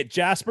find me at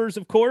Jasper's,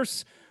 of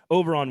course,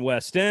 over on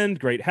West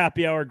End. Great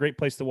happy hour, great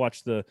place to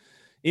watch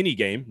any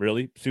game,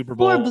 really. Super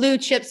Bowl. 4 blue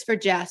chips for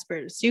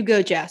Jasper's. You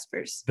go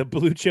Jasper's. The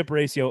blue chip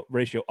ratio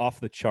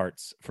off the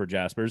charts for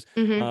Jasper's.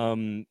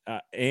 And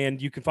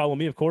you can follow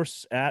me, of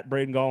course, at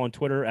Braden Gall on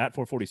Twitter, at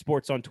 440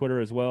 Sports on Twitter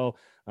as well.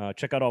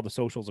 Check out all the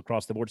socials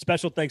across the board.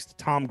 Special thanks to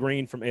Tom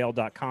Green from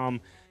AL.com.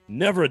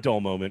 Never a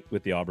dull moment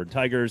with the Auburn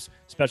Tigers.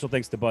 Special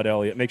thanks to Bud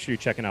Elliott. Make sure you're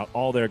checking out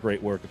all their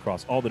great work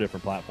across all the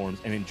different platforms,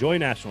 and enjoy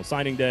National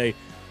Signing Day.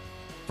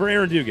 For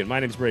Aaron Dugan, my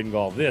name is Braden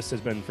Gall. This has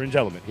been Fringe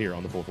Element here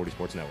on the 440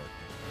 Sports Network.